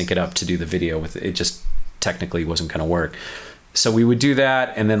can't really sync it up to do the video with it. It just technically wasn't going to work. So we would do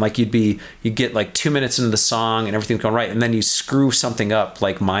that, and then like you'd get like 2 minutes into the song and everything's going right, and then you screw something up,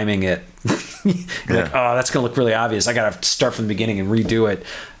 like miming it. Like, oh, that's gonna look really obvious. I gotta start from the beginning and redo it.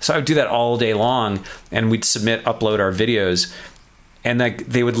 So I would do that all day long, and we'd upload our videos, and like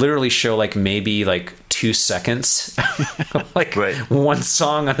they would literally show like maybe like 2 seconds, like one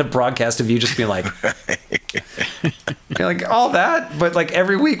song on the broadcast of you just being like, like all that, but like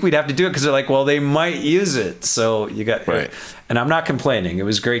every week we'd have to do it because they're like, well, they might use it, so you got And I'm not complaining. It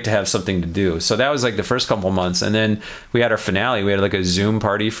was great to have something to do. So that was like the first couple months, and then we had our finale. We had like a Zoom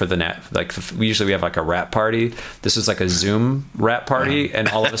party for we usually have like a rap party. This was like a Zoom rap party, and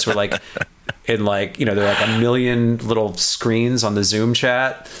all of us were like in like there are like a million little screens on the Zoom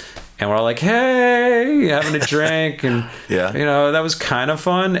chat. And we're all like, hey, having a drink. And, that was kind of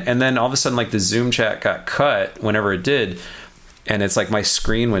fun. And then all of a sudden, like, the Zoom chat got cut whenever it did. And it's like my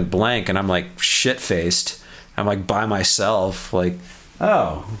screen went blank. And I'm like shit-faced. I'm like by myself. Like,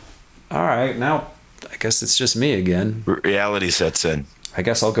 oh, all right. Now, I guess it's just me again. Reality sets in. I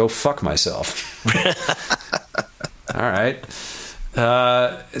guess I'll go fuck myself. All right.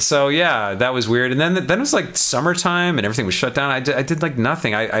 So yeah, that was weird. And then it was like summertime and everything was shut down. I did like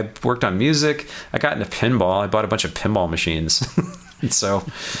nothing. I worked on music. I got into pinball. I bought a bunch of pinball machines. And so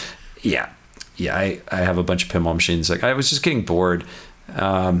I have a bunch of pinball machines. Like I was just getting bored.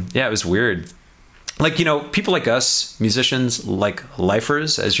 It was weird. Like, people like us, musicians, like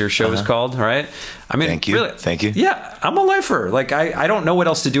lifers, as your show is called, right? I mean, thank you. Really, thank you. Yeah, I'm a lifer. Like, I don't know what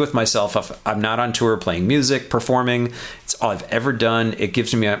else to do with myself if I'm not on tour playing music, performing. It's all I've ever done. It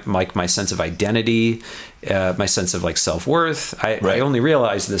gives me like my sense of identity, my sense of like self-worth. I only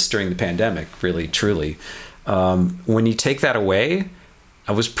realized this during the pandemic, really, truly. When you take that away,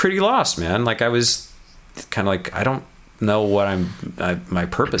 I was pretty lost, man. Like, I was kind of like, I don't know what my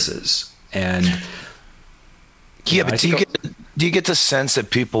purpose is. And but do you get the sense that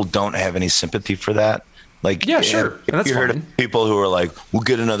people don't have any sympathy for that? Like, sure. If you heard of people who are like, we'll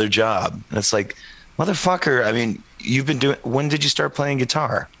get another job. And it's like, motherfucker, I mean, when did you start playing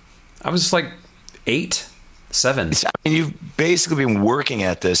guitar? I was like 8, 7. I mean, you've basically been working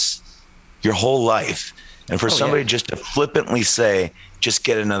at this your whole life. And for somebody just to flippantly say, just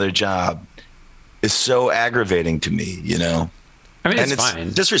get another job is so aggravating to me, I mean, it's fine.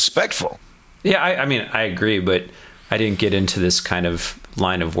 It's disrespectful. Yeah, I mean, I agree, but I didn't get into this kind of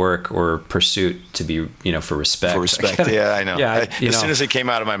line of work or pursuit to be, for respect. For respect, yeah, I know. Yeah, as soon as it came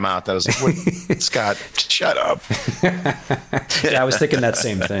out of my mouth, I was like, wait, Scott, shut up. Yeah, I was thinking that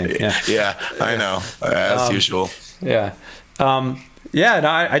same thing. Yeah, I know, as usual. Yeah.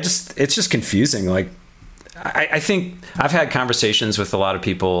 It's just confusing. Like, I think I've had conversations with a lot of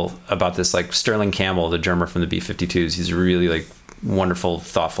people about this, like Sterling Campbell, the drummer from the B-52s. He's a really like wonderful,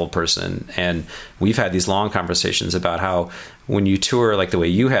 thoughtful person. And we've had these long conversations about how when you tour like the way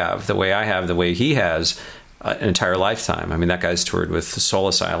you have, the way I have, the way he has, an entire lifetime. I mean, that guy's toured with Soul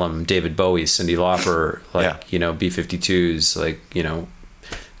Asylum, David Bowie, Cyndi Lauper, B-52s, like,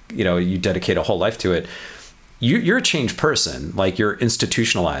 you dedicate a whole life to it. You're a changed person. Like, you're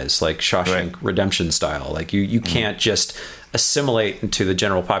institutionalized, like Shawshank Redemption style. Like, you can't just assimilate into the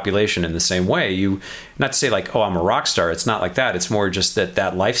general population in the same way. Not to say like, oh, I'm a rock star. It's not like that. It's more just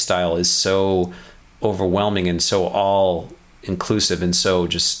that lifestyle is so overwhelming and so all inclusive, and so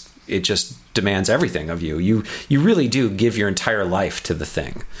it just demands everything of you. You really do give your entire life to the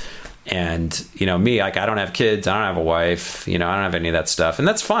thing. And, me, like, I don't have kids. I don't have a wife. I don't have any of that stuff. And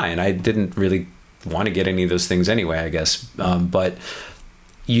that's fine. I didn't really want to get any of those things anyway, I guess. But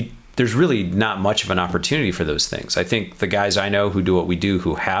there's really not much of an opportunity for those things. I think the guys I know who do what we do,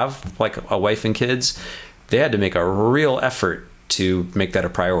 who have like a wife and kids, they had to make a real effort to make that a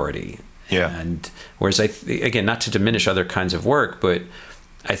priority. Yeah. And whereas again, not to diminish other kinds of work, but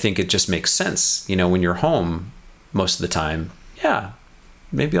I think it just makes sense, when you're home most of the time. Yeah,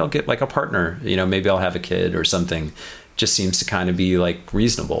 maybe I'll get like a partner, maybe I'll have a kid or something. Just seems to kind of be like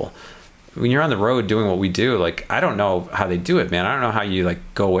reasonable. When you're on the road doing what we do, like, I don't know how they do it, man. I don't know how you like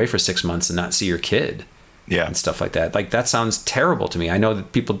go away for 6 months and not see your kid. Yeah. And stuff like that. Like, that sounds terrible to me. I know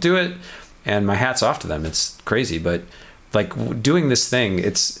that people do it, and my hat's off to them. It's crazy, but like doing this thing,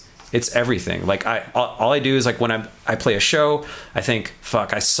 it's everything. Like, all I do is, like, when I play a show, I think,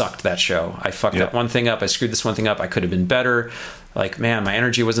 fuck, I sucked that show. I fucked that one thing up. I screwed this one thing up. I could have been better. Like, man, my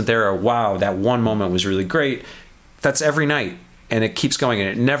energy wasn't there. Or, wow, that one moment was really great. That's every night, and it keeps going, and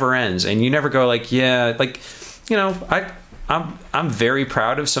it never ends. And you never go like, yeah, like, I'm very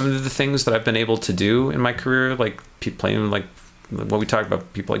proud of some of the things that I've been able to do in my career, like playing like what we talked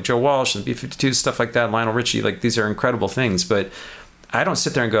about, people like Joe Walsh and B-52, stuff like that, Lionel Ritchie. Like, these are incredible things, but I don't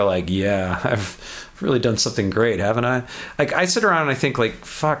sit there and go like, yeah, I've really done something great, haven't I? Like, I sit around and I think like,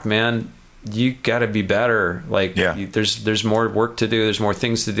 fuck, man, you got to be better. Like, there's more work to do. There's more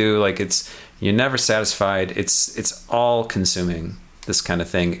things to do. Like, you're never satisfied. It's all consuming, this kind of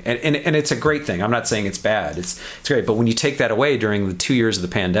thing. And it's a great thing. I'm not saying it's bad. It's great. But when you take that away during the 2 years of the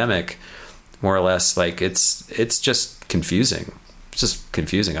pandemic, more or less, like, it's just confusing. It's just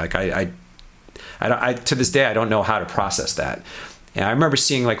confusing. Like, I to this day, I don't know how to process that. And I remember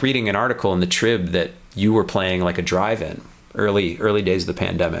reading an article in the Trib that you were playing like a drive-in early days of the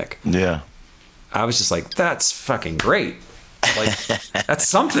pandemic. Yeah. I was just like, that's fucking great. Like, that's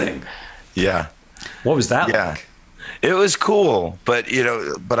something. Yeah. What was that like? It was cool, but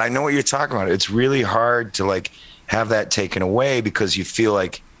I know what you're talking about. It's really hard to like have that taken away because you feel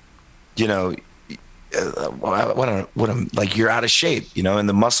like, like you're out of shape, and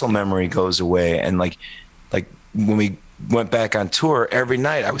the muscle memory goes away. And like when we went back on tour, every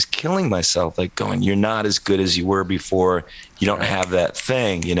night I was killing myself, like going, you're not as good as you were before. You don't have that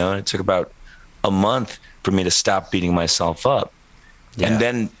thing, and it took about a month for me to stop beating myself up. Yeah. And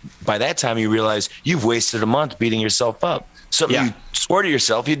then by that time you realize you've wasted a month beating yourself up. Something you swore to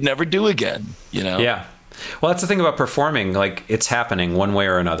yourself you'd never do again, Yeah. Well, that's the thing about performing. Like, it's happening one way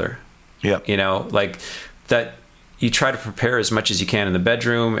or another. Yeah. Like that, you try to prepare as much as you can in the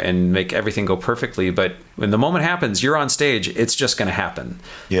bedroom and make everything go perfectly. But when the moment happens, you're on stage, it's just going to happen.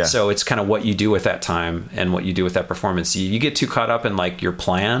 Yeah. So it's kind of what you do with that time and what you do with that performance. You get too caught up in like your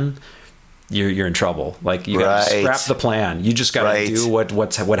plan, you're in trouble. Like, you got to scrap the plan. You just got to do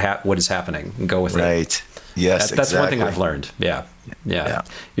what is happening and go with it. Right. Yes. That's one thing I've learned. Yeah.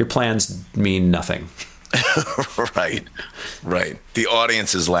 Your plans mean nothing. Right. The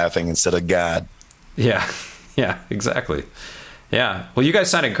audience is laughing instead of God. Yeah, exactly. Yeah. Well, you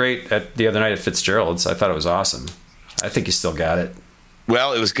guys sounded great the other night at Fitzgerald's. I thought it was awesome. I think you still got it.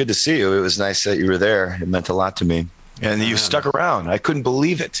 Well, it was good to see you. It was nice that you were there. It meant a lot to me. And you stuck around. I couldn't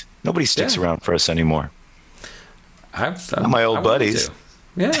believe it. Nobody sticks around for us anymore. I'm my old buddies.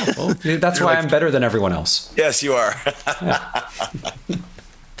 Yeah, well, that's why I'm better than everyone else. Yes, you are.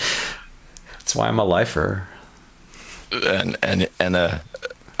 That's why I'm a lifer. And a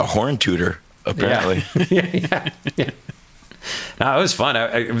horn tutor, apparently. Yeah. No, it was fun.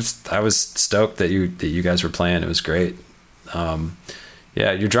 I was stoked that you guys were playing. It was great.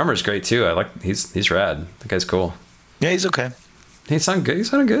 Your drummer's great too. He's rad. The guy's cool. Yeah, he's okay. He sounded good. He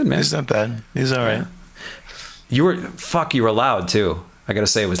sounded good, man. He's not bad. He's all right. You were loud too. I gotta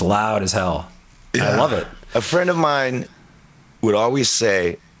say, it was loud as hell. Yeah. I love it. A friend of mine would always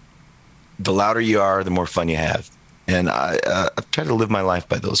say, the louder you are, the more fun you have. And I've tried to live my life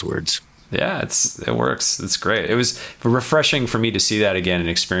by those words. Yeah, it works. It's great. It was refreshing for me to see that again and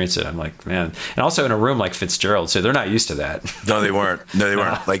experience it. I'm like, man. And also in a room like Fitzgerald, so they're not used to that. No, they weren't.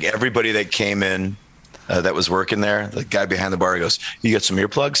 Like, everybody that came in that was working there, the guy behind the bar, he goes, you got some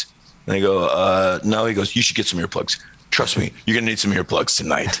earplugs? And I go, no. He goes, you should get some earplugs. Trust me, you're going to need some earplugs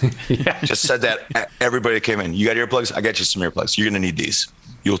tonight. Just said that. Everybody that came in, you got earplugs? I got you some earplugs. You're going to need these.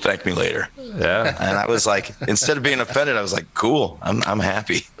 You'll thank me later. Yeah. And I was like, instead of being offended, I was like, cool. I'm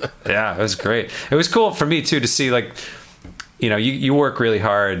happy. Yeah, it was great. It was cool for me too to see, like, you work really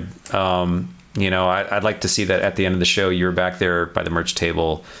hard. I'd like to see that at the end of the show, you were back there by the merch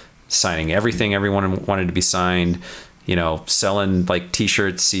table signing everything everyone wanted to be signed, selling like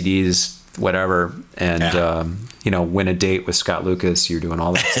T-shirts, CDs, whatever, and win a date with Scott Lucas. You're doing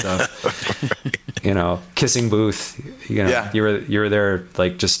all that stuff. Kissing booth. You were there,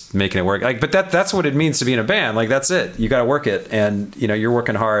 like, just making it work. Like, but that's what it means to be in a band. Like, that's it. You got to work it, and you're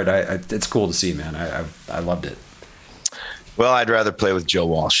working hard. It's cool to see, man. I loved it. Well, I'd rather play with Joe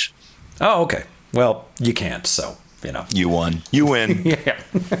Walsh. Oh, okay. Well, you can't, so, you know. You won. You win. Yeah.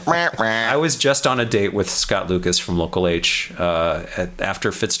 I was just on a date with Scott Lucas from Local H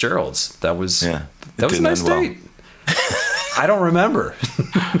after Fitzgerald's. That was a nice date. I don't remember.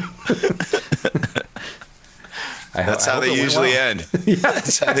 That's how they usually end.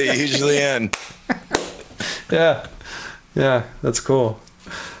 That's how they usually end. Yeah. Yeah, that's cool.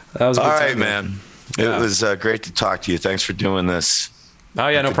 That was a good all right, time, man. It was great to talk to you. Thanks for doing this. Oh,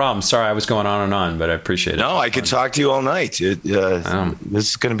 yeah, no problem. Sorry, I was going on and on, but I appreciate it. No, I could talk to you all night. This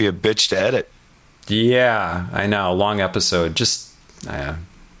is going to be a bitch to edit. Yeah, I know. Long episode. Just, maybe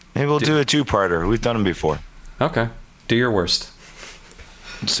we'll do a 2-parter. We've done them before. Okay. Do your worst.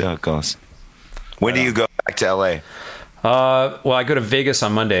 Let's see how it goes. When do you go back to LA? Well, I go to Vegas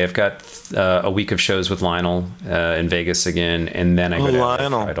on Monday. I've got a week of shows with Lionel in Vegas again, and then I go to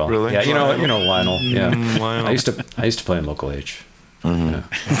Lionel. Friday. Really? Yeah, you know Lionel. Yeah, Lionel. I used to play in Local H. Mm-hmm.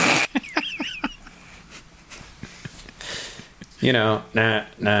 You know, nah.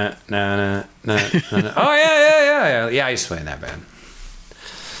 Oh yeah. I used to play in that band.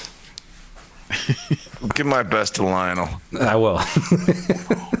 Give my best to Lionel. I will.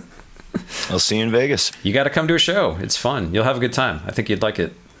 I'll see you in Vegas. You got to come to a show. It's fun. You'll have a good time. I think you'd like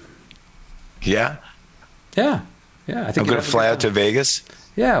it. Yeah? Yeah. I think I'm going to fly out to Vegas?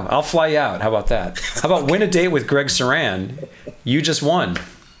 Yeah, I'll fly you out. How about that? How about win a date with Greg Suran? You just won.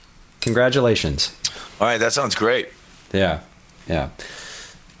 Congratulations. All right, that sounds great. Yeah.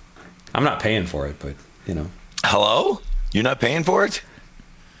 I'm not paying for it, but, you know. Hello? You're not paying for it?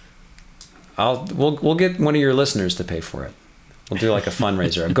 We'll get one of your listeners to pay for it. We'll do like a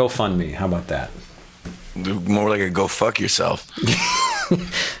fundraiser, a GoFundMe. How about that? More like a go fuck yourself.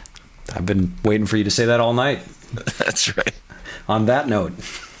 I've been waiting for you to say that all night. That's right. On that note.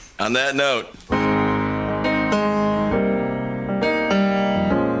 No,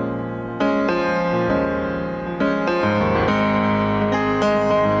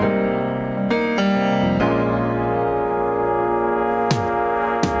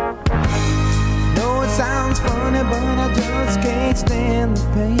 it sounds funny, but I just can't stand the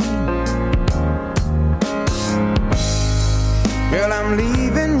pain. Girl, I'm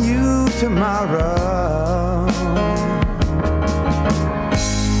leaving you tomorrow.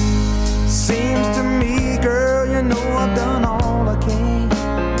 Seems to me, girl, you know I've done all I can.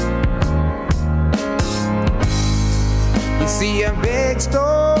 You see, I begged,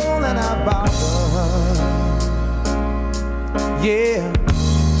 stole, and I borrowed. Yeah.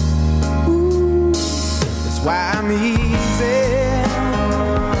 Ooh, that's why I'm easy.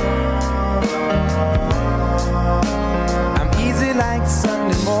 Like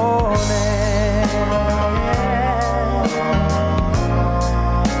Sunday morning.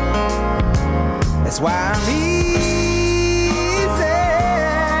 That's why I'm easy.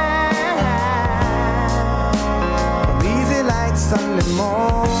 I'm easy like Sunday morning.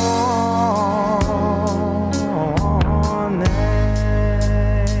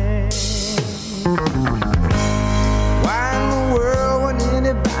 Why in the world would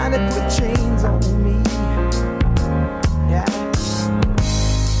anybody put chains on me?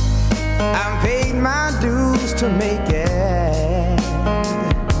 I paid my dues to make it.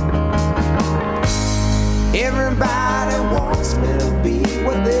 Everybody wants me to be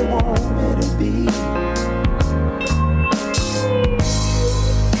what they want me to be.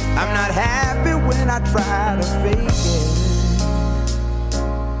 I'm not happy when I try to fake it.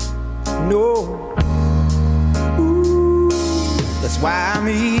 No. Ooh, that's why I'm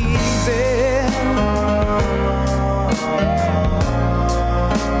easy.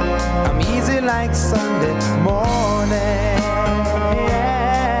 Like Sunday morning.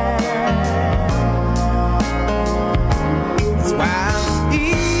 That's why I'm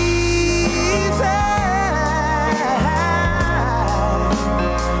easy.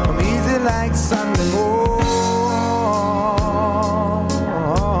 I'm easy like Sunday morning.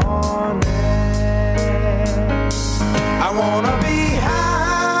 I wanna be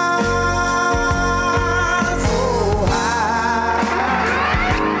high, so high.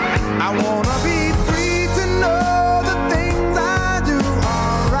 I wanna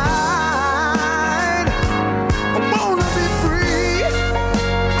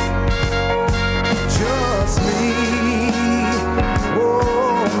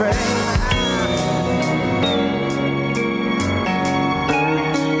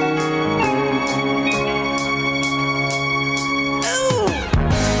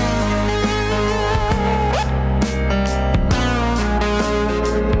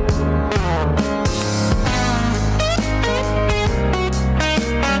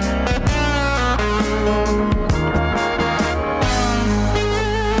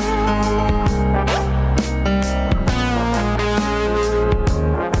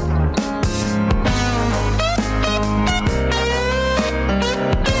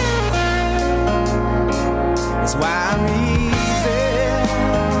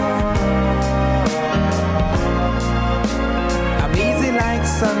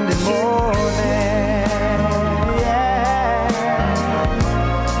Sunday morning.